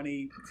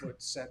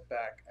 20-foot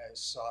setback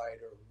as side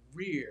or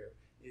rear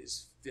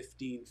is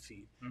 15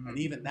 feet. Mm-hmm. And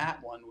even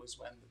that one was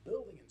when the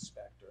building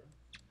inspector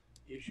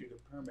issued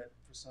a permit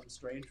for some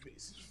strange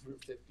reason for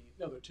 15.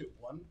 No, there are two.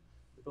 One,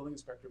 the building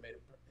inspector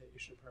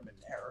issued a permit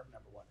in error,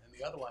 number one. And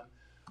the other one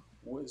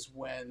was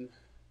when,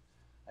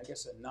 I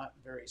guess, a not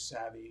very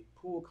savvy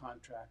pool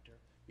contractor,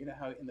 you know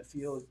how in the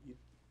field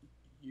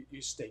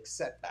you stake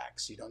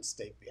setbacks, you don't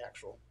stake the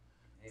actual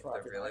If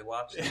property. they're really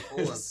watching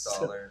pool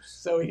installers.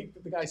 So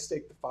the guy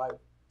staked the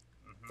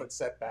 5-foot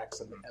setbacks,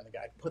 and the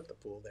guy put the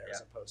pool there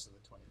as opposed to the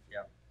 20 feet.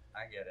 Yep,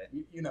 I get it.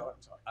 You know what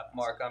I'm talking about.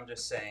 Mark, I'm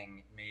just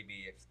saying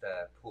maybe if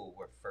the pool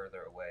were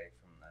further away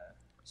from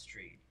the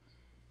street.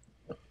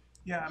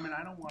 Yeah, I mean,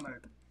 I don't want to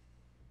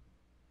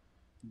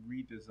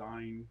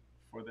redesign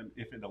for them.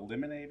 If it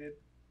eliminated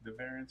the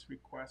variance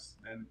request,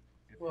 then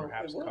it Well,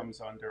 perhaps it would.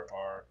 comes under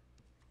our,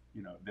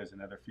 there's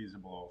another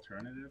feasible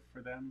alternative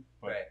for them,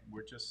 but Right.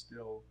 we're just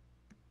still.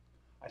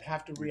 I'd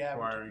have to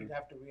Requiring- You'd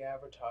have to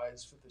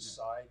re-advertise for the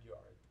side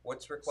yard.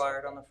 What's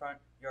required on the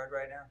front yard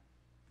right now?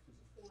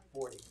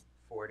 40,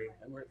 40.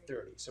 and we're at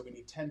 30, so we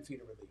need 10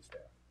 feet of relief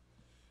there.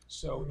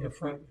 So In the if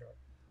front yard.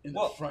 in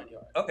Well, the front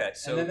yard, Okay,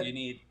 so then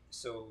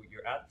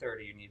you're at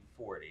 30, you need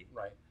 40.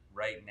 right?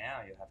 Right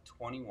now you have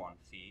 21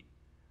 feet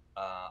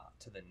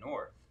to the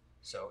north.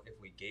 So if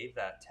we gave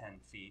that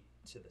 10 feet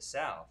to the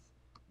south,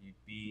 you'd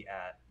be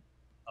at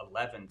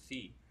 11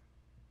 feet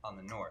on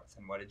the north.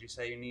 And what did you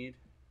say you need?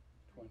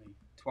 20.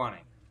 20.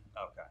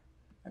 Okay.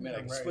 I mean, I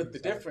can Right, split the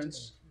exactly.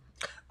 difference.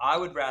 I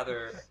would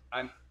rather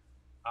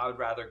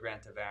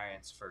grant a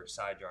variance for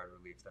side yard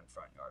relief than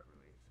front yard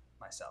relief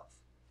myself.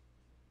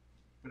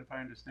 But if I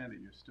understand it,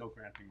 you're still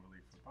granting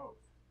relief for both.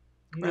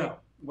 No,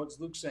 what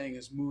Luke's saying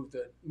is move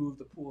the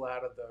pool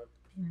out of the.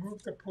 If you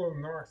move the pool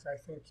north, I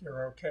think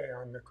you're okay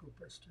on the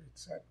Cooper Street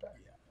setback.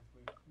 Yeah,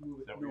 if we move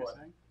Is it that what you're north.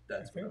 saying?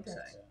 That's I what I'm think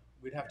saying.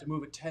 We'd have to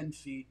move it 10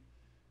 feet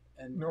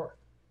and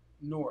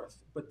North.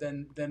 but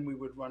then we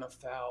would run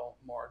afoul,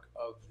 Mark,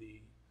 of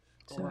the.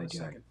 Hold on a Side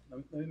yard.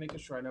 second. Let me make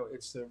sure I know.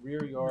 It's the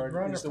rear yard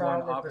Run is the one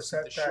afoul of the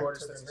opposite the setback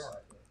shortest. to the That's north.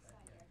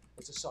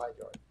 It's a side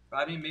yard.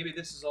 I mean, maybe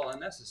this is all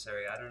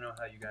unnecessary. I don't know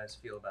how you guys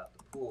feel about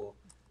the pool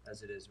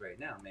as it is right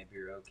now. Maybe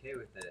you're okay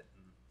with it.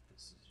 And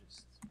this is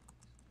just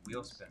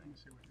wheel spinning.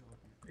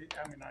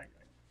 I mean,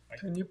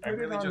 Can you I put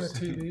it really on just-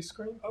 the TV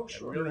screen? Oh, I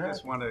sure. really You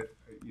just have- want to,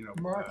 you know.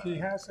 Mark, he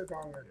has it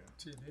on the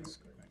TV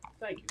screen.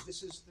 Thank you.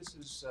 This is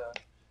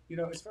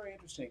it's very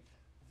interesting.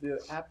 The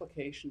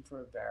application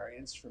for a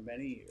variance for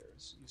many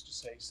years used to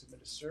say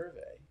submit a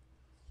survey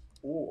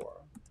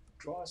or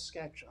draw a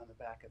sketch on the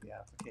back of the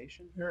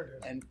application. Here it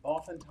is. And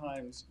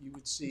oftentimes you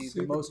would see See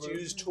the the most blue?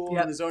 used tool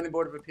Yep. in the zoning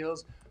board of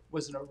appeals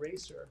was an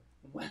eraser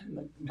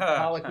when the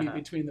colloquy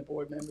between the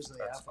board members and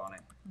the That's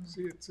applicant. funny.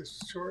 See, it's a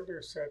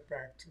shorter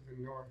setback to the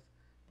north,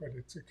 but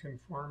it's a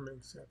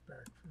conforming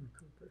setback from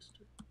Cooper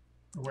Street.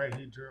 The way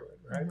he drew it,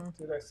 right?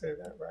 Did I say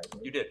that right?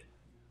 You did.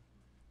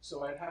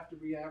 So I'd have to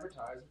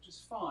re-advertise, which is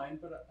fine,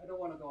 but I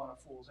don't want to go on a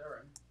fool's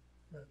errand.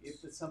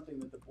 If it's something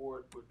that the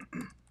board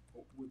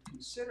would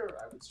consider,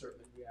 I would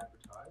certainly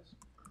re-advertise,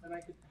 and I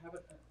could have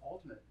it an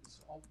alternate.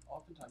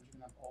 Oftentimes you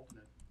can have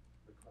alternate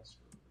requests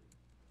for relief.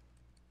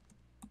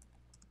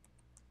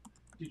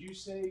 Did you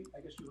say? I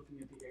guess you're looking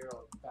at the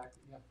arrow back.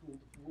 You have pool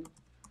to pool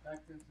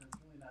back there, so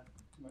it's really not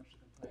too much to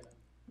complain of.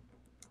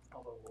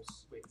 Although we'll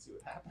wait and see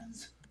what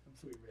happens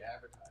if we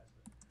re-advertise.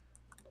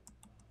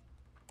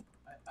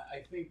 I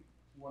think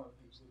one of the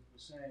things Luke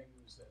was saying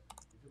was that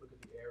if you look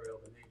at the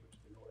aerial, the neighbor to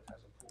the north has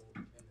a pool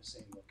in the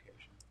same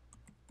location.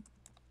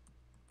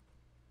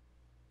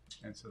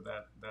 And so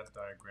that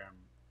diagram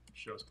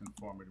shows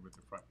conformity with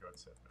the front yard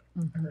setback.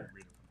 Mhm. I can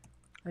read it from here.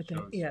 I think,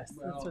 Shows- yes,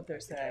 that's what they're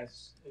saying.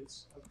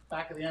 It's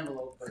back of the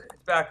envelope, but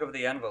It's back of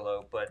the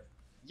envelope, but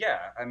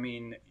yeah, I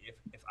mean,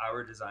 if I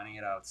were designing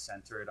it, I would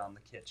center it on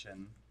the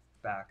kitchen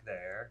back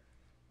there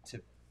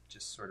to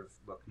just sort of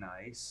look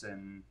nice.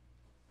 And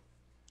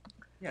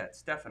yeah,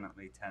 it's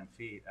definitely 10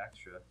 feet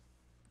extra.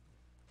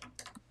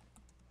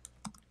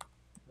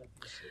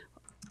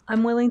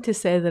 I'm willing to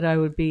say that I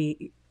would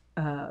be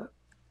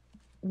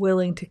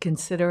willing to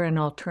consider an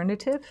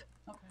alternative,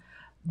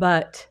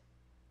 but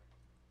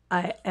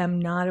I am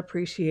not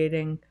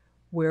appreciating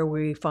where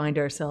we find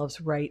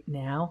ourselves right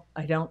now.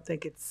 I don't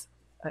think it's.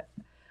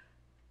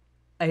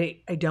 I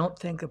don't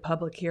think a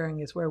public hearing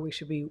is where we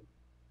should be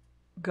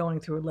going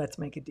through. Let's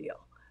make a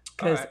deal,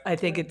 because All right. I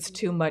think it's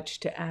too much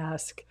to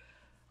ask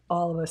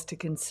all of us to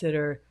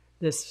consider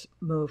this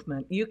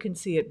movement. You can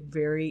see it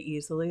very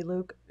easily,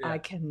 Luke. Yeah. I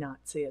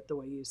cannot see it the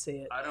way you see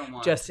it, I don't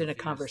want just to in a confuse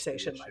the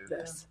conversation issue. like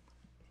this.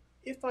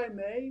 if I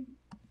may,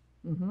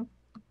 Hmm.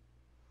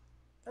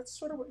 that's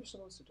sort of what you're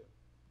supposed to do.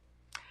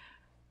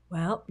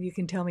 Well, you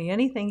can tell me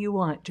anything you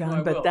want, John, No,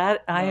 I but will.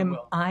 that No, I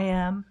will. I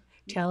am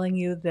telling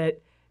you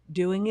that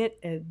doing it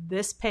at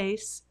this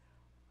pace,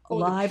 Oh,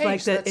 the live like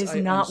pace, that, that's- is I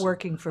not understand.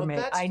 working for Oh, me.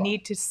 that's I fine.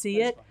 need to see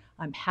That's it. fine.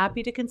 I'm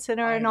happy to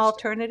consider I an understand.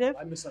 alternative,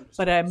 I misunderstood.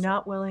 but I'm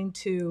not willing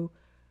to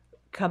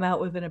come out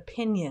with an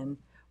opinion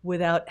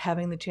without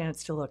having the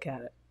chance to look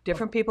at it.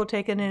 Different people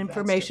take in That's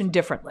information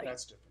different. differently.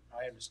 That's different.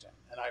 I understand,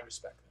 and I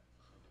respect that.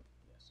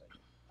 Yes,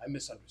 I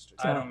misunderstood.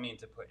 I don't mean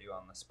to put you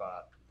on the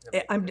spot. to I-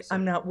 make a I'm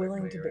decision not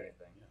willing quickly to or be.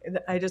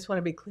 anything. I just want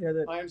to be clear I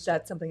that understand.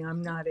 that's something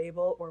I'm not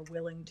able or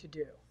willing to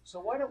do. So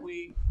why don't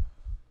we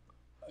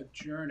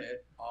adjourn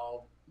it?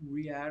 I'll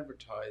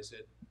re-advertise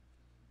it,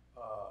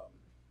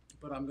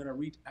 but I'm going to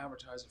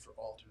re-advertise it for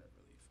alternate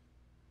relief,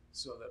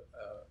 so that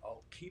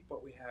I'll keep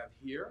what we have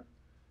here,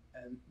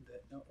 and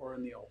or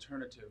in the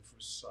alternative for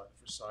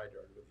side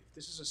yard relief.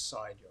 This is a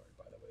side yard,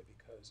 by the way,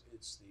 because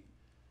it's the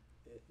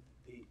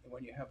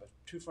when you have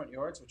two front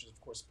yards, which is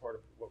of course part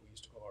of what we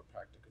used to call our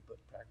practical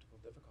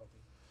difficulty.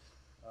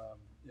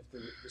 If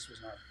this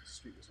was not, the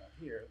street was not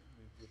here,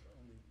 we would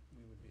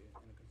be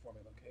in a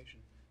conforming location.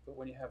 But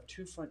when you have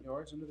two front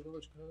yards under the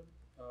village code,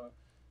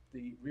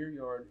 the rear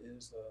yard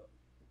is the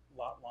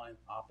lot line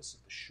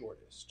opposite the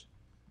shortest.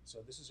 So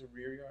this is a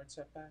rear yard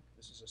setback.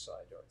 This is a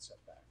side yard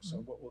setback. So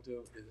what we'll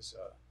do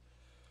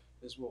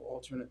is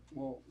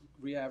we'll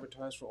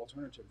re-advertise for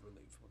alternative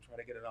relief. We'll try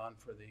to get it on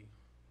for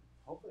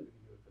hopefully we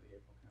can do it for the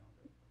April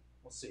calendar.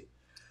 We'll see.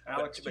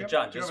 Alex, do you But have-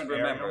 John, do you have just an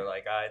remember, aerial?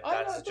 like I know,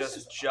 that's this just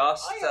is-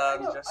 I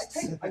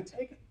know. I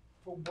take it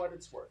for what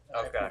it's worth. And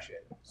I Okay. appreciate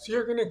it. So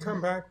you're gonna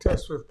come back to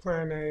us with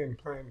Plan A and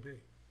Plan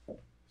B.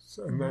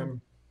 So, and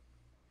then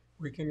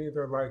we can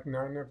either like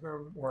none of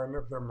them, one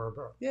of them, or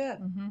both. Yeah.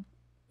 Mm-hmm.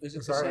 Is it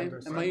As the I same?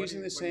 understand. Am I What do using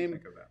you- the what do you same?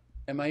 think of that?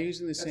 Am I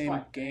using the That's same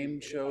fine. game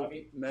show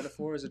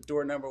metaphor? Is it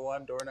door number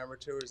one, door number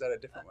two, or is that a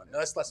different one? No,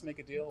 let's make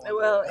a deal.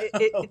 Well,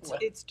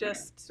 it's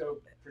just,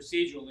 So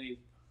procedurally,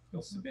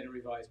 they'll submit a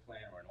revised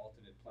plan or an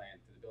alternate plan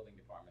to the building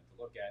department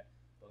to look at.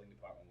 Building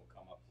department will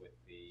come up with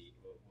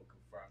will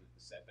confirm that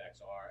the setbacks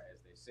are as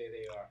they say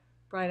they are.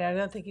 Brian, I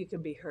don't think you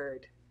can be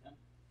heard.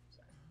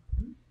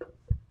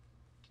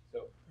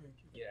 So,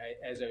 yeah,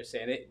 as I was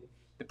saying,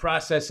 the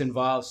process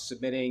involves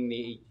submitting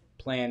the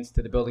plans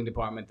to the building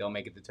department. They'll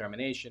make a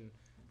determination.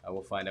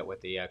 We'll find out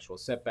what the actual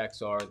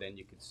setbacks are, then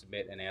you can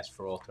submit and ask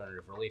for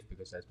alternative relief,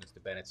 because as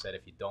Mr. Bennett said,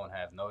 if you don't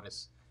have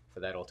notice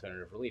for that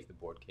alternative relief, the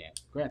board can't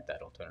grant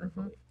that alternative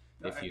relief.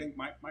 No, If I you, think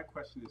my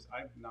question is,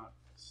 I've not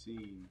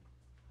seen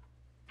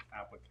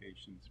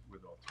applications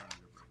with alternative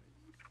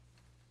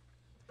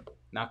relief.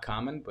 not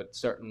common, but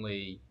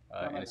certainly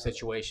in a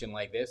situation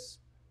like this,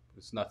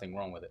 there's nothing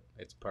wrong with it.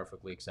 It's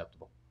perfectly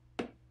acceptable.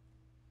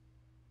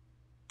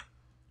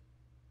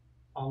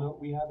 I'll note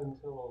we have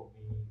until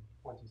the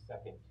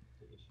 22nd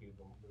to issue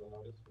the legal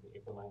notice for the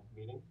April 9th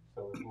meeting.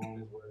 So as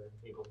long as we're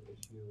able to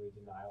issue a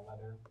denial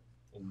letter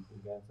in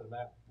advance of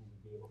that, we'll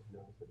be able to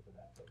notice it for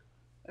that date.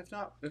 If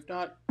not, then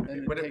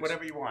it takes,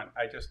 Whatever you want.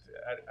 I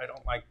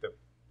don't like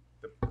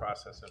the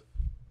process of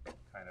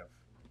kind of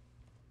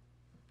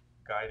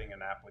guiding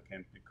an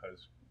applicant,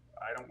 because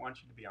I don't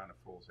want you to be on a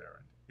fool's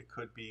errand. It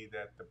could be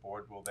that the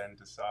board will then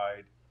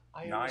decide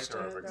neither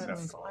are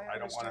acceptable. I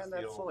don't want to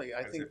feel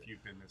as if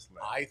you've been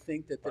misled. I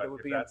think that But it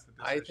would if be. that's the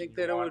I decision think you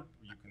that it want, would.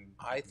 you can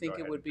I go think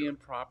ahead it would and be do it.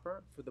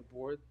 improper for the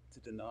board to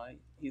deny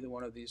either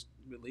one of these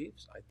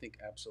reliefs. I think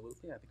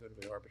absolutely. I think it would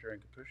be arbitrary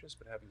and capricious.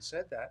 But having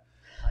said that,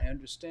 I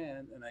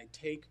understand and I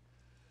take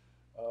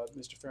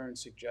Mr.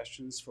 Farron's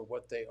suggestions for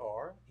what they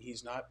are.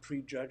 He's not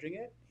prejudging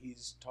it.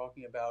 He's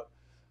talking about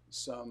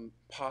some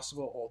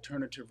possible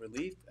alternative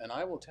relief, and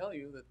I will tell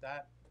you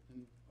that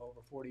in over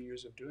 40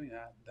 years of doing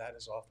that, that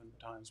is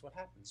oftentimes what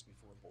happens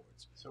before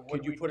boards. So what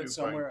Could do you we put do, it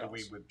somewhere Brian?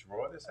 else? Do we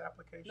withdraw this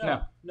application?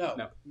 No.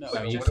 No.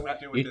 So what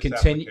do we do with you'd this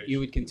continue. application? You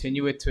would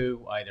continue it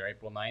to either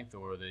April 9th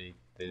or the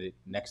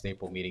next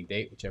April meeting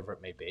date, whichever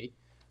it may be.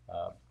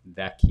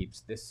 That keeps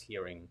this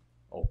hearing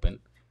open,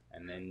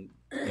 and then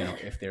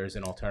if there is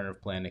an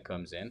alternative plan that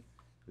comes in,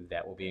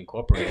 that will be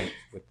incorporated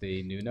with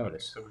the new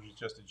notice. So we should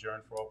just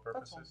adjourn for all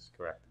purposes?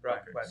 Correct. Right,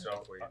 Okay, question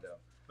so, for you though.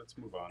 Let's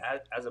move on.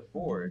 As a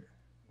board,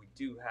 we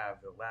do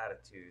have the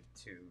latitude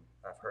to,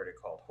 I've heard it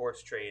called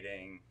horse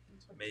trading,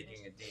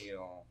 making a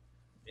deal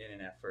in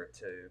an effort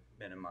to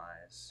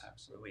minimize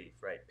relief,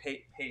 right?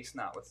 Pace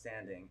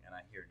notwithstanding, and I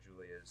hear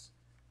Julia's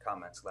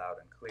comments loud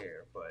and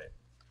clear, but,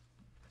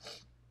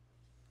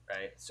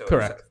 right? So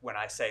Correct. when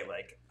I say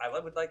like, I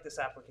would like this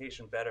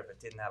application better if it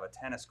didn't have a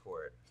tennis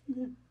court,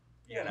 then.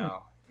 Yeah,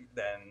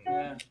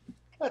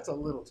 that's a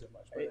little too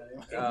much. But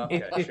anyway.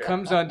 Okay, It sure.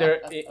 comes under,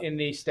 in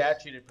the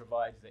statute, it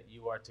provides that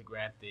you are to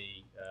grant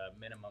the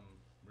minimum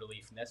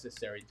relief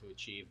necessary to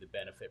achieve the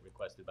benefit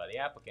requested by the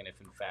applicant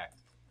if in fact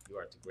you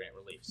are to grant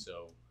relief.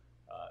 So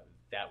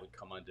that would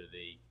come under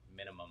the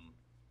minimum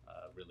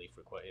relief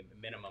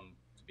minimum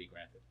to be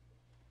granted.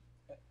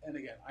 And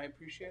again, I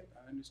appreciate,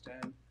 I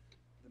understand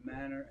the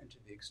manner and to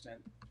the extent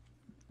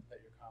that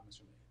your comments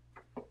are made.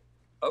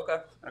 Okay.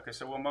 Okay,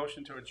 so we'll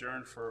motion to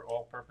adjourn for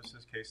all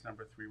purposes, case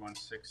number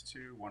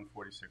 3162,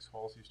 146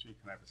 Halsey Street.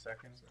 Can I have a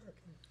second?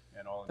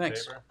 And all in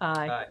Thanks. favor?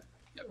 Aye.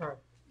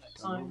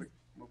 So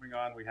moving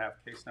on, we have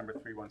case number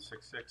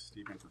 3166,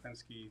 Stephen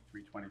Kapinski,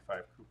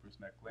 325 Cooper's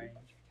Neck Lane.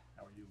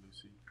 How are you,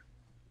 Lucy?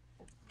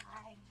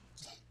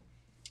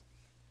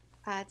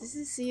 Hi. This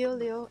is Siu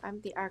Liu. I'm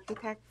the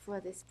architect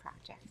for this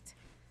project.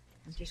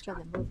 I'm just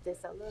trying to move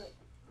this a little.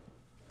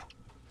 Okay.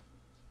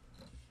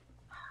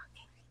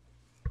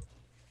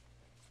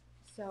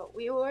 So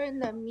we were in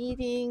the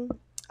meeting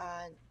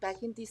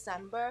back in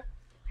December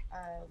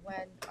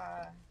when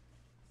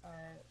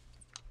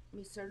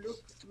Mr.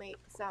 Luke made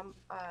some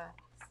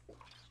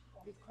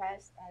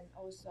requests, and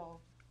also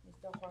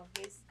Mr.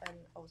 Jorges and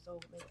also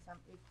made some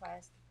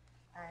requests,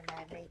 and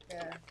I made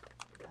the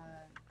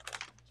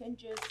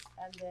changes,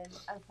 and then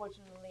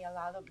unfortunately a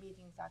lot of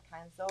meetings are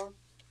canceled,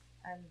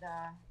 and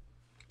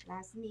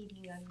last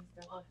meeting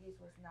Mr. Jorges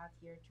was not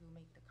here to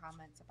make the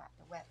comments about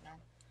the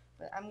wetland,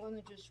 but I'm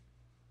going to just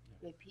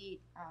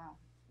repeat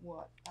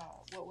what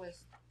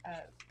was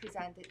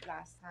presented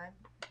last time.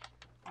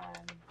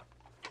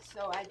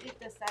 So I did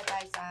the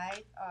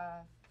side-by-side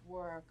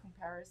for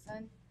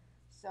comparison.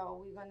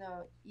 So we're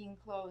gonna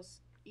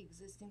enclose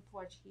existing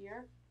porch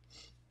here,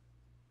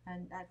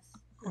 and that's.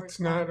 It's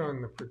not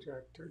on the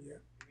projector yet.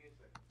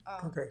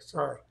 Oh. Okay,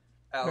 sorry.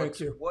 Alex, Thank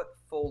you. what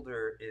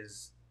folder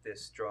is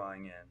this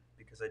drawing in?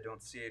 Because I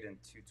don't see it in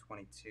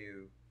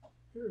 222.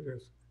 Here it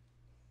is.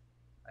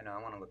 I know,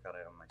 I want to look at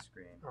it on my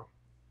screen.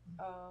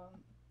 Oh.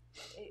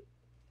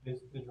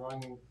 Is the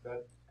drawing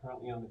that's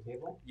currently on the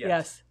table?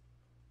 Yes.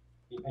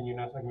 And you're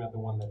not talking about the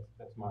one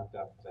that's marked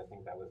up, because I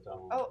think that was done.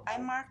 Oh, I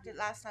marked it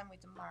last time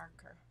with a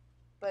marker,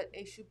 but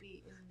it should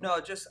be. No,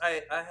 just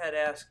I had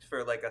asked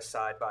for like a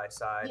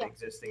side-by-side Yeah,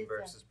 existing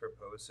this is versus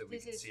proposed, so we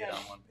this could is see it a-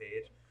 on one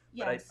page.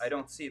 Yes. But I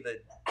don't see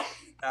the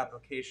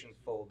application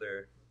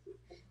folder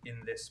in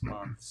this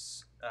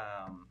month's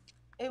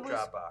It was-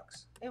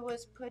 Dropbox. It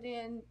was put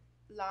in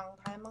long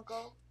time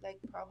ago, like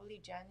probably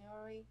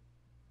January,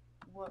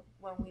 when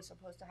we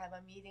supposed to have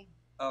a meeting.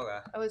 Okay.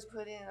 It was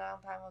put in a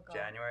long time ago.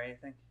 January, I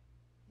think.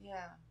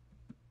 Yeah.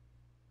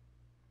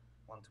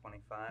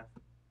 125.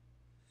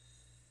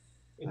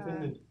 It's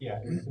in the, yeah,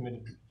 it was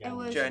submitted It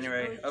was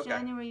January, it was okay.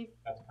 January.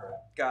 That's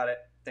correct. Got it.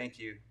 Thank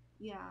you.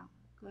 Yeah,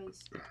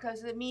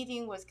 because the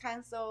meeting was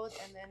canceled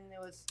and then there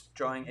was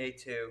Drawing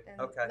A2.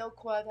 and Okay. no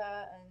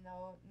quota and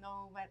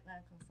no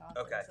wetland consultant.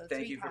 Okay. So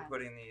Thank 3 you for times.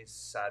 putting these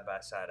side by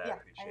side. I Yeah,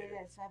 appreciate did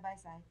it. it side by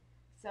side.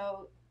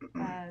 So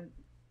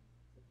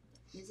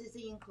this is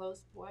the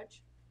enclosed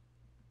porch.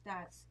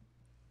 That's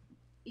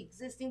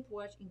existing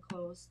porch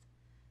enclosed.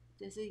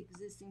 This is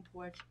existing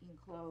porch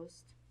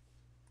enclosed,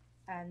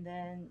 and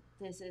then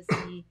this is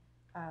the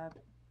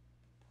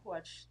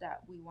porch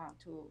that we want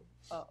to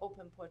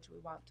open porch we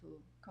want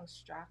to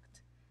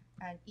construct,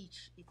 and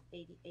each is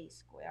 88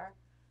 square.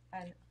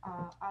 And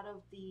out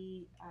of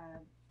the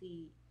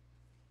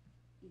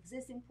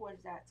existing porch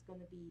that's going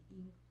to be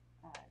in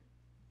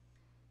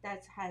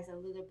that has a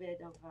little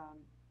bit of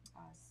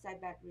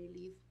setback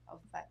relief of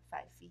 5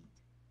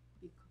 feet,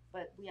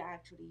 but we are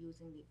actually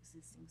using the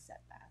existing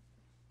setback.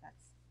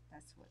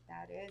 That's what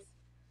that is.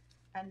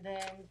 And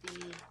then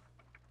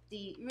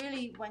the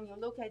really when you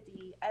look at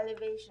the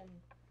elevation,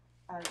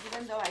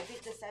 even though I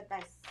did the side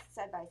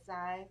by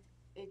side,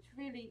 it's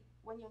really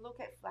when you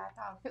look at flat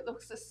out, it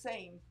looks the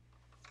same.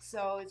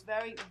 So it's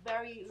very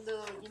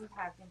little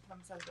impact in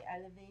terms of the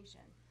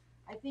elevation.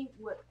 I think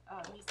what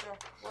Mr.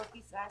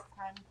 Workey's last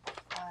time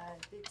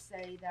did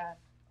say that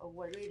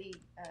what really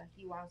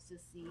he wants to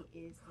see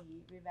is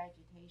the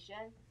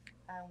revegetation.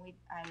 And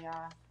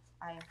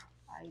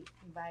I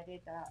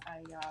invited a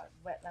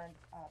wetland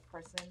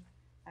person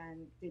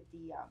and did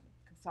the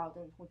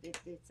consultant who did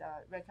this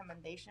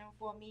recommendation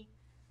for me.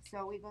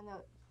 So we're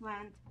gonna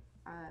plant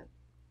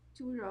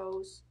 2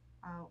 rows,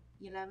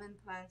 11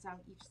 plants on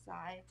each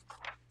side.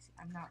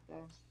 I'm not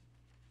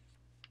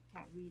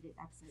can't read it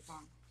upside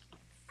down.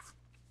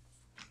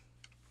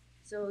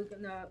 So we're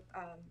gonna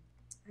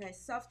have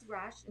soft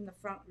brush in the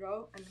front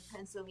row and the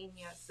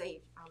Pennsylvania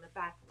sage on the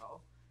back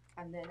row,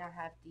 and then I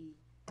have the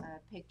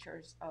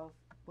pictures of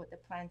what the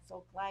plants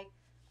look like,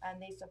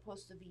 and they're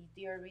supposed to be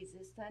deer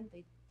resistant.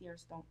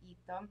 Deers don't eat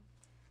them.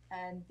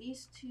 And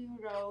these 2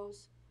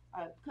 rows,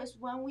 because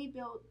when we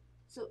built,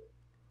 so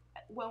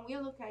when we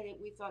look at it,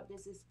 we thought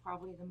this is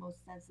probably the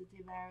most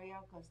sensitive area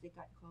because they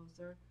got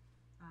closer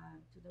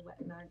to the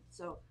wetland.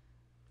 So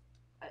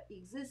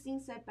existing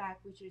setback,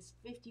 which is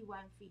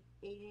 51 feet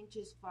 8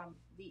 inches from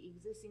the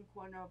existing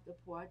corner of the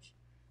porch,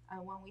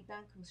 and when we're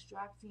done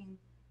constructing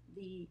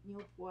the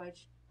new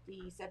porch,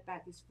 the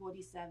setback is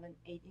 47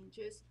 8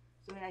 inches.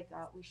 So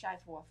we shy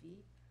 4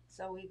 feet.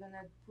 So we're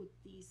gonna put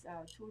these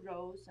 2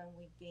 rows, and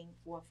we gain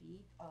 4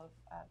 feet of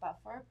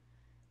buffer,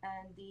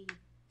 and the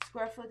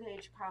square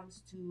footage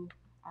comes to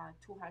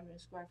 200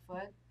 square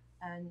foot,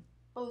 and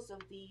both of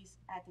these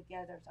add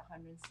together is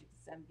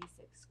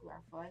 176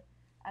 square foot,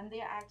 and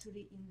they're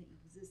actually in the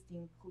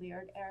existing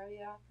cleared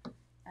area,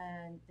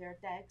 and they're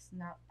decks,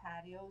 not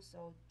patios,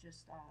 so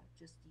just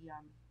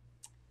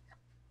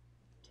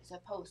a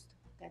post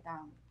get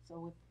down. So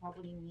we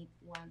probably need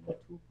 1 or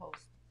 2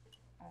 posts,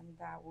 and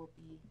that will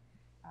be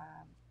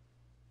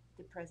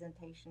the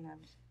presentation.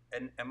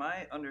 And am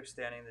I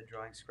understanding the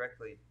drawings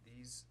correctly?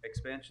 These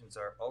expansions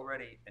are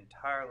already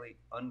entirely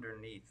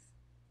underneath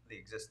the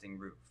existing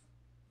roof.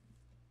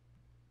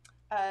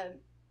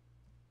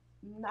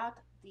 Not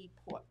the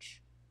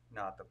porch.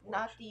 Not the porch.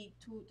 Not the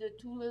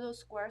two little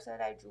squares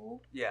that I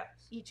drew.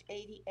 Yes. Each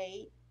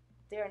 88.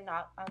 They're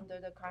not under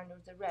the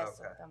condos. The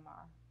rest of them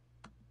are.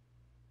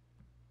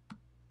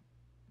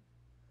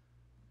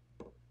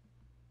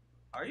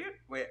 Are you?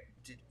 Wait.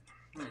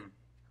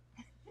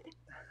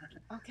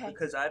 Okay.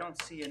 Because I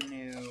don't see a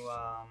new.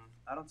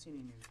 I don't see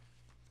any new.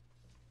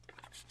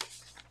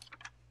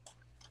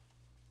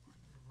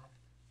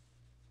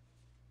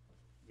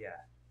 Yeah.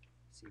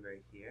 See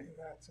right here.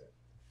 That's it.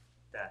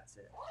 That's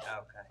it.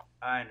 Okay.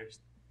 I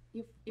understand.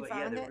 You but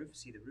found yeah, it?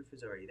 the roof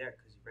is already there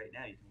because right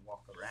now you can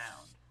walk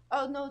around.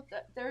 Oh no,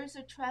 there is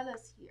a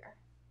trellis here.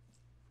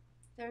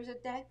 There's a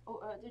deck,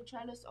 the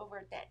trellis over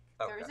a deck.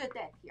 Okay. There is a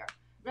deck here.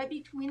 Right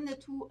between the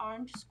 2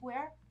 orange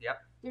square. Yep.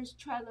 There's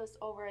trellis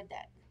over a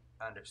deck.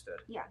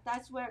 Understood. Yeah,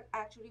 that's where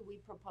actually we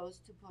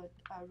proposed to put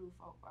a roof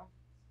over.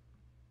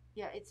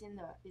 Yeah, it's in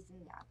the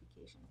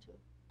application too.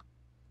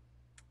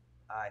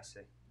 I see.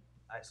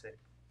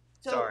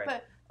 So, Sorry.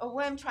 but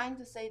what I'm trying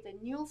to say, the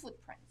new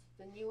footprints,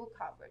 the new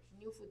coverage,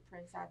 new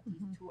footprints are these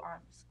 2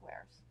 orange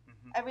squares.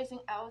 Everything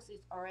else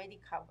is already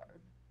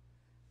covered,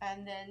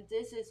 and then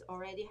this is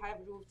already have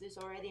roof. This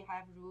already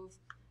have roof,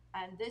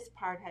 and this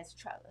part has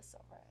trellis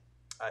over it.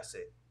 I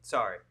see.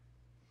 Sorry.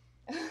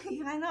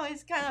 I know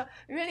it's kind of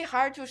really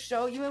hard to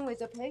show even with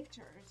the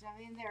pictures. I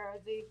mean,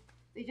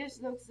 they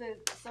just look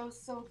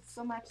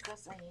so much the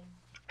same.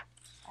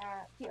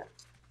 Here.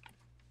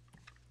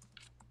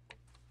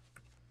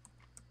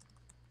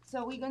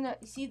 So we're gonna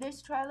see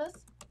this trellis.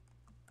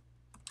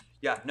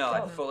 Yeah. No,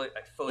 So,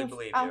 I fully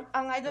believe on, you.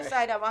 On either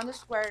side, I want to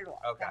square it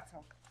off. Okay. That's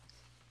all.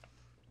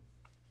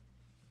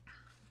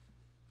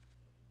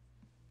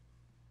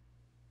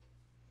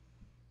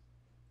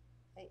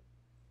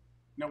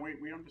 No,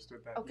 we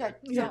understood that. Okay,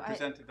 You so had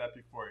presented that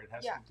before. It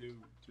has to do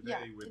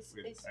today with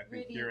it's I think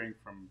really- hearing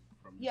from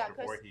Yeah,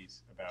 Mr.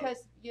 Voorhees about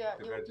because the you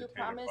vegetative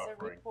promised a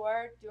buffering.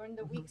 report during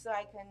the week, so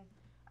I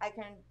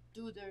can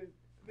do the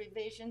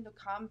revision to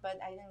come, but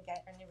I didn't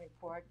get any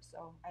report,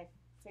 so I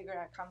figured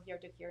I'd come here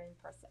to hear in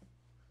person.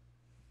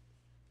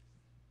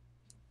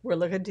 We're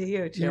looking to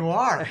you, Chip. You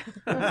are.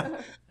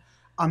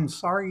 I'm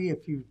sorry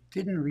if you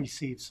didn't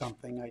receive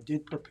something. I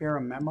did prepare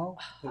a memo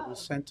that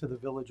was sent to the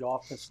village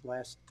office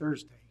last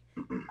Thursday,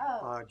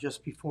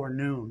 just before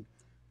noon,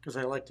 because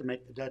I like to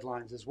make the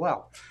deadlines as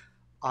well.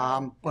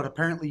 But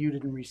apparently you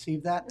didn't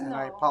receive that, and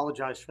I No.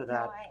 apologize for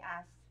that. No, I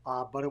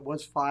asked. But it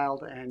was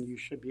filed, and you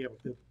should be able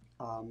to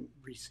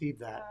receive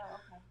that.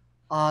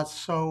 Oh, okay.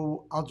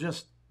 So I'll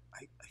just,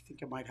 I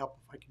think it might help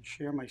if I can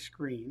share my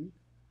screen.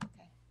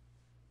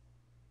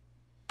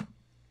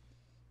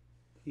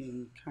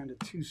 In kind of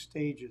two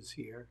stages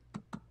here.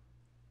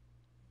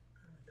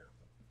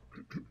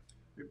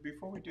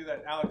 Before we do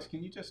that, Alex,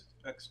 can you just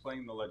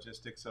explain the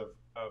logistics of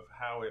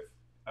how if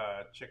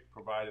Chick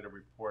provided a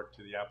report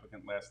to the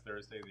applicant last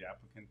Thursday, the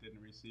applicant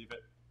didn't receive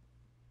it?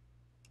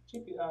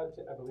 Chief, I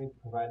believe,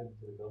 provided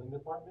to the building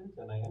department,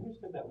 and I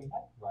understood that we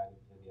had provided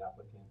to the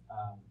applicant.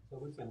 So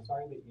Lucy, I'm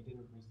sorry that you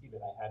didn't receive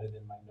it. I had it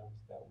in my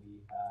notes that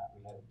we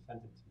had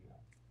sent it to you.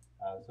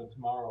 So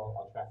tomorrow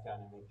I'll track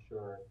down and make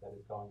sure that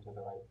it's going to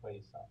the right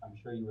place. I'm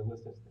sure you were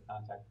listed as the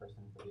contact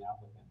person for the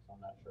applicant, so I'm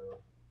not sure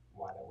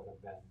why that would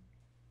have been.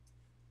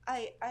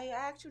 I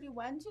actually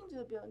went into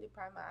the building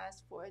department,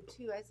 asked for it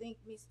too. I think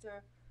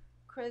Mr.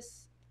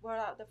 Chris brought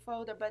out the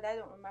folder, but I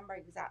don't remember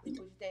exactly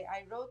which day.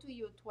 I wrote to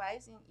you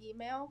twice in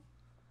email,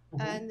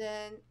 and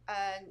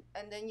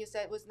then you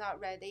said it was not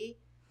ready.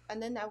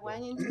 And then I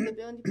went into the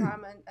building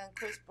department, and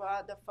Chris brought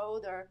out the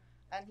folder,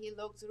 and he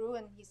looked through,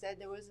 and he said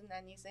there wasn't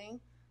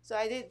anything. So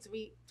I did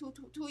two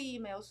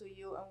emails to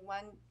you and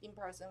one in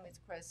person with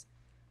Chris,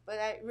 but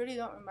I really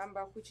don't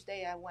remember which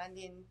day I went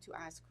in to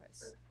ask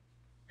Chris.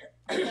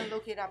 I can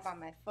look it up on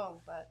my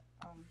phone, but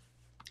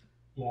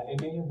yeah, it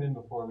may have been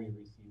before we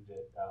received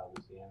it,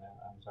 Lucy, and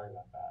I'm sorry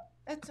about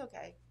that. It's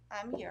okay.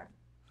 I'm here.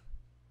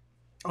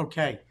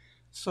 Okay,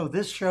 so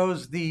this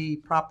shows the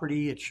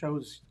property. It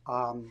shows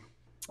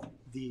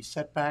the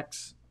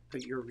setbacks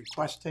that you're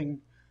requesting,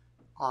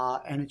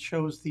 and it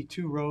shows the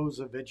 2 rows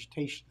of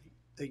vegetation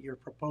that you're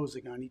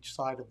proposing on each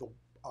side of the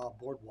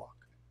boardwalk,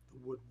 the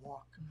wood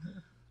walk.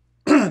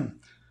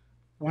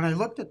 When I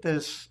looked at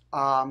this,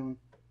 I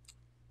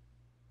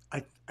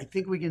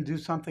think we can do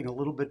something a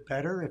little bit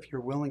better if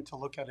you're willing to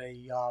look at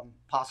a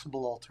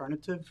possible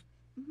alternative.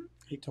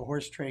 Hate to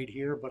horse trade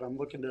here, but I'm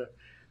looking to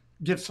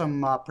give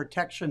some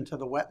protection to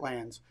the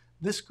wetlands.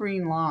 This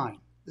green line,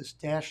 this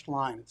dashed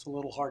line, it's a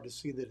little hard to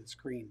see that it's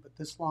green, but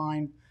this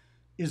line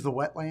is the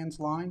wetlands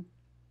line.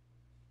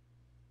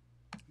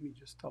 Let me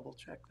just double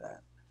check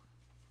that.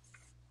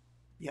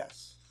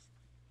 Yes.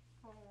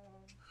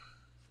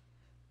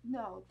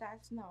 No,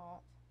 that's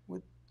not.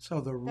 So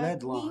the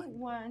red line. The green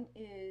one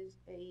is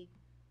a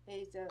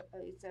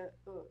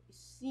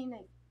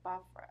scenic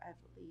buffer, I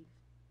believe.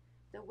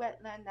 The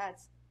wetland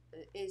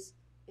is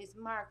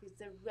marked is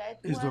the red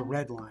one. Is the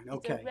red line,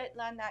 okay. It's the red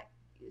line that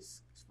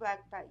is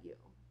flagged by you.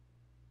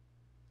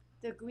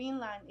 The green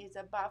line is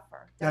a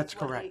buffer. That's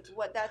correct.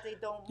 That they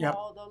don't Yep.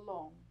 mow the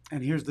lawn.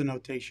 And here's the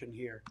notation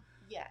here.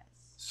 Yes.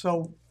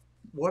 So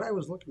what I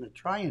was looking to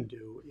try and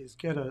do is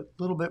get a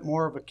little bit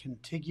more of a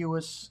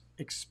contiguous,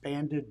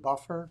 expanded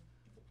buffer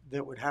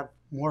that would have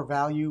more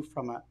value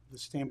from the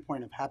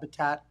standpoint of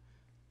habitat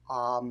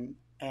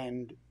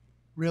and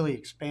really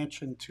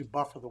expansion to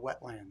buffer the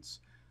wetlands,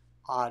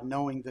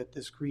 knowing that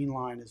this green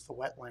line is the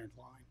wetland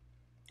line.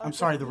 I'm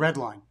sorry, the red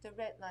line. The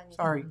red line is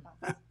sorry.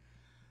 the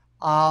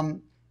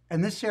buffer.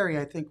 And this area,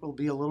 I think, will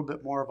be a little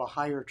bit more of a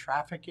higher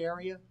traffic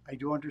area. I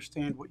do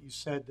understand what you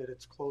said, that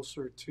it's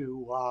closer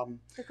to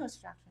the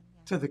construction.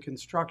 Yeah. To the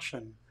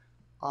construction.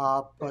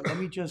 But let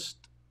me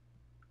just,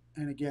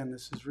 and again,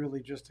 this is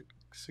really just a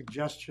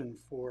suggestion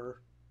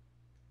for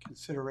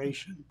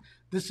consideration.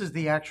 This is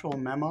the actual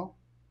memo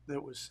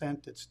that was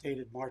sent. It's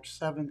dated March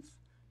 7th,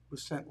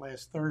 was sent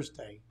last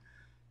Thursday.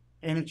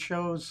 And it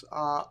shows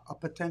a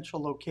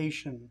potential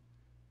location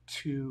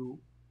to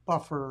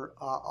buffer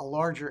a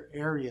larger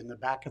area in the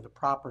back of the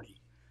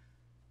property.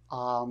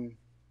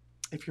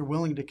 If you're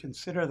willing to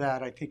consider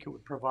that, I think it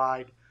would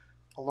provide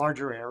a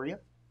larger area.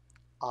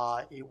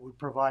 It would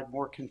provide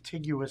more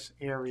contiguous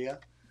area.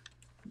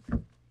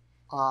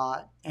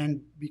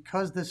 And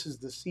because this is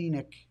the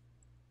scenic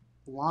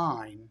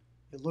line,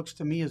 it looks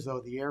to me as though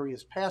the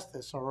areas past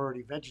this are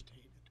already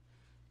vegetated.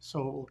 So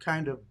it will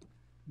kind of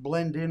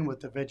blend in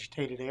with the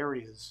vegetated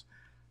areas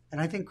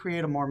and I think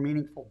create a more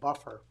meaningful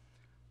buffer.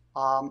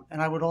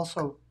 And I would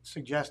also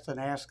suggest and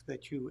ask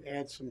that you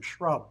add some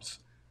shrubs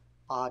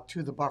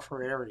to the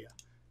buffer area,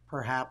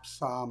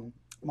 perhaps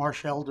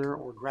marsh elder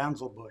or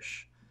groundsel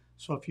bush.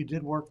 So if you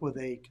did work with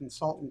a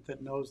consultant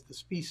that knows the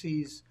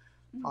species,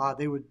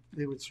 they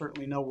would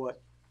certainly know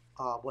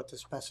what to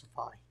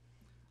specify.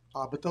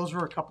 But those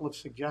are a couple of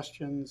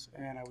suggestions,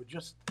 and I would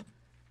just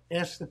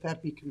ask that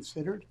that be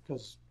considered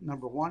because,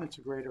 number one, it's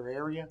a greater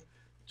area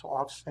to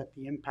offset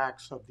the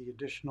impacts of the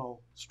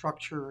additional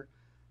structure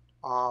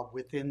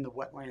within the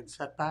wetland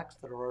setbacks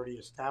that are already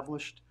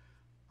established.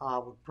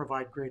 would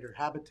provide greater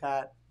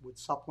habitat, would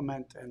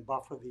supplement and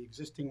buffer the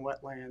existing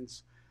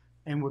wetlands,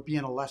 and would be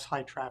in a less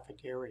high-traffic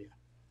area,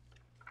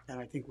 and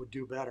I think would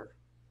do better.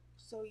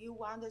 So you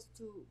want us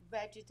to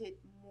vegetate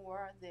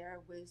more there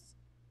with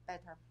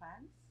better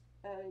plants?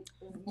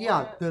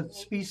 Yeah, more the native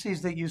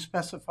species that you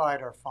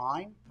specified are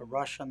fine, the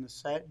rush and the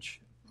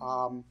sedge.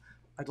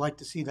 I'd like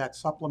to see that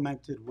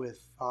supplemented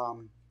with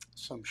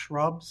some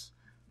shrubs,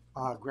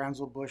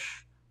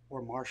 groundsel-bush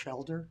or marsh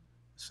elder.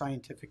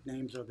 Scientific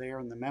names are there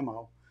in the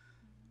memo.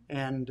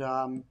 And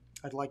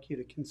I'd like you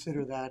to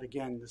consider that.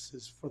 Again, this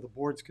is for the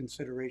board's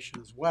consideration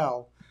as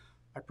well.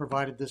 I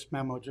provided this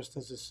memo just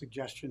as a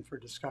suggestion for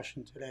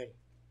discussion today.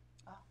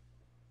 Oh,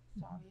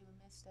 sorry, we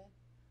missed it.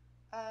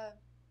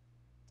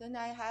 Then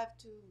I have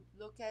to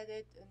look at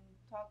it and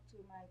talk to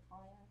my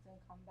clients and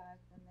come back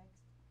the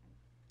next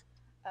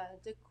time.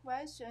 The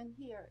question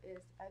here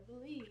is, I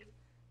believe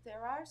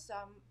there are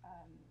some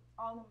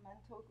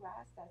ornamental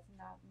grass that's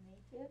not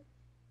native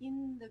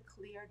in the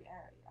cleared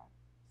area.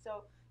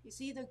 So you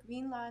see the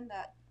green line,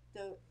 that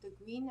the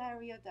green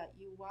area that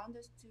you want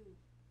us to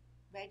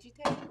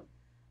vegetate,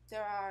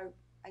 there are,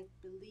 I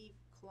believe,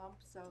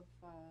 clumps of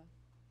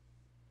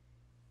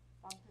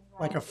fountain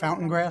grass. Like a or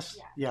fountain some- grass?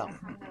 Yeah, Yeah.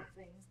 that kind of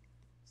thing.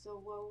 So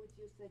what would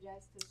you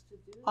suggest us to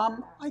do?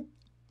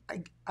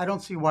 I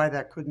don't see why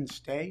that couldn't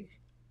stay.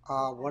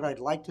 What I'd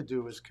like to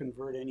do is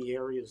convert any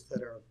areas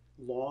that are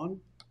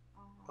lawn.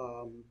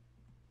 And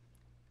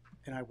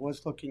I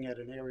was looking at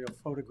an aerial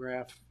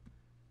photograph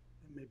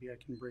that maybe I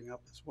can bring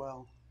up as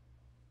well.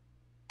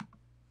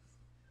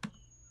 Let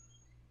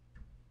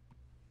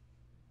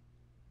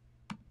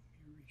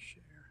me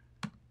reshare.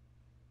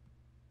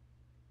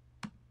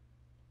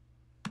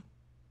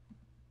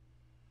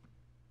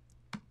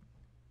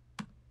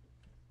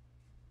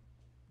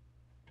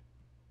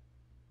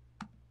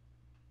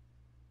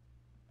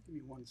 Give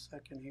me 1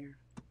 second here.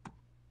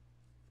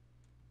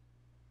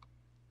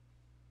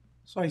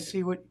 So I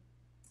see what,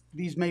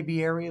 these may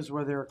be areas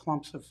where there are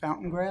clumps of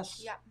fountain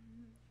grass? Yeah.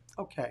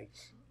 Okay.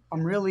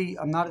 I'm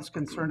not as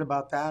concerned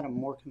about that. I'm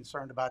more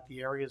concerned about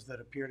the areas that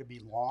appear to be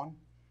lawn.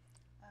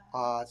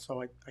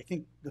 So I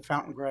think the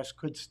fountain grass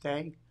could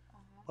stay,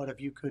 but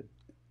if you could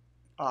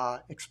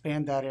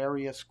expand that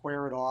area,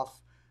 square it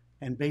off,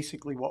 and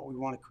basically what we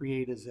want to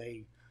create is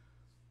a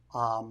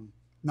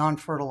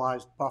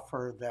non-fertilized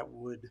buffer that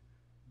would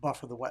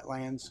buffer the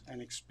wetlands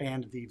and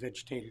expand the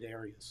vegetated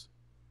areas.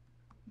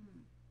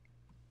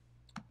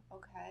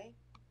 Okay.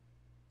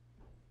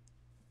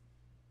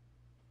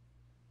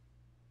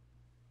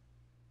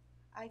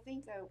 I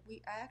think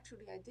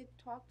I did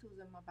talk to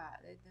them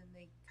about it, and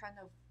they kind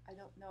of, I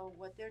don't know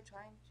what they're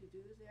trying to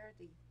do there.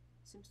 They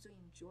seems to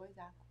enjoy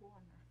that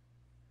corner.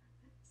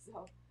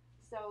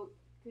 So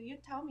could you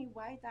tell me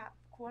why that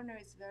corner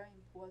is very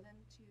important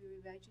to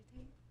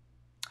revegetate?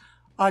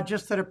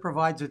 Just that it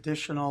provides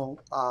additional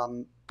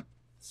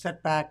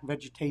setback,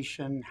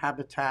 vegetation,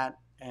 habitat,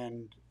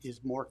 and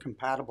is more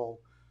compatible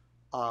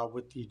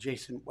with the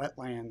adjacent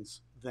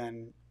wetlands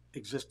than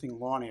existing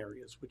lawn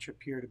areas, which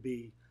appear to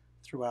be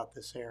throughout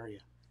this area.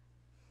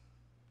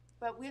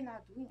 But we're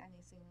not doing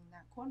anything in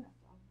that corner,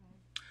 though, right?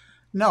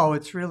 No,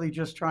 it's really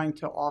just trying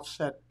to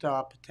offset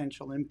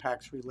potential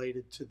impacts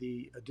related to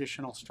the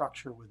additional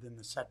structure within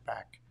the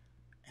setback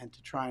and to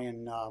try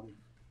and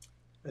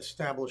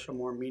establish a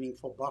more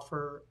meaningful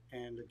buffer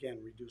and,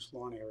 again, reduce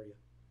lawn area.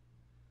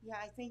 Yeah,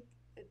 I think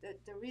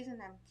the reason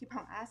I keep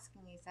on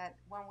asking is that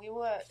when we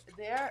were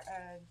there,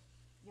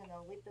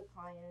 with the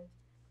client,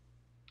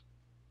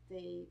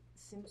 they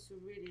seem to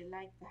really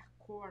like that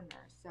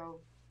corner.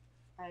 So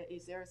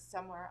is there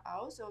somewhere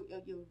else, or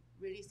you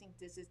really think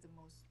this is the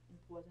most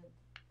important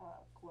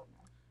corner?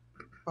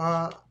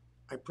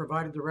 I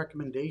provided the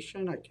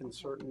recommendation. I can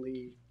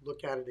certainly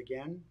look at it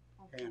again,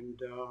 and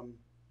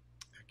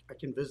I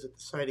can visit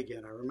the site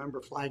again. I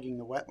remember flagging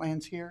the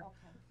wetlands here,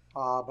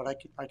 but I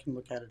can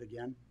look at it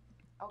again.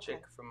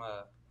 Chick, from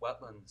a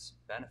wetlands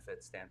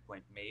benefit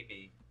standpoint,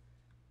 maybe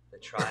the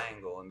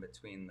triangle in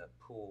between the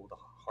pool, the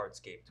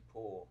hardscaped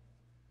pool,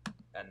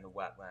 and the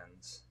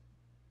wetlands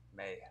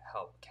may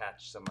help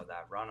catch some of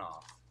that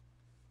runoff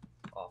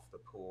off the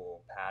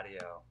pool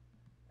patio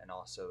and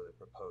also the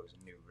proposed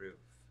new roof.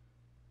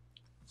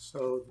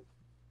 So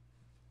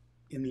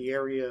in the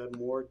area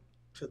more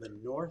to the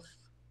north?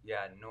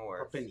 Yeah,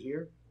 north. Up in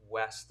here?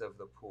 West of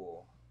the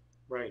pool.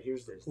 Right,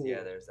 here's the pool.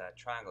 Yeah, there's that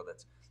triangle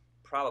that's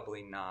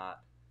probably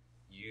not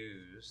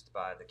used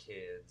by the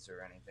kids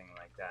or anything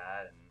like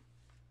that. And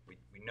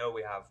we know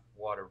we have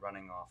water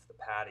running off the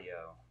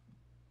patio.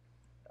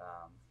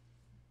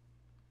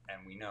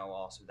 And we know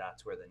also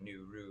that's where the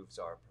new roofs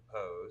are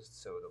proposed,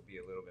 so there'll be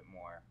a little bit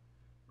more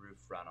roof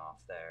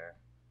runoff there.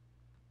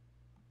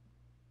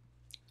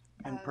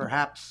 And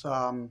perhaps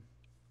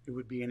it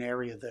would be an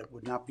area that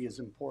would not be as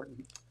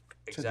important to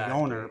the Exactly,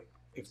 owner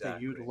if exactly.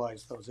 they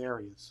utilize those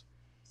areas.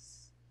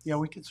 Yeah,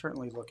 we could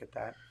certainly look at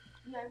that.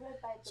 Yeah, I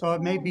read by the So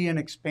it may pool be an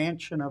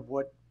expansion of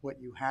what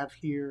you have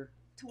here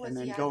towards and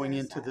then the going other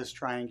into side. this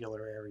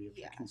triangular area, if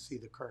you can Yes. see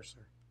the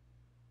cursor.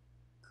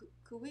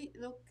 Could we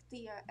look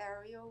the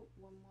aerial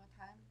one more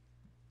time?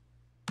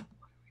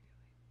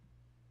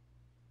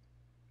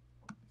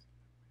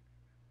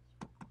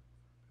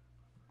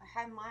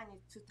 had mine,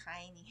 it's too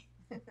tiny.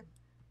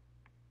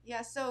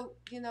 Yeah, so,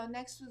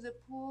 next to the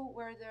pool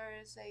where there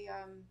is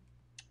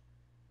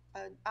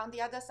on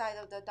the other side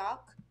of the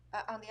dock,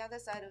 on the other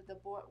side of the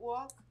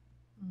boardwalk,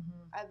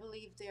 I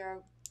believe they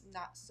are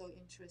not so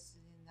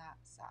interested in that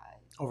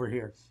side. Over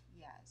here.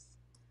 Yes.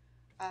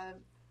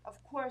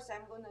 Of course,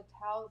 I'm going to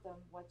tell them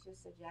what you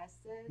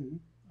suggested,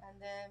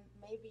 and then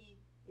maybe,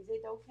 is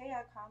it okay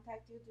I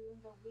contact you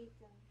during the week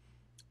and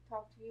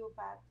talk to you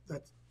about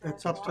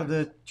That's up to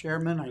the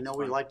chairman. I know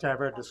we like to have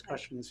our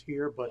discussions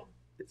here, but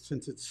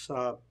since it's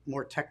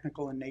more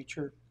technical in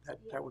nature,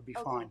 that would be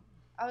fine.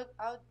 I'll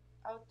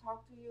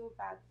talk to you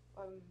about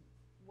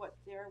what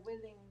they're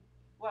willing,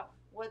 what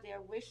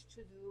their wish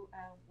to do,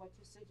 and what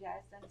to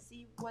suggest, and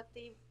see what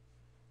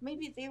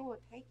maybe they will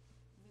take.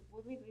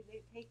 Maybe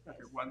they take this.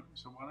 Okay,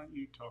 so why don't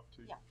you talk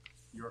to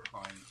your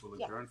client? We'll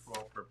adjourn for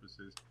all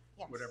purposes.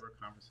 Whatever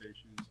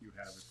conversations you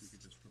have, if you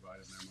could just provide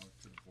a memo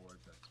to the board,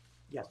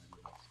 that's fine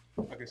with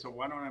us. Okay, so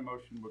why don't I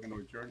motion, we're going to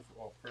adjourn for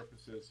all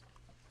purposes.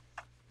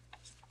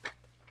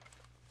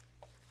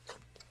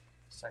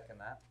 Second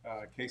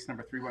that. Case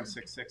number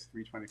 3166,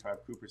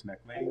 325 Cooper's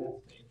Neck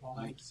Lane.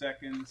 9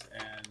 seconds,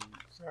 and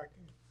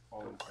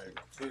all in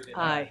favor.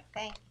 Aye.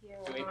 Thank you.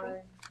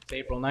 It's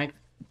April 9th.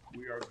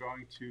 We are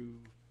going to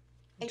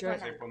April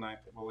 9th. April 9th.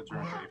 We'll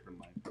adjourn to April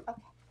 9th. Okay.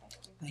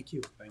 Thank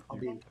you. Thank I'll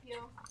you. be- Thank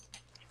you.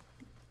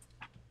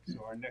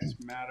 So our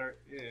next matter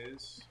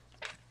is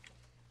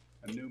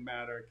a new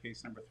matter,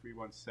 case number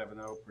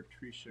 3170,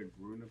 Patricia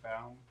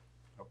Grunebaum.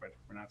 Hope I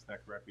pronounced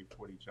that correctly,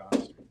 40 John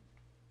Street.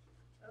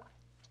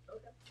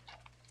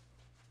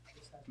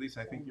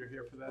 Lisa, I think you're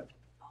here for that?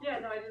 Yeah,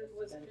 no, I didn't,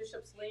 was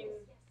Bishop's Lane?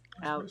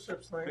 Out.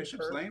 Bishop's Lane.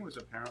 Bishop's Lane was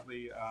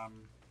apparently,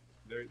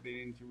 they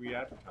need to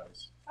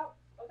re-advertise. Oh,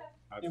 okay.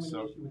 There was an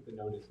So, issue with the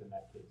notice in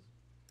that case.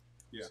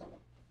 yeah,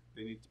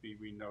 they need to be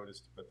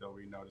re-noticed, but they'll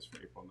re-notice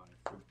for April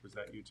 9th. Was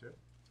that you too?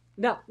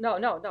 No,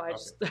 I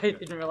just- I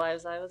didn't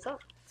realize I was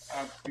up.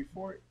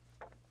 Before,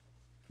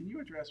 can you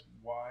address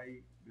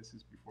why this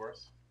is before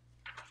us?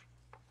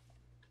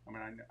 I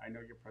mean, I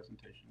know your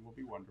presentation will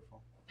be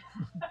wonderful,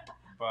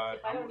 but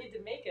If I don't need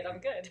to make it, I'm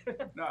good.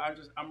 no,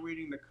 I'm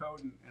reading the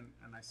code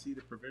and I see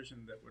the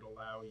provision that would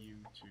allow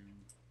you to.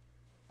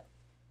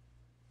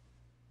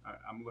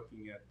 I'm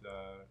looking at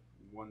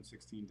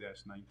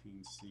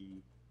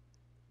 116-19C.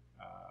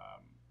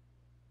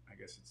 I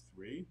guess it's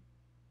 3.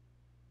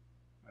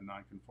 A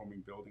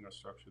non-conforming building or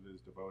structure that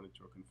is devoted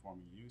to a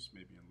conforming use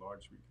may be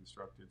enlarged,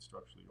 reconstructed,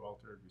 structurally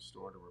altered,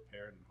 restored, or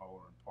repaired in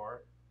whole or in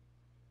part,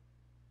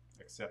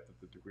 except that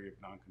the degree of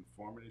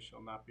non-conformity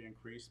shall not be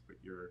increased, but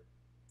you're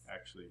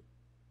actually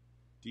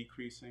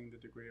decreasing the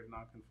degree of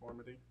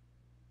non-conformity.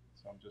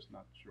 So I'm just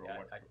not sure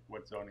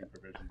what zoning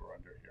provision we're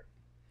under here.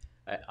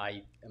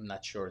 I am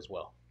not sure as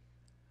well.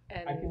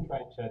 I can try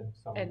to shed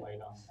some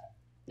light on that.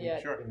 Yeah.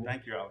 Sure.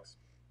 Thank you, Alex.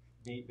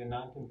 The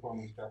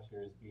non-conforming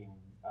structure is being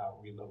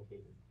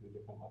relocated to a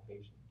different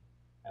location.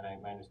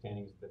 And my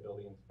understanding is the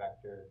building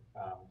inspector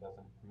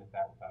doesn't permit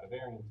that without a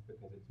variance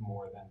because it's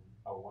more than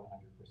a 100%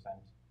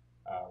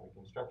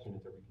 reconstruction.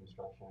 It's a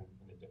reconstruction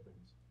in a different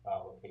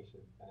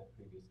location than it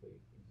previously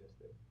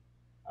existed.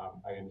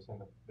 I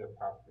understand the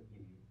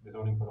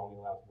zoning code only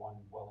allows one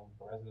dwelling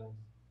per residence.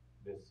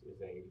 This is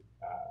a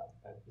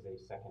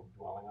second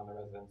dwelling on the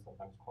residence,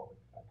 sometimes called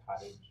a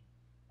cottage,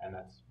 and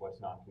that's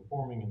what's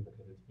non-conforming. And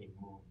because it's being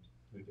moved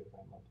to a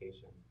different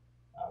location,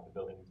 the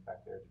building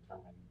inspector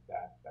determined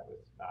that that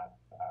was not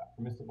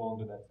permissible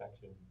under that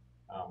section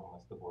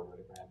unless the board were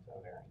to grant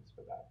a variance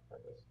for that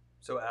purpose.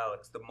 So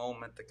Alex, the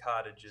moment the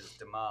cottage is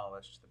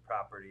demolished, the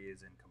property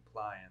is in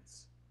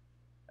compliance,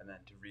 and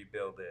then to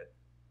rebuild it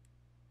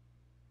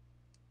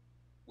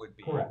would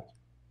be correct.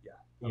 Yeah.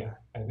 Yeah,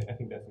 I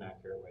think that's an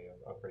accurate way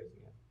of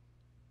phrasing it.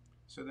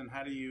 So then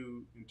how do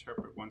you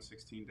interpret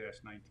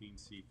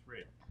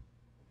 116-19C3?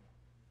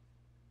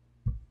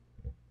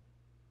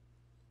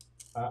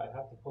 I'd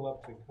have to pull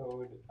up the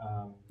code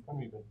from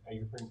me, but are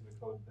you referring to the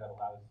code that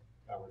allows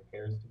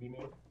repairs to be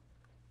made?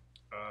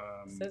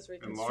 Says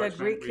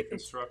Enlargement,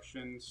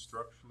 reconstruction,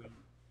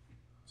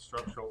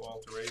 structural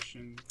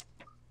alteration,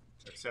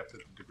 except that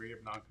the degree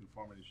of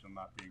nonconformity shall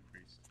not be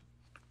increased.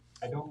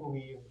 I don't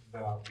believe the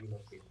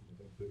relocation is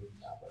included in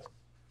that list.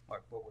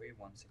 Mark, what were you,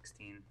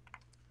 116?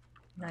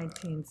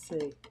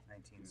 19C.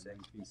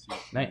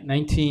 19C.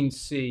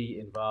 19C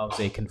involves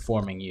a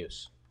conforming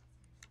use.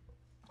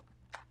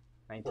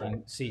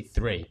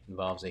 19C3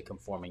 involves a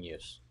conforming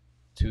use.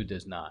 2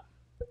 does not.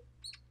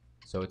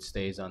 So it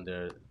stays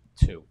under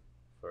 2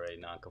 for a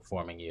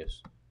non-conforming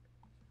use.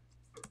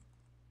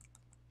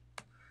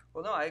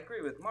 Well, no, I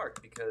agree with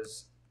Mark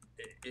because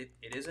it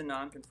is a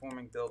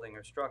non-conforming building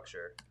or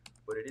structure,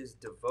 but it is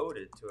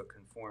devoted to a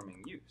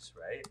conforming use,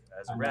 right?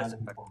 As a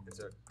resident, it's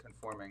a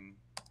conforming.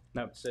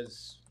 No, it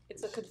says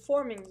It's a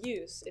conforming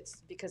use,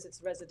 it's because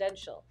it's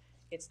residential.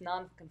 It's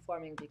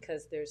non-conforming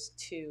because there's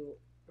 2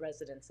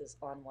 residences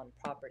on one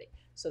property.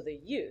 So the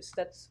use,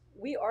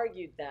 we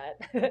argued that,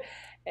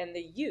 and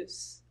the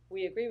use,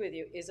 we agree with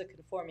you, is a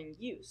conforming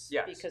use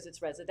Yes. because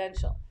it's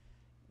residential.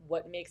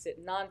 what makes it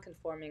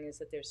non-conforming is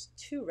that there's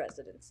 2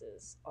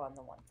 residences on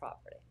the one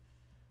property.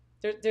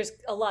 There's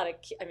a lot of,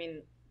 I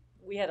mean,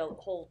 we had a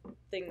whole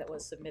thing that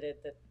was submitted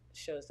that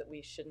shows that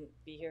we shouldn't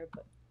be here,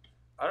 but.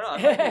 I don't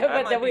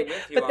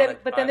know.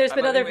 But then there's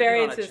been other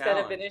variances that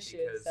have been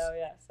issued, so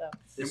yeah, so.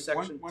 This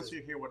section once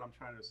you hear what I'm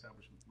trying to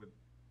establish with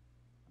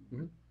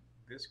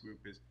this group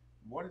is,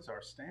 what is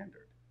our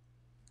standard?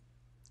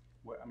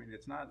 What, I mean,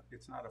 it's not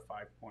a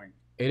 5-point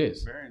It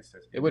is. variance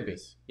test. It would be,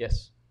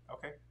 yes.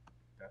 Okay,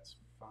 that's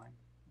fine.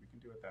 We can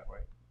do it that way.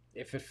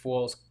 If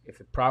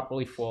it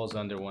properly falls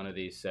under one of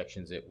these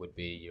sections, it would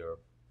be your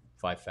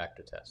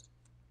 5-factor test.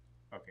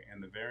 Okay,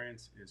 and the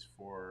variance is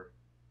for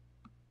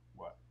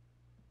what?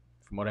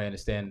 From what I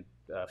understand,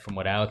 from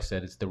what Alex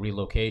said, it's the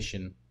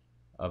relocation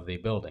of the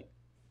building.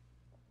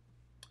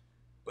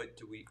 But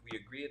do we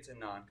agree it's a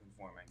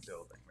non-conforming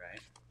building, right?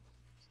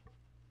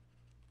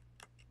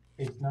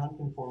 It's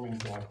non-conforming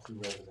to have 2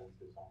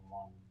 residences on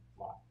one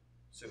lot.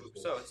 So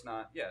it's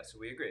not, yeah, so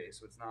we agree.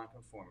 So it's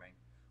non-conforming,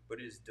 but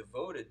it is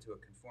devoted to a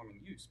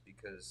conforming use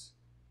because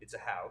it's a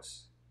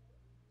house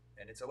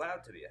and it's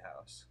allowed to be a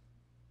house.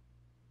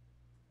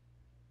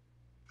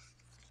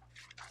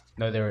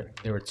 No, there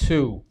are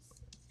 2.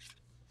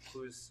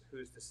 Who's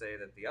to say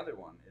that the other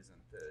one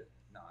isn't the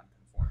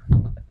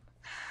non-conforming?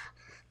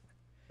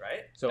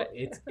 Right? So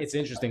it's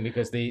interesting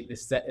because the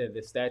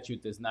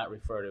statute does not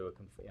refer to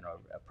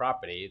a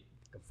property,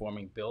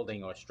 conforming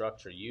building or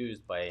structure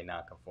used by a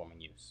non-conforming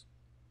use.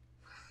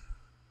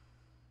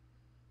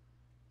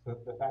 So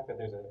the fact that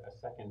there's a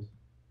second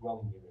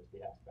dwelling here is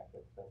the aspect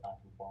that's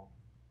not conforming.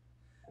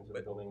 And so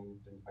the building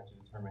inspector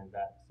determined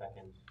that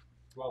second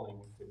dwelling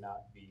could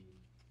not be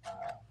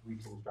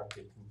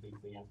reconstructed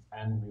completely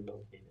and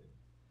relocated.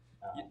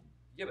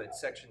 Yeah, but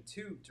section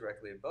 2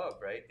 directly above,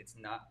 right? It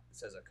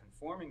says a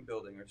conforming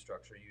building or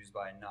structure used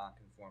by a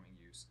non-conforming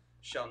use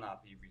shall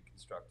not be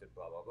reconstructed,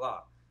 blah, blah,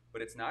 blah.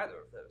 But it's neither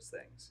of those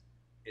things.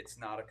 It's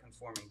not a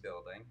conforming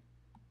building,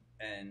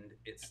 and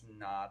it's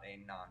not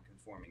a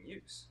non-conforming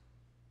use.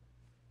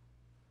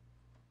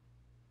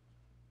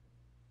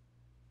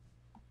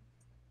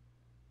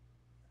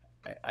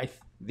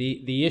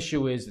 The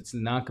issue is it's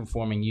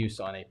non-conforming use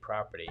on a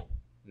property,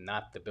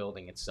 not the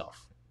building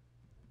itself.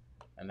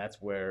 And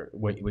that's where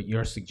what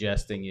you're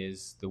suggesting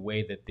is the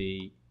way that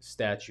the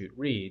statute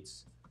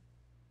reads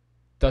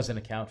doesn't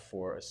account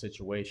for a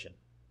situation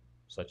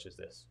such as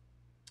this.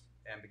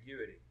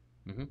 Ambiguity.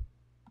 Mm-hmm.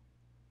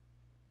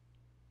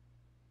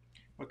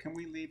 But can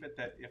we leave it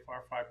that if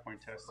our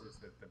 5-point test is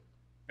that the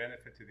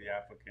benefit to the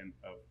applicant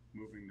of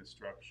moving the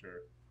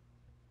structure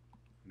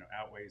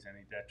outweighs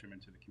any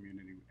detriment to the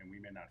community, and we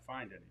may not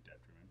find any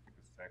detriment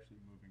because it's actually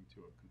moving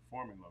to a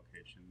conforming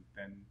location,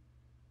 then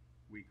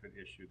we could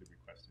issue the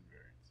requested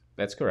variance.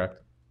 That's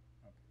correct.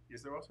 Okay.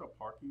 Is there also a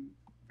parking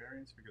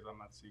variance? Because I'm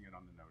not seeing it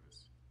on the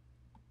notice.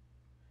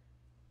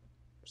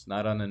 It's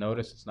not on the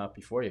notice. It's not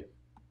before you.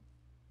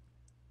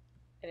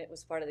 And it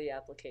was part of the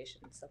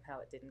application. Somehow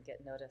it didn't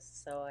get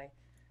noticed. So I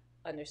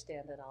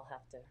understand that I'll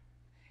have to.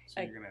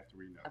 So you're going to have to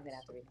renotice. I'm going to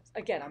have to renotice.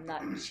 Again, I'm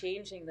not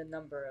changing the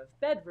number of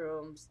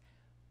bedrooms,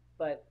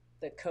 but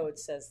the code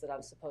says that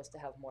I'm supposed to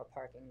have more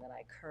parking than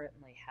I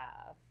currently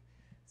have.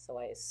 So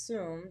I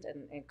assumed,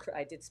 and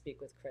I did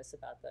speak with Chris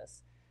about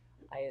this,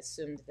 I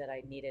assumed that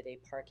I needed a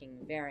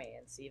parking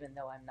variance, even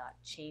though I'm not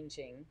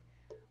changing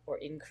or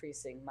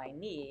increasing my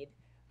need,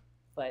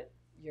 but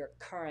your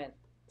current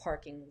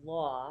parking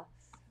law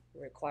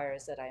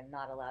requires that I'm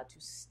not allowed to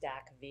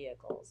stack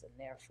vehicles, and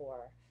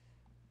therefore,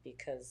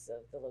 because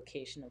of the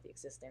location of the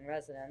existing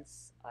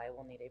residence, I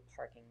will need a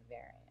parking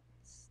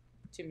variance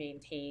to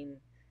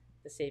maintain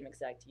the same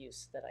exact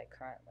use that I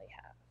currently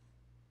have.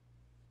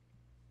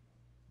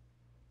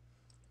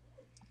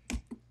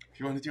 If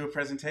you want to do a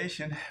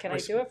presentation. Can I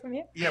do it from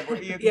here? Yeah, but,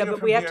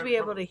 but we have to be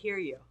able to hear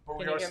you. But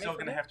we are still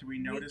going to have to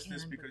renotice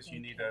this because you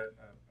need a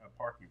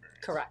parking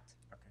variance. Correct.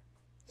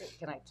 Okay.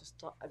 Can I just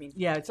talk? I mean,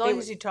 yeah, as long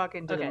as you talk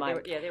into the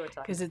mic. They were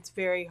talking. Because it's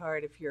very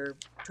hard if you're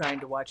trying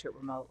to watch it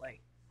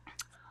remotely.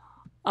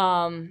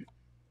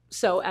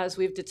 So as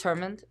we've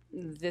determined,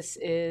 this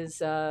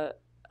is, well,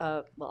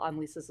 I'm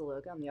Lisa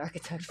Zaloga. I'm the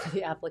architect for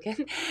the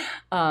applicant,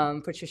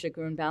 Patricia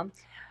Grunbaum.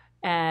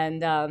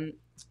 And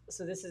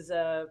so this is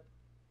a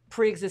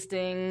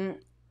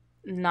pre-existing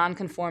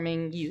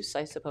non-conforming use,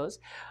 I suppose.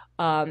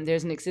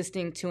 There's an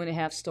existing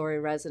 2.5-story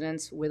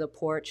residence with a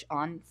porch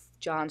on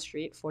John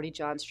Street, 40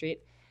 John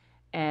Street.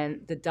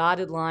 And the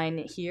dotted line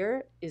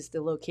here is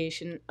the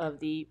location of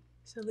the...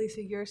 So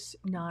Lisa, your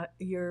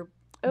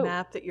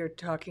map that you're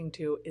talking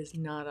to is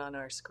not on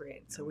our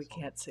screen, so we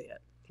can't see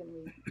it. Can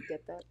we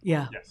get that?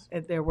 Yeah,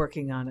 yes. They're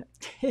working on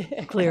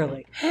it,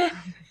 clearly.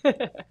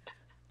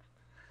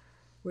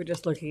 We're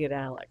just looking at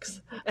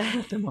Alex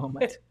at the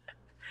moment.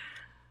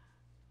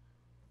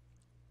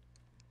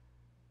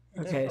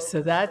 Okay,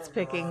 so that's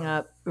picking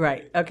up,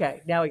 right,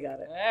 okay, now we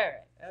got it. All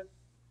right,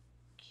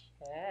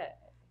 okay.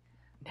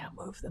 Now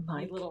move the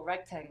mic. These little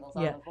rectangles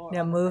on the board.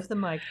 Now move the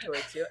mic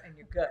towards you and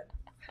you're good.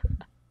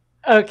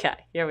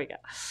 Okay, here we go.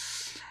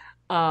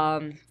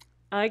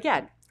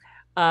 Again,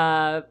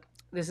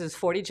 this is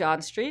 40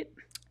 John Street.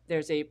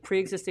 There's a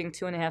pre-existing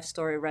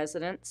 2.5-story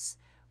residence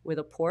with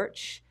a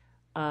porch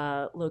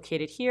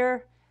located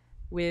here,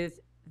 with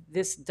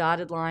this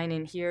dotted line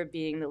in here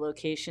being the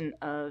location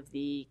of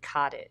the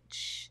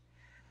cottage.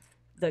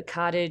 The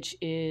cottage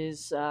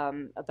is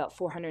about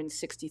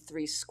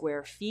 463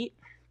 square feet.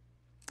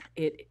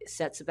 It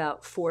sets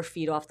about 4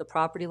 feet off the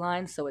property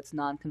line, so it's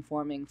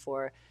non-conforming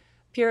for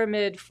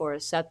pyramid, for a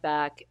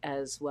setback,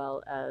 as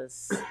well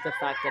as the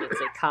fact that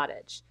it's a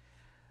cottage.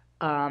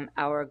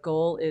 Our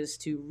goal is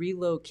to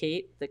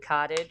relocate the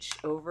cottage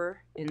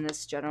over in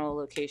this general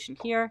location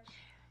here.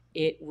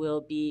 It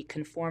will be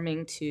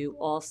conforming to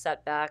all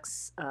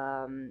setbacks.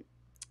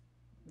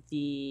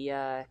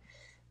 The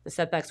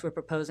setbacks we're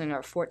proposing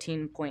are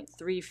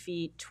 14.3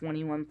 feet,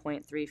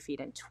 21.3 feet,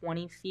 and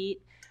 20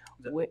 feet.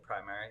 The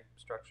primary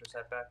structure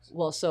setbacks?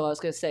 Well, so I was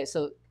going to say,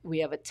 so we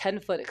have a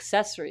 10-foot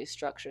accessory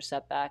structure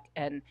setback,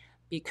 and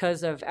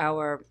because of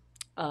our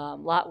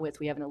lot width,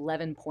 we have an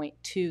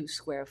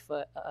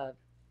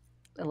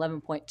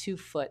 11.2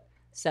 foot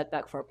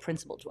setback for a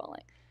principal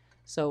dwelling.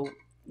 So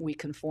we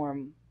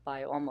conform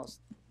by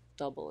almost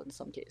double in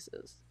some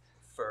cases.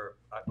 For,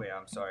 wait,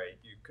 I'm sorry,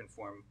 you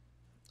conform?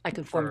 I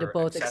conform to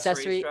both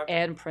accessory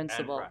and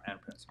principal.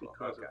 And principal,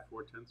 Because of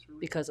 4/10 relief?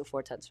 Because of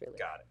 4/10 relief.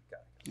 Got it.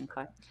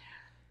 Okay.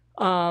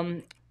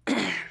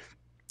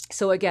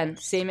 So again,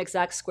 same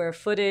exact square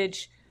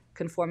footage,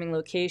 conforming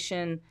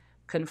location,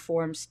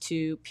 conforms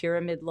to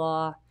pyramid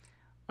law,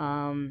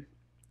 and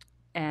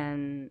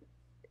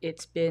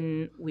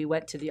we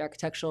went to the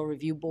Architectural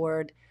Review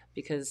Board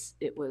because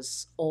it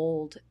was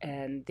old,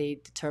 and they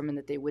determined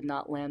that they would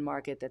not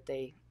landmark it, that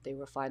they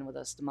were fine with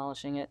us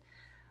demolishing it.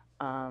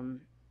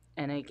 And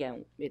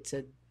again,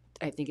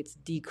 I think it's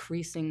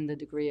decreasing the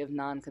degree of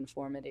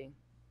nonconformity.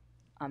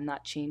 I'm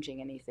not changing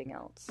anything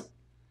else.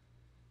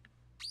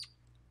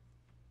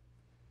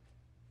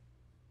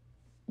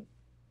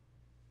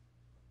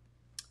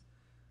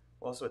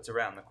 Also, it's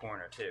around the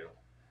corner too.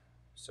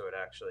 So it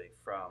actually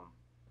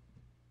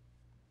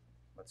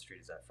what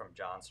street is that? From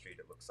John Street,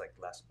 it looks like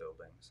less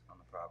buildings on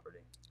the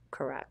property.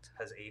 Correct.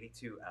 Has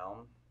 82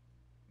 Elm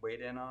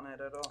weighed in on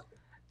it at all?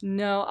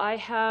 No, I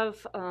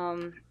have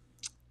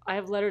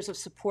letters of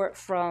support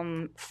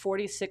from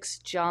 46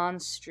 John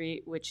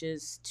Street, which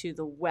is to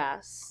the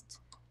west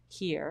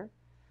here,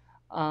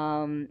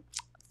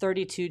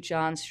 32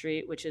 John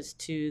Street, which is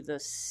to the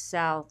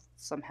south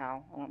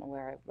somehow. I don't know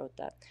where I wrote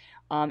that,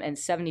 and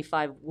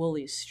 75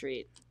 Woolley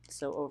Street,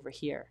 so over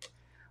here.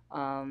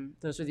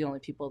 Those are the only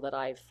people that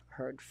I've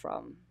heard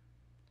from.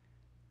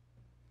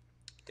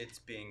 It's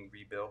being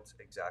rebuilt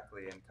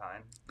exactly in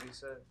kind,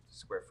 Lisa,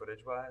 square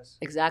footage wise?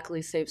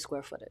 Exactly, save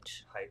square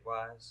footage. Height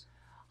wise?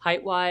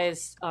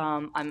 Height-wise,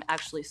 I'm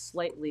actually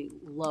slightly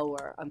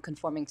lower. I'm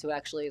conforming to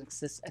actually an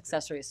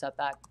accessory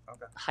setback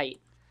height.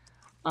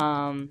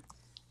 You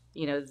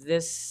know,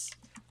 this,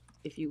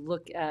 if you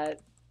look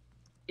at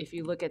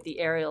the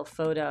aerial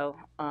photo,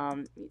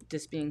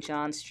 this being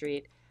John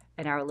Street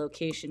and our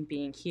location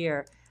being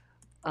here,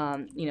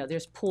 you know,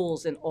 there's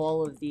pools in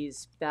all of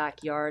these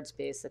backyards,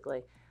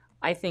 basically.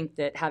 I think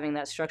that having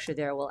that structure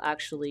there will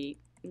actually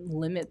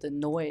limit the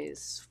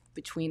noise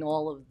between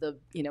all of the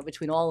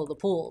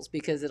pools,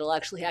 because it'll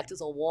actually act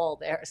as a wall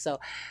there. So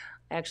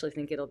I actually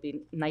think it'll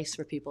be nice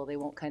for people. They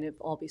won't kind of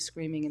all be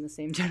screaming in the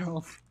same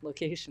general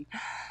location. Do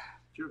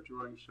you have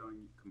drawings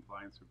showing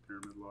compliance with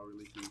pyramid law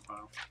relief in the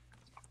file?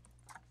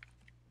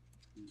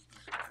 I just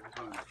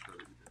want to make sure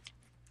that you did.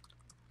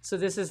 So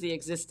this is the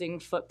existing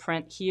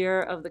footprint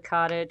here of the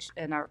cottage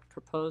and our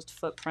proposed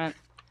footprint,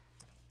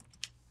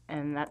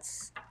 and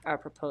that's our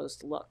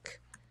proposed look.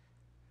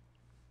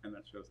 And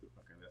that shows that's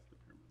the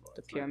pyramid law.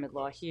 The pyramid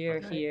law here,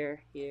 Okay.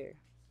 here.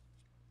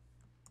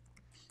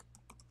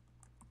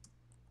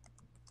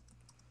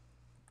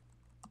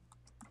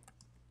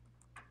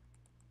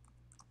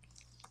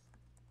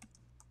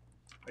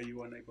 Are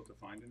you unable to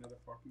find another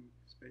parking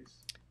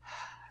space?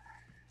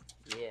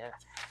 Yeah.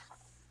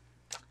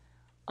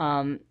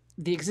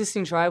 The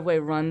existing driveway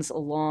runs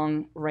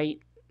along right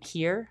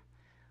here.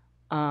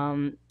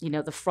 You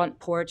know, the front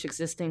porch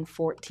existing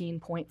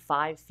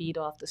 14.5 feet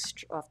off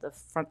the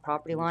front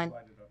property line.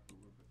 Slide it up a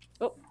little bit.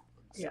 Oh,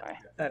 sorry.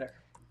 Better.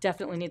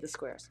 Definitely need the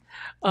squares.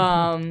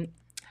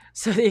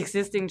 So the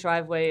existing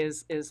driveway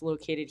is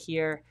located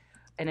here,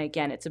 and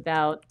again, it's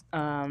about,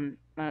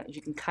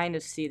 you can kind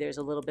of see there's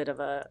a little bit of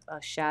a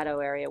shadow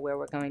area where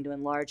we're going to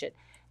enlarge it.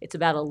 It's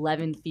about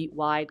 11 feet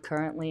wide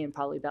currently and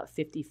probably about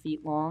 50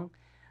 feet long.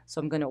 So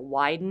I'm going to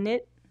widen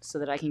it so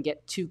that I can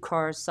get 2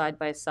 cars side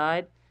by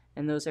side,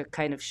 and those are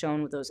kind of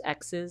shown with those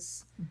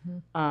X's.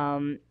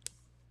 Mm-hmm.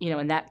 You know,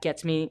 and that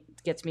gets me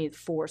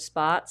 4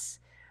 spots.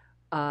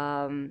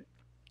 I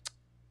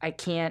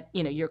can't,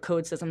 you know, your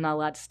code says I'm not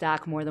allowed to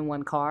stack more than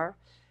 1 car.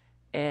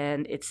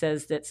 And it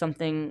says that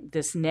something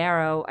this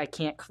narrow, I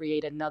can't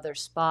create another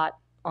spot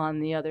on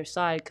the other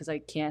side because I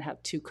can't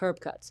have 2 curb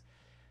cuts.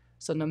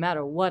 So no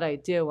matter what I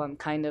do, I'm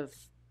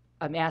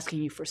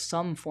asking you for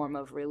some form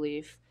of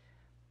relief.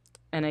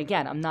 And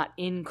again, I'm not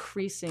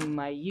increasing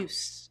my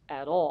use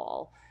at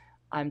all.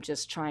 I'm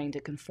just trying to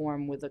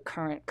conform with a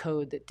current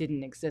code that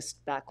didn't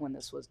exist back when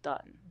this was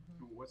done.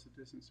 What's the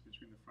distance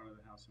between the front of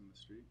the house and the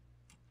street?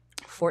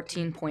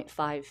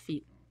 14.5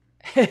 feet.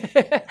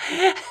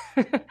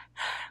 A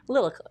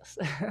little close.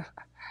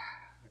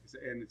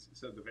 And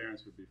so the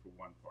variance would be for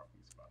one parking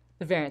spot.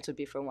 The variance would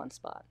be for one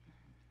spot.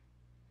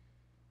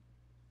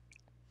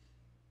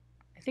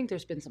 I think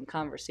there's been some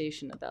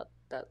conversation about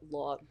that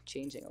law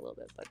changing a little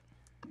bit, but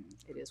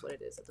it is what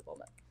it is at the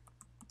moment.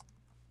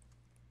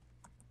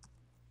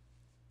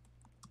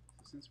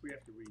 So since we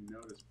have to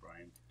renotice,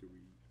 Brian, do we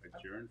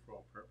adjourn for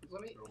all purposes?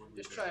 Let me or what do we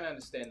just do? try and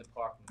understand the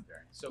parking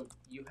variance. So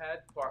you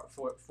had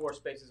four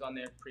spaces on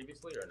there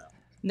previously, or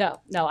no?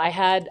 No, I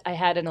had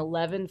an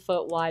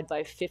 11-foot wide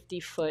by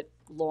 50-foot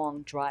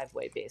long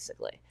driveway,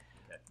 basically.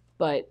 Okay.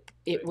 But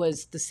it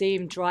was the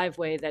same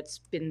driveway that's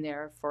been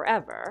there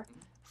forever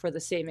for the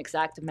same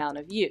exact amount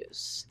of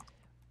use.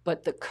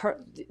 But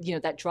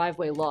that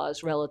driveway law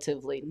is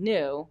relatively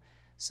new.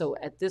 So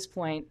at this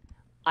point,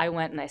 I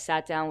went and I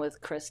sat down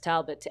with Chris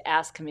Talbot to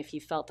ask him if he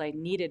felt I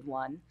needed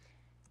one.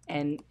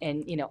 And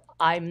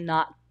I'm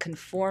not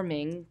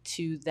conforming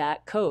to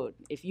that code.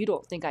 If you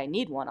don't think I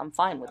need one, I'm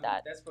fine with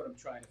that. That's what I'm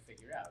trying to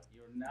figure out.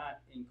 You're not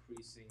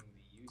increasing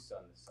the use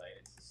on the site.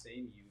 It's the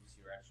same use.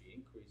 You're actually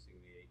increasing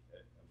the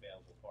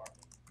available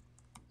parking.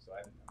 So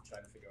I'm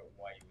trying to figure out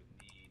why you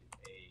would need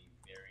a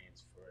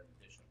variance for an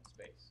additional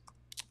space.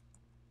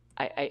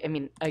 I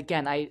mean,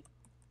 again, It's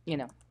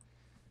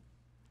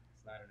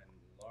not an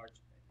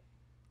enlargement.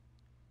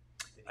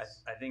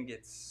 I think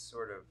it's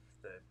sort of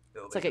the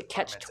building It's like a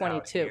departments catch-22.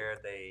 out here,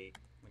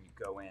 when you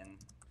go in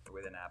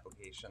with an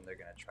application, they're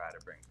going to try to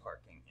bring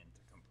parking into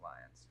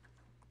compliance.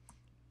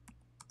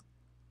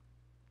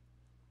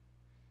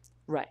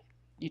 right.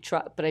 You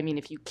try, but I mean,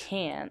 if you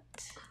can't,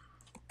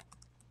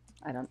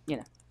 I don't, They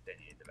need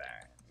the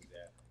variance.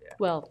 Yeah.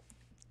 well,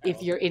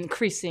 if you're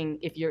increasing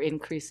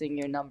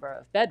your number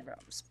of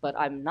bedrooms, but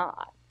I'm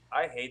not.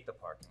 I hate the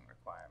parking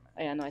requirement.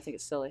 I know, I think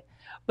it's silly,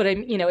 but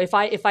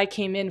if I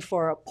came in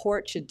for a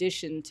porch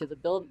addition to the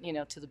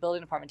to the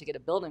building department to get a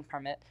building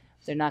permit,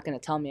 they're not going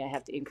to tell me I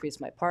have to increase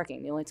my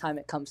parking. The only time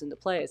it comes into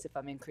play is if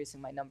I'm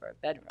increasing my number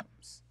of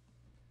bedrooms.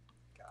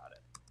 Got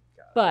it.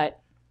 But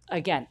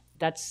again,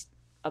 that's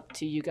up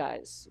to you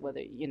guys whether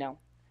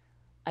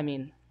I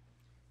mean,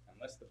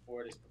 Unless the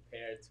board is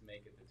prepared to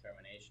make a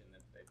determination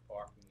that the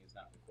parking is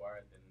not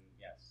required, then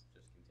yes,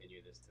 just continue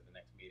this to the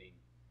next meeting.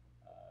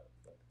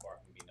 Let the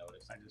parking be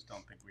noticed. I just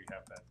don't think we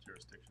have that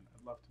jurisdiction.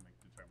 I'd love to make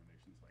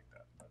determinations like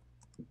that, but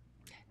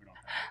we don't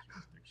have that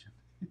jurisdiction.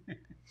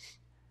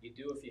 You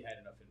do if you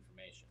had enough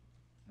information.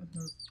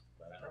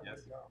 But I don't.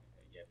 Yes.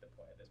 Yeah,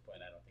 at this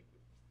point, I don't think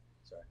we.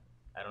 Sorry,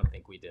 I don't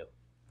think we do.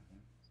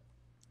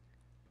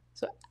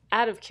 so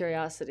out of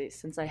curiosity,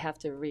 since I have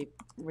to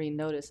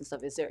re-notice and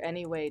stuff, is there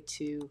any way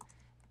to,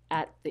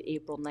 at the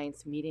April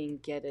 9th meeting,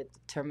 get a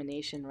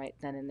determination right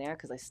then and there?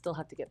 Because I still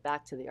have to get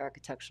back to the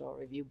Architectural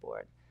Review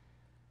Board.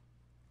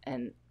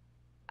 And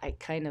I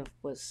kind of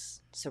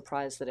was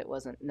surprised that it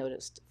wasn't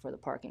noticed for the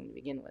parking to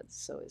begin with.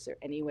 So is there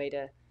any way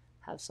to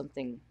have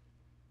something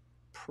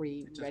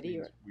pre-ready? It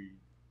just means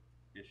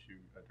we issue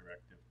a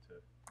directive to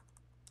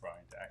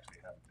Brian to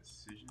actually have a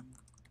decision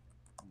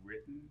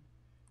written.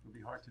 It would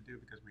be hard to do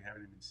because we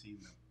haven't even seen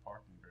the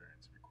parking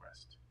variance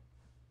request.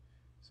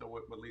 So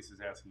what Lisa's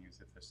asking is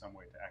if there's some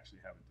way to actually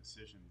have a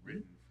decision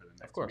written for the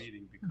next course.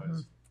 meeting,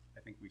 because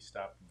I think we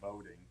stopped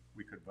voting.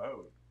 We could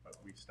vote, but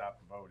we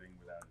stopped voting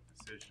without a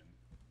decision.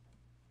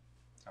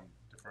 I'm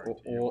deferring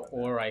to you.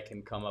 Or I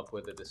can come up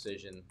with a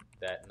decision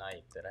that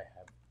night that I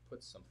have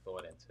put some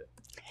thought into.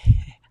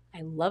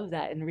 I love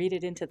that, and read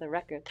it into the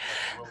record.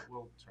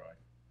 We'll try.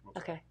 We'll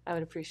try. Okay, I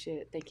would appreciate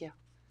it. Thank you.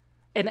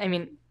 And I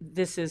mean,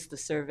 this is the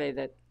survey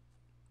that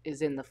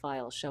is in the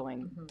file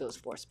showing those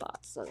 4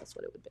 spots, so that's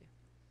what it would be.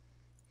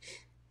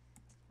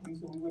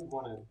 So we would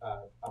want to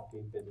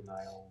update the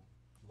denial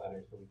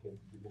letter so we could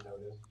do the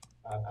notice.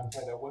 I'm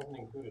sorry, that wasn't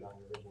included on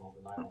the original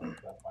denial letter,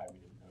 so that's why we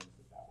didn't notice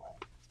it that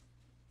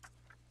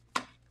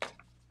way.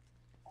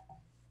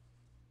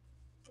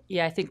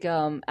 Yeah, I think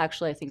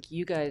actually, I think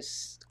you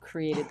guys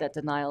created that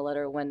denial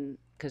letter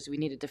because we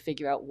needed to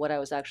figure out what I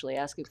was actually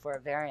asking for a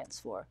variance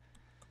for.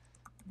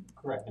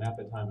 Correct, and at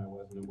the time I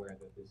wasn't aware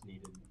that this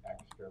needed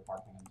extra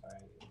parking, I'm sorry,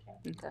 I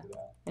can't Okay. do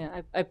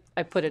that. Yeah,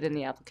 I put it in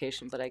the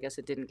application, but I guess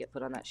it didn't get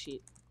put on that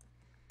sheet.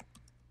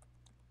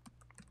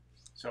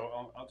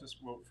 So I'll just,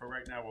 for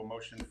right now, we'll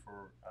motion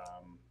for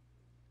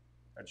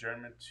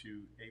adjournment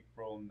to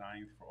April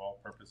 9th for all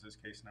purposes,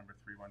 case number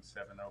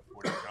 3170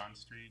 40 John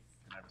Street.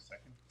 Can I have a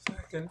second?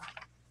 Second.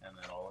 And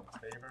then all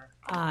in favor?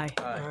 Aye.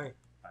 Aye.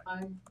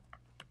 Aye.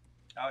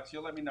 Alex,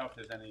 you'll let me know if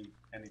there's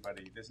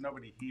anybody, there's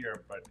nobody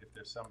here, but if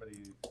there's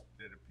somebody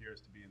that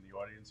appears to be in the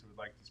audience who would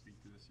like to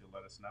speak to this, you'll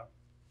let us know.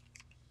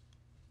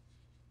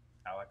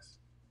 Alex?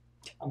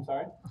 I'm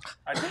sorry?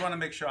 I just want to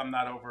make sure I'm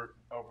not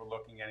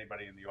overlooking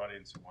anybody in the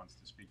audience who wants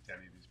to speak to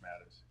any of these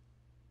matters.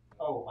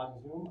 Oh, on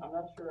Zoom, I'm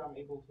not sure I'm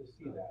able to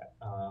see that.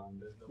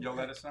 You'll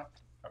let us know?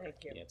 Okay.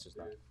 Thank you. The answer's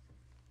no.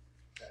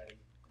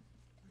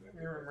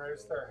 Anyone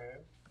raise their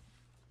hand?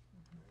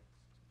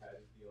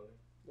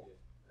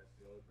 That's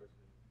the only person.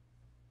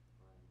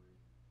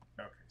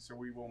 Okay, so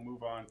we will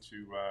move on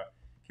to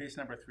case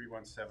number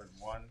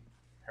 3171,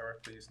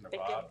 Heracles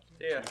Nabab,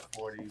 Yeah.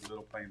 240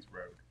 Little Plains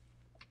Road.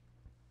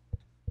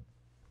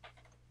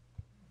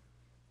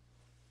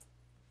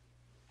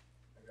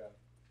 I got it.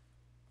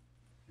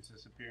 Is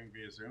this appearing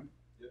via Zoom?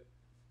 Yep.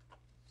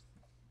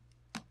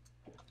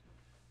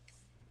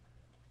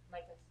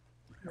 Like this.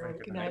 All right,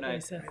 Good night,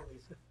 Lisa.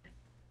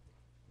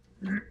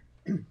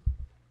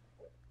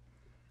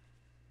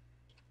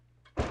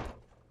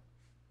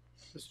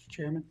 Mr.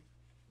 Chairman,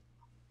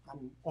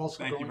 I'm also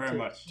Thank you going very to.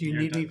 much. Do you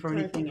You're need me done. for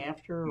anything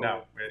after?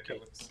 No, or- it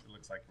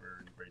looks like we're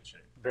in great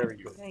shape. Very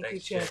good. Thank you,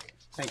 Thanks, Chick.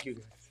 Thank you,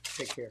 guys.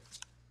 Take care.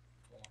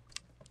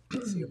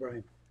 See you,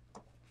 Brian.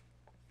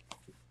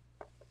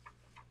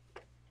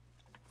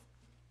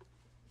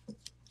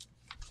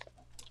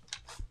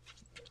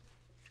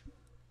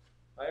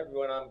 Hi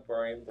everyone, I'm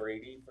Brian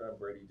Brady from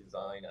Brady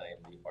Design. I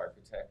am the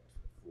architect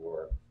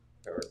for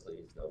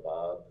Heracles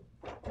Nabab.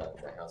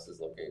 The house is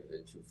located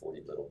at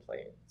 240 Little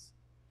Plains.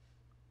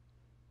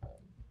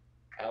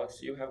 Alex,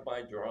 do you have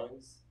my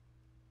drawings?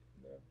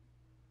 No.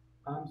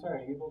 I'm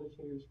sorry, are you able to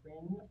share your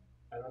screen?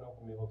 I don't know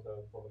if I'm able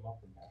to pull them up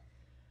from here.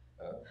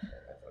 Okay,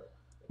 I thought I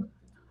could do that.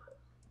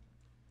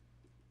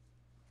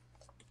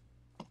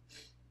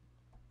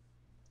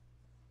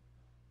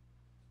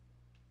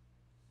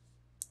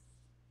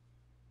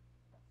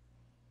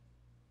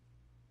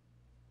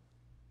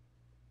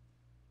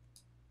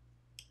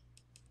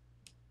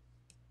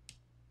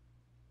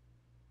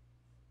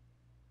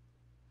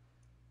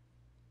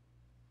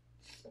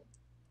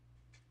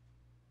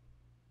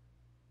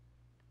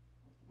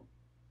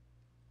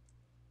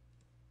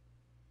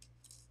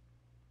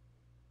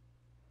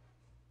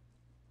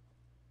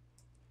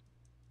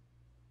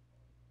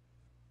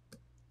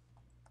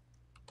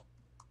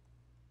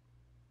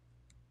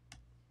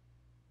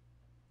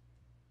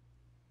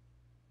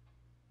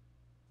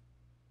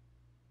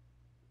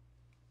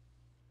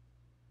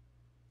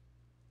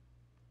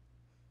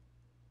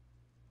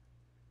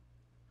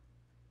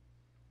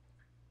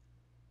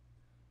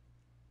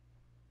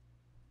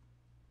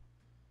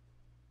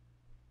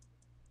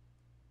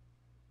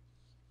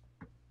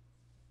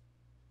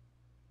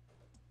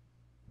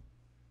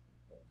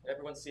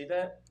 Everyone see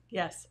that?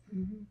 Yes.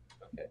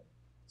 Okay.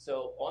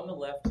 So on the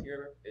left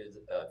here is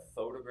a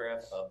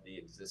photograph of the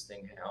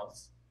existing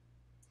house,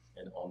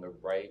 and on the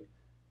right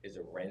is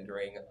a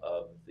rendering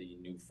of the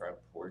new front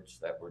porch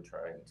that we're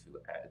trying to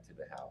add to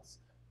the house.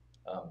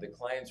 The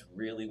clients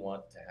really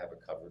want to have a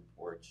covered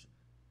porch.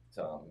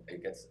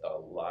 It gets a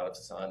lot of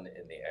sun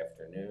in the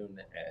afternoon,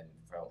 and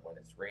from when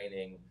it's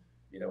raining,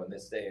 you know, in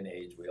this day and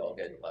age, we all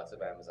get lots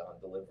of Amazon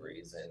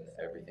deliveries and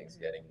everything's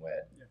getting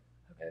wet.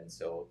 And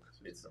so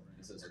this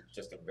is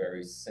just a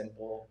very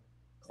simple,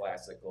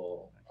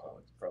 classical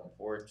front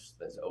porch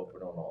that's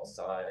open on all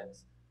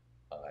sides.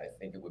 I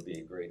think it would be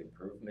a great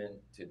improvement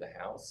to the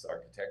house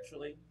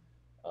architecturally,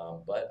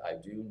 but I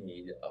do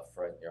need a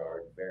front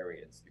yard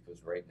variance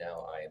because right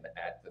now I am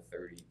at the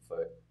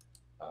 30-foot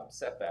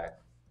setback,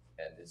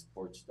 and this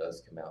porch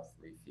does come out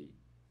 3 feet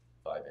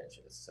 5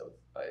 inches. So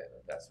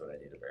that's what I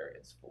need a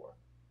variance for.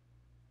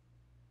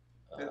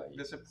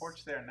 There's a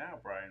porch there now,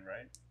 Brian,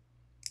 right?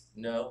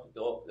 No,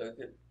 look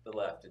at the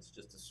left. It's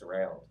just a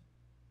surround.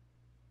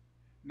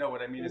 No,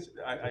 what I mean is,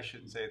 I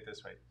shouldn't say it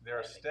this way. There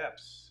are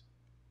steps.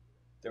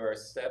 There are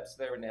steps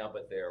there now,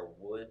 but they are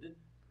wood,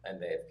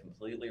 and they have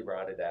completely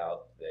rotted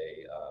out.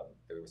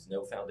 There was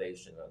no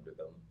foundation under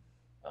them,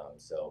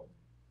 so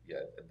yeah,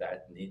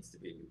 that needs to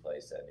be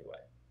replaced anyway.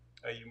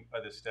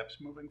 Are the steps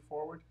moving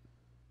forward?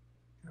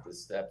 The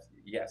steps,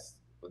 yes.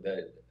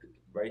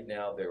 Right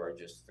now there are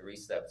just 3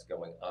 steps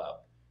going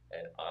up,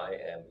 and I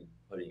am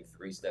putting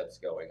 3 steps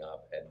going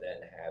up, and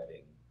then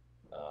having,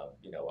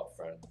 a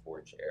front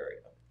porch area.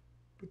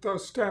 But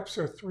those steps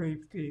are 3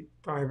 feet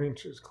 5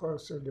 inches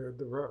closer to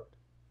the road.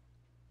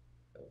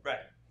 Right.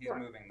 He's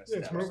Right. moving the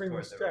steps. It's moving the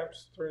towards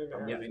steps 3.5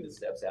 I'm moving feet. the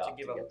steps out To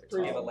give a get the to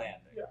give a column.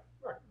 landing. Yeah,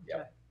 right.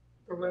 Yeah.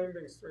 The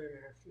landing's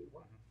 3.5 feet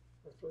wide,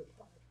 or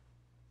 3.5.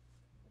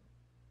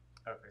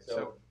 Okay,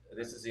 So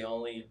this is the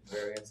only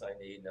variance I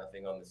need,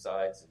 nothing on the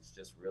sides. It's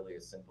just really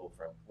a simple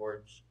front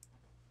porch.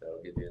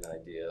 That'll give you an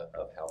idea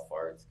of how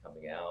far it's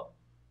coming out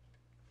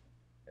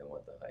and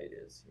what the height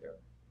is here.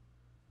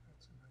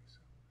 That's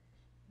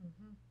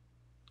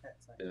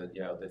a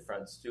nice The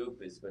front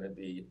stoop is going to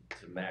be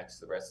to match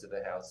the rest of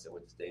the house, so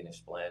it's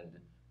Danish blend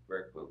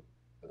brick with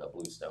a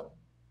bluestone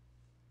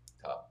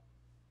top.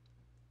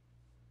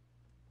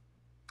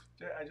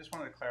 I just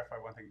wanted to clarify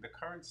one thing. The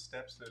current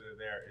steps that are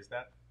there, is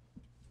that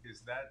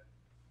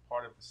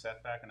part of the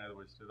setback? In other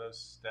words, do those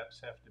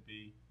steps have to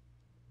be?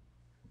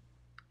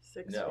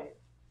 6 No,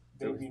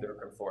 feet. they're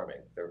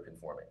conforming. They're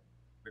conforming.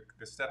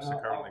 The steps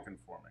are currently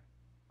conforming.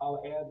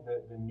 I'll add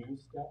that the new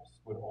steps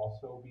would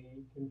also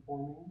be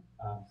conforming.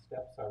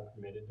 Steps are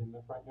permitted in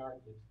the front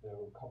yard. It's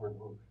the covered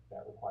roof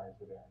that requires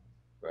the variance.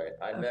 Right.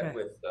 I Okay. met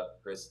with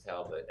Chris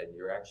Talbot, and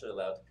you're actually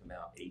allowed to come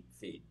out 8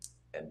 feet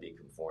and be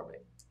conforming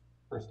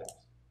For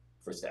steps.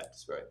 for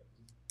steps, right?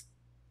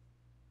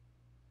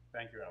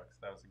 Thank you, Alex.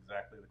 That was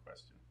exactly the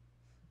question.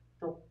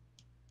 Sure.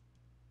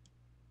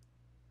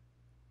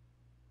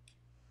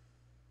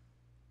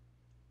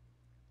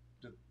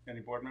 Do any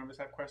board members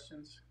have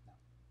questions?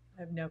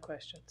 I have no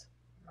questions.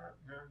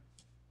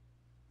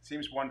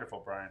 Seems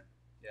wonderful, Brian.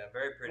 Yeah,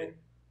 very pretty.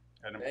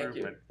 An Thank you,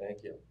 improvement.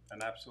 thank you.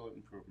 An absolute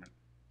improvement.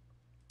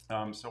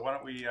 So why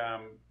don't we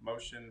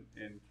motion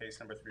in case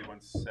number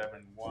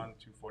 3171,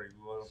 240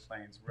 Little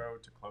Plains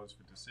Road to close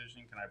for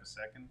decision. Can I have a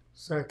second?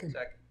 Second.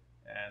 Second.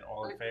 And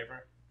all in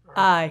favor?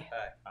 Aye.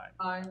 Aye.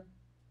 Aye.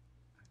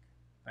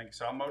 Thank you.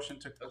 So I'll motion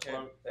to Okay,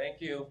 close.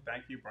 thank you.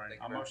 Thank you, Brian. Thank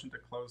you, I'll Brian. motion to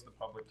close the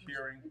public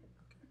hearing.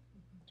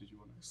 Did you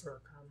want Is there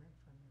a comment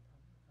from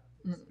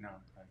the public? to? No,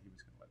 he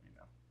was going to let me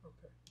know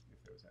Okay. if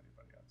there was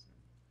anybody on Zoom.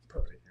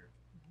 Nobody here.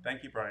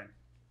 Thank you, Brian.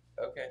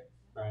 Okay.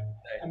 Right.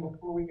 Hey. And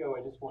before we go,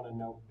 I just want to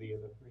note the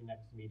 3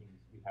 next meetings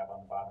we have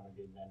on the bottom of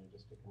the agenda,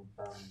 just to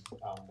confirm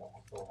that we'll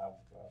still have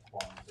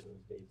quorum for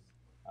those dates.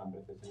 But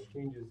if there's any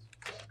changes,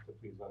 so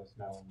please let us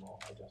know and we'll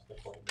adjust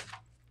accordingly.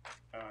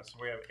 So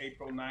we have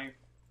April 9th,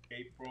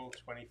 April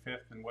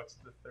 25th, and what's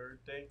the third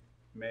date?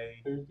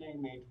 May. Thursday,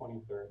 May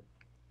 23rd.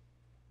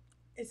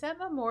 Is that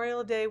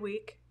Memorial Day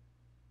week?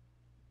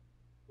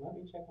 Let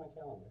me check my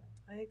calendar.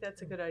 I think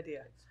that's a good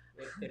idea.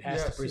 It has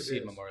to Yes, it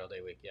precede is. Memorial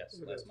Day week, yes,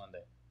 It last is.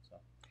 Monday, so.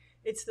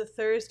 It's the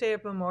Thursday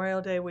of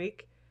Memorial Day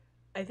week.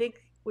 I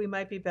think we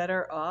might be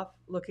better off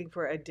looking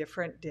for a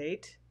different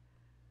date.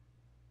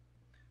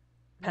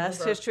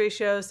 Past history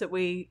shows that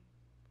we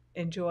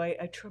enjoy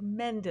a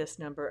tremendous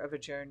number of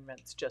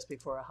adjournments just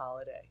before a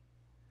holiday.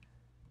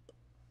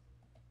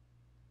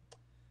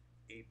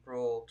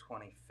 April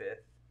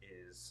 25th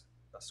is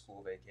a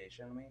school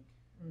vacation week,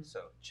 Mm.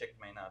 so Chick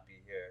may not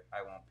be here.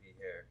 I won't be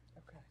here.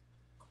 Okay.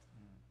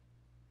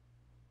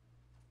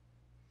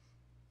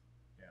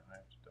 Yeah, I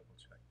have to double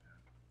check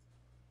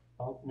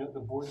that. No, the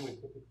board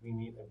would typically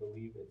meet, I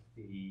believe it's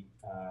the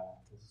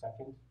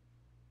second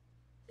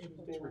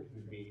Tuesday, which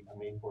would be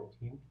May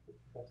 14th, if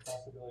that's a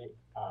possibility.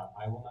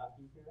 I will not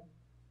be here,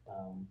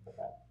 but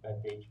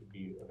that date should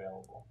be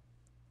available.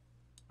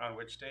 On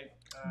which date?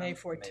 May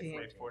 14th.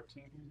 May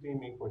 14th. Tuesday,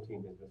 May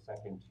 14th is the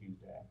second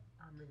Tuesday.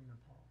 I'm in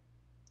Nepal.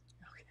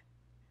 Okay.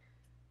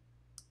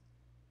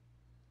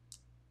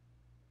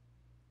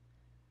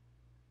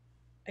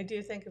 I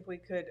do think if we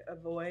could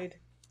avoid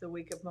the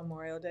week of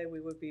Memorial Day, we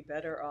would be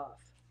better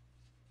off.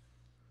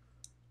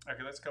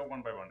 Okay, let's go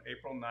one by one.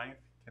 April 9th,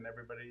 can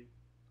everybody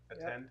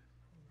attend?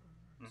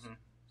 Mm-hmm.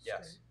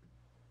 Yes.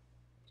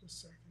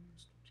 Just a second,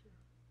 Mr. Chair.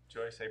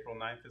 Joyce, April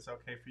 9th is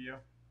okay for you?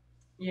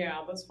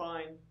 Yeah, that's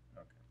fine.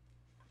 Okay.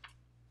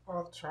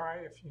 I'll try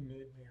if you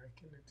need me. I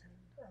can attend.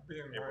 I'll be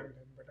in April. London,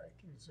 but I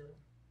can Zoom.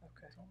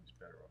 Okay. It's always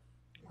better off.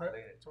 What?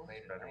 It's always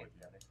better with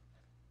you.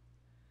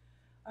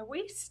 Are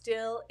we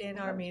still in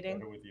our meeting?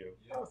 Better with you.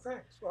 Oh,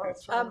 thanks. Well, I'll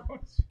try.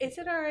 Is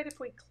it all right if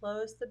we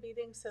close the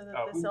meeting so that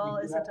Oh. this all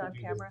We do have isn't to on do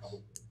this camera?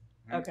 publicly.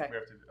 Okay, We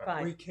have to,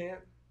 fine. We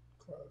can't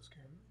close,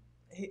 can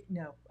we?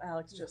 No,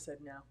 Alex just said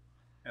no.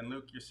 And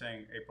Luke, you're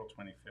saying April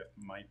 25th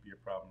might be a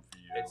problem for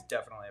you. It's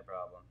definitely a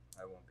problem.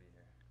 I won't be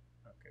here.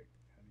 Okay.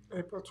 How do you-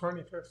 April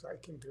 25th, I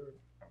can do it.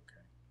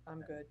 Okay.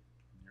 I'm good.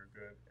 You're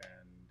good.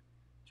 And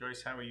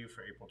Joyce, how are you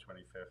for April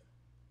 25th?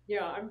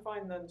 Yeah, I'm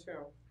fine then too.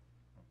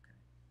 Okay.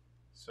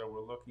 So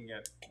we're looking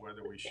at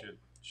whether we should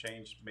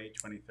change May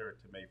 23rd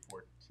to May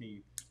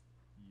 14th.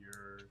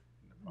 You're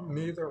in the following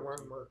Neither week, one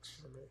too. works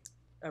for me.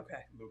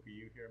 Okay, Luke, are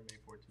you here May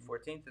 14th?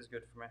 14th is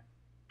good for me.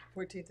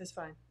 14th is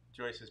fine.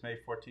 Joyce, is May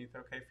 14th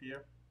okay for you?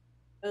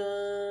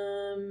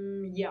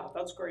 Yeah,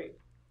 that's great.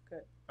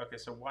 Okay,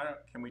 so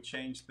can we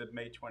change the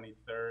May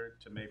 23rd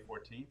to May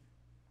 14th?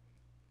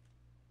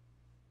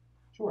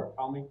 Sure,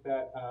 I'll make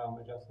that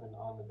adjustment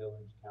on the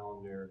village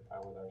calendar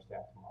with our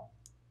staff tomorrow.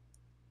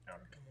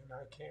 Okay. And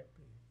I can't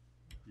be.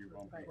 You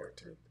won't be Right. here.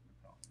 Too.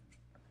 No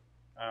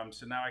problem.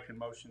 So now I can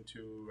motion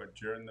to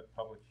adjourn the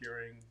public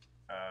hearing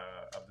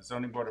of the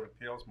Zoning Board of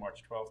Appeals,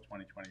 March 12th,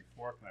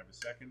 2024. Can I have a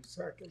second?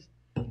 Second.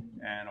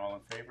 And all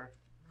in favor?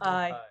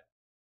 Aye. Aye.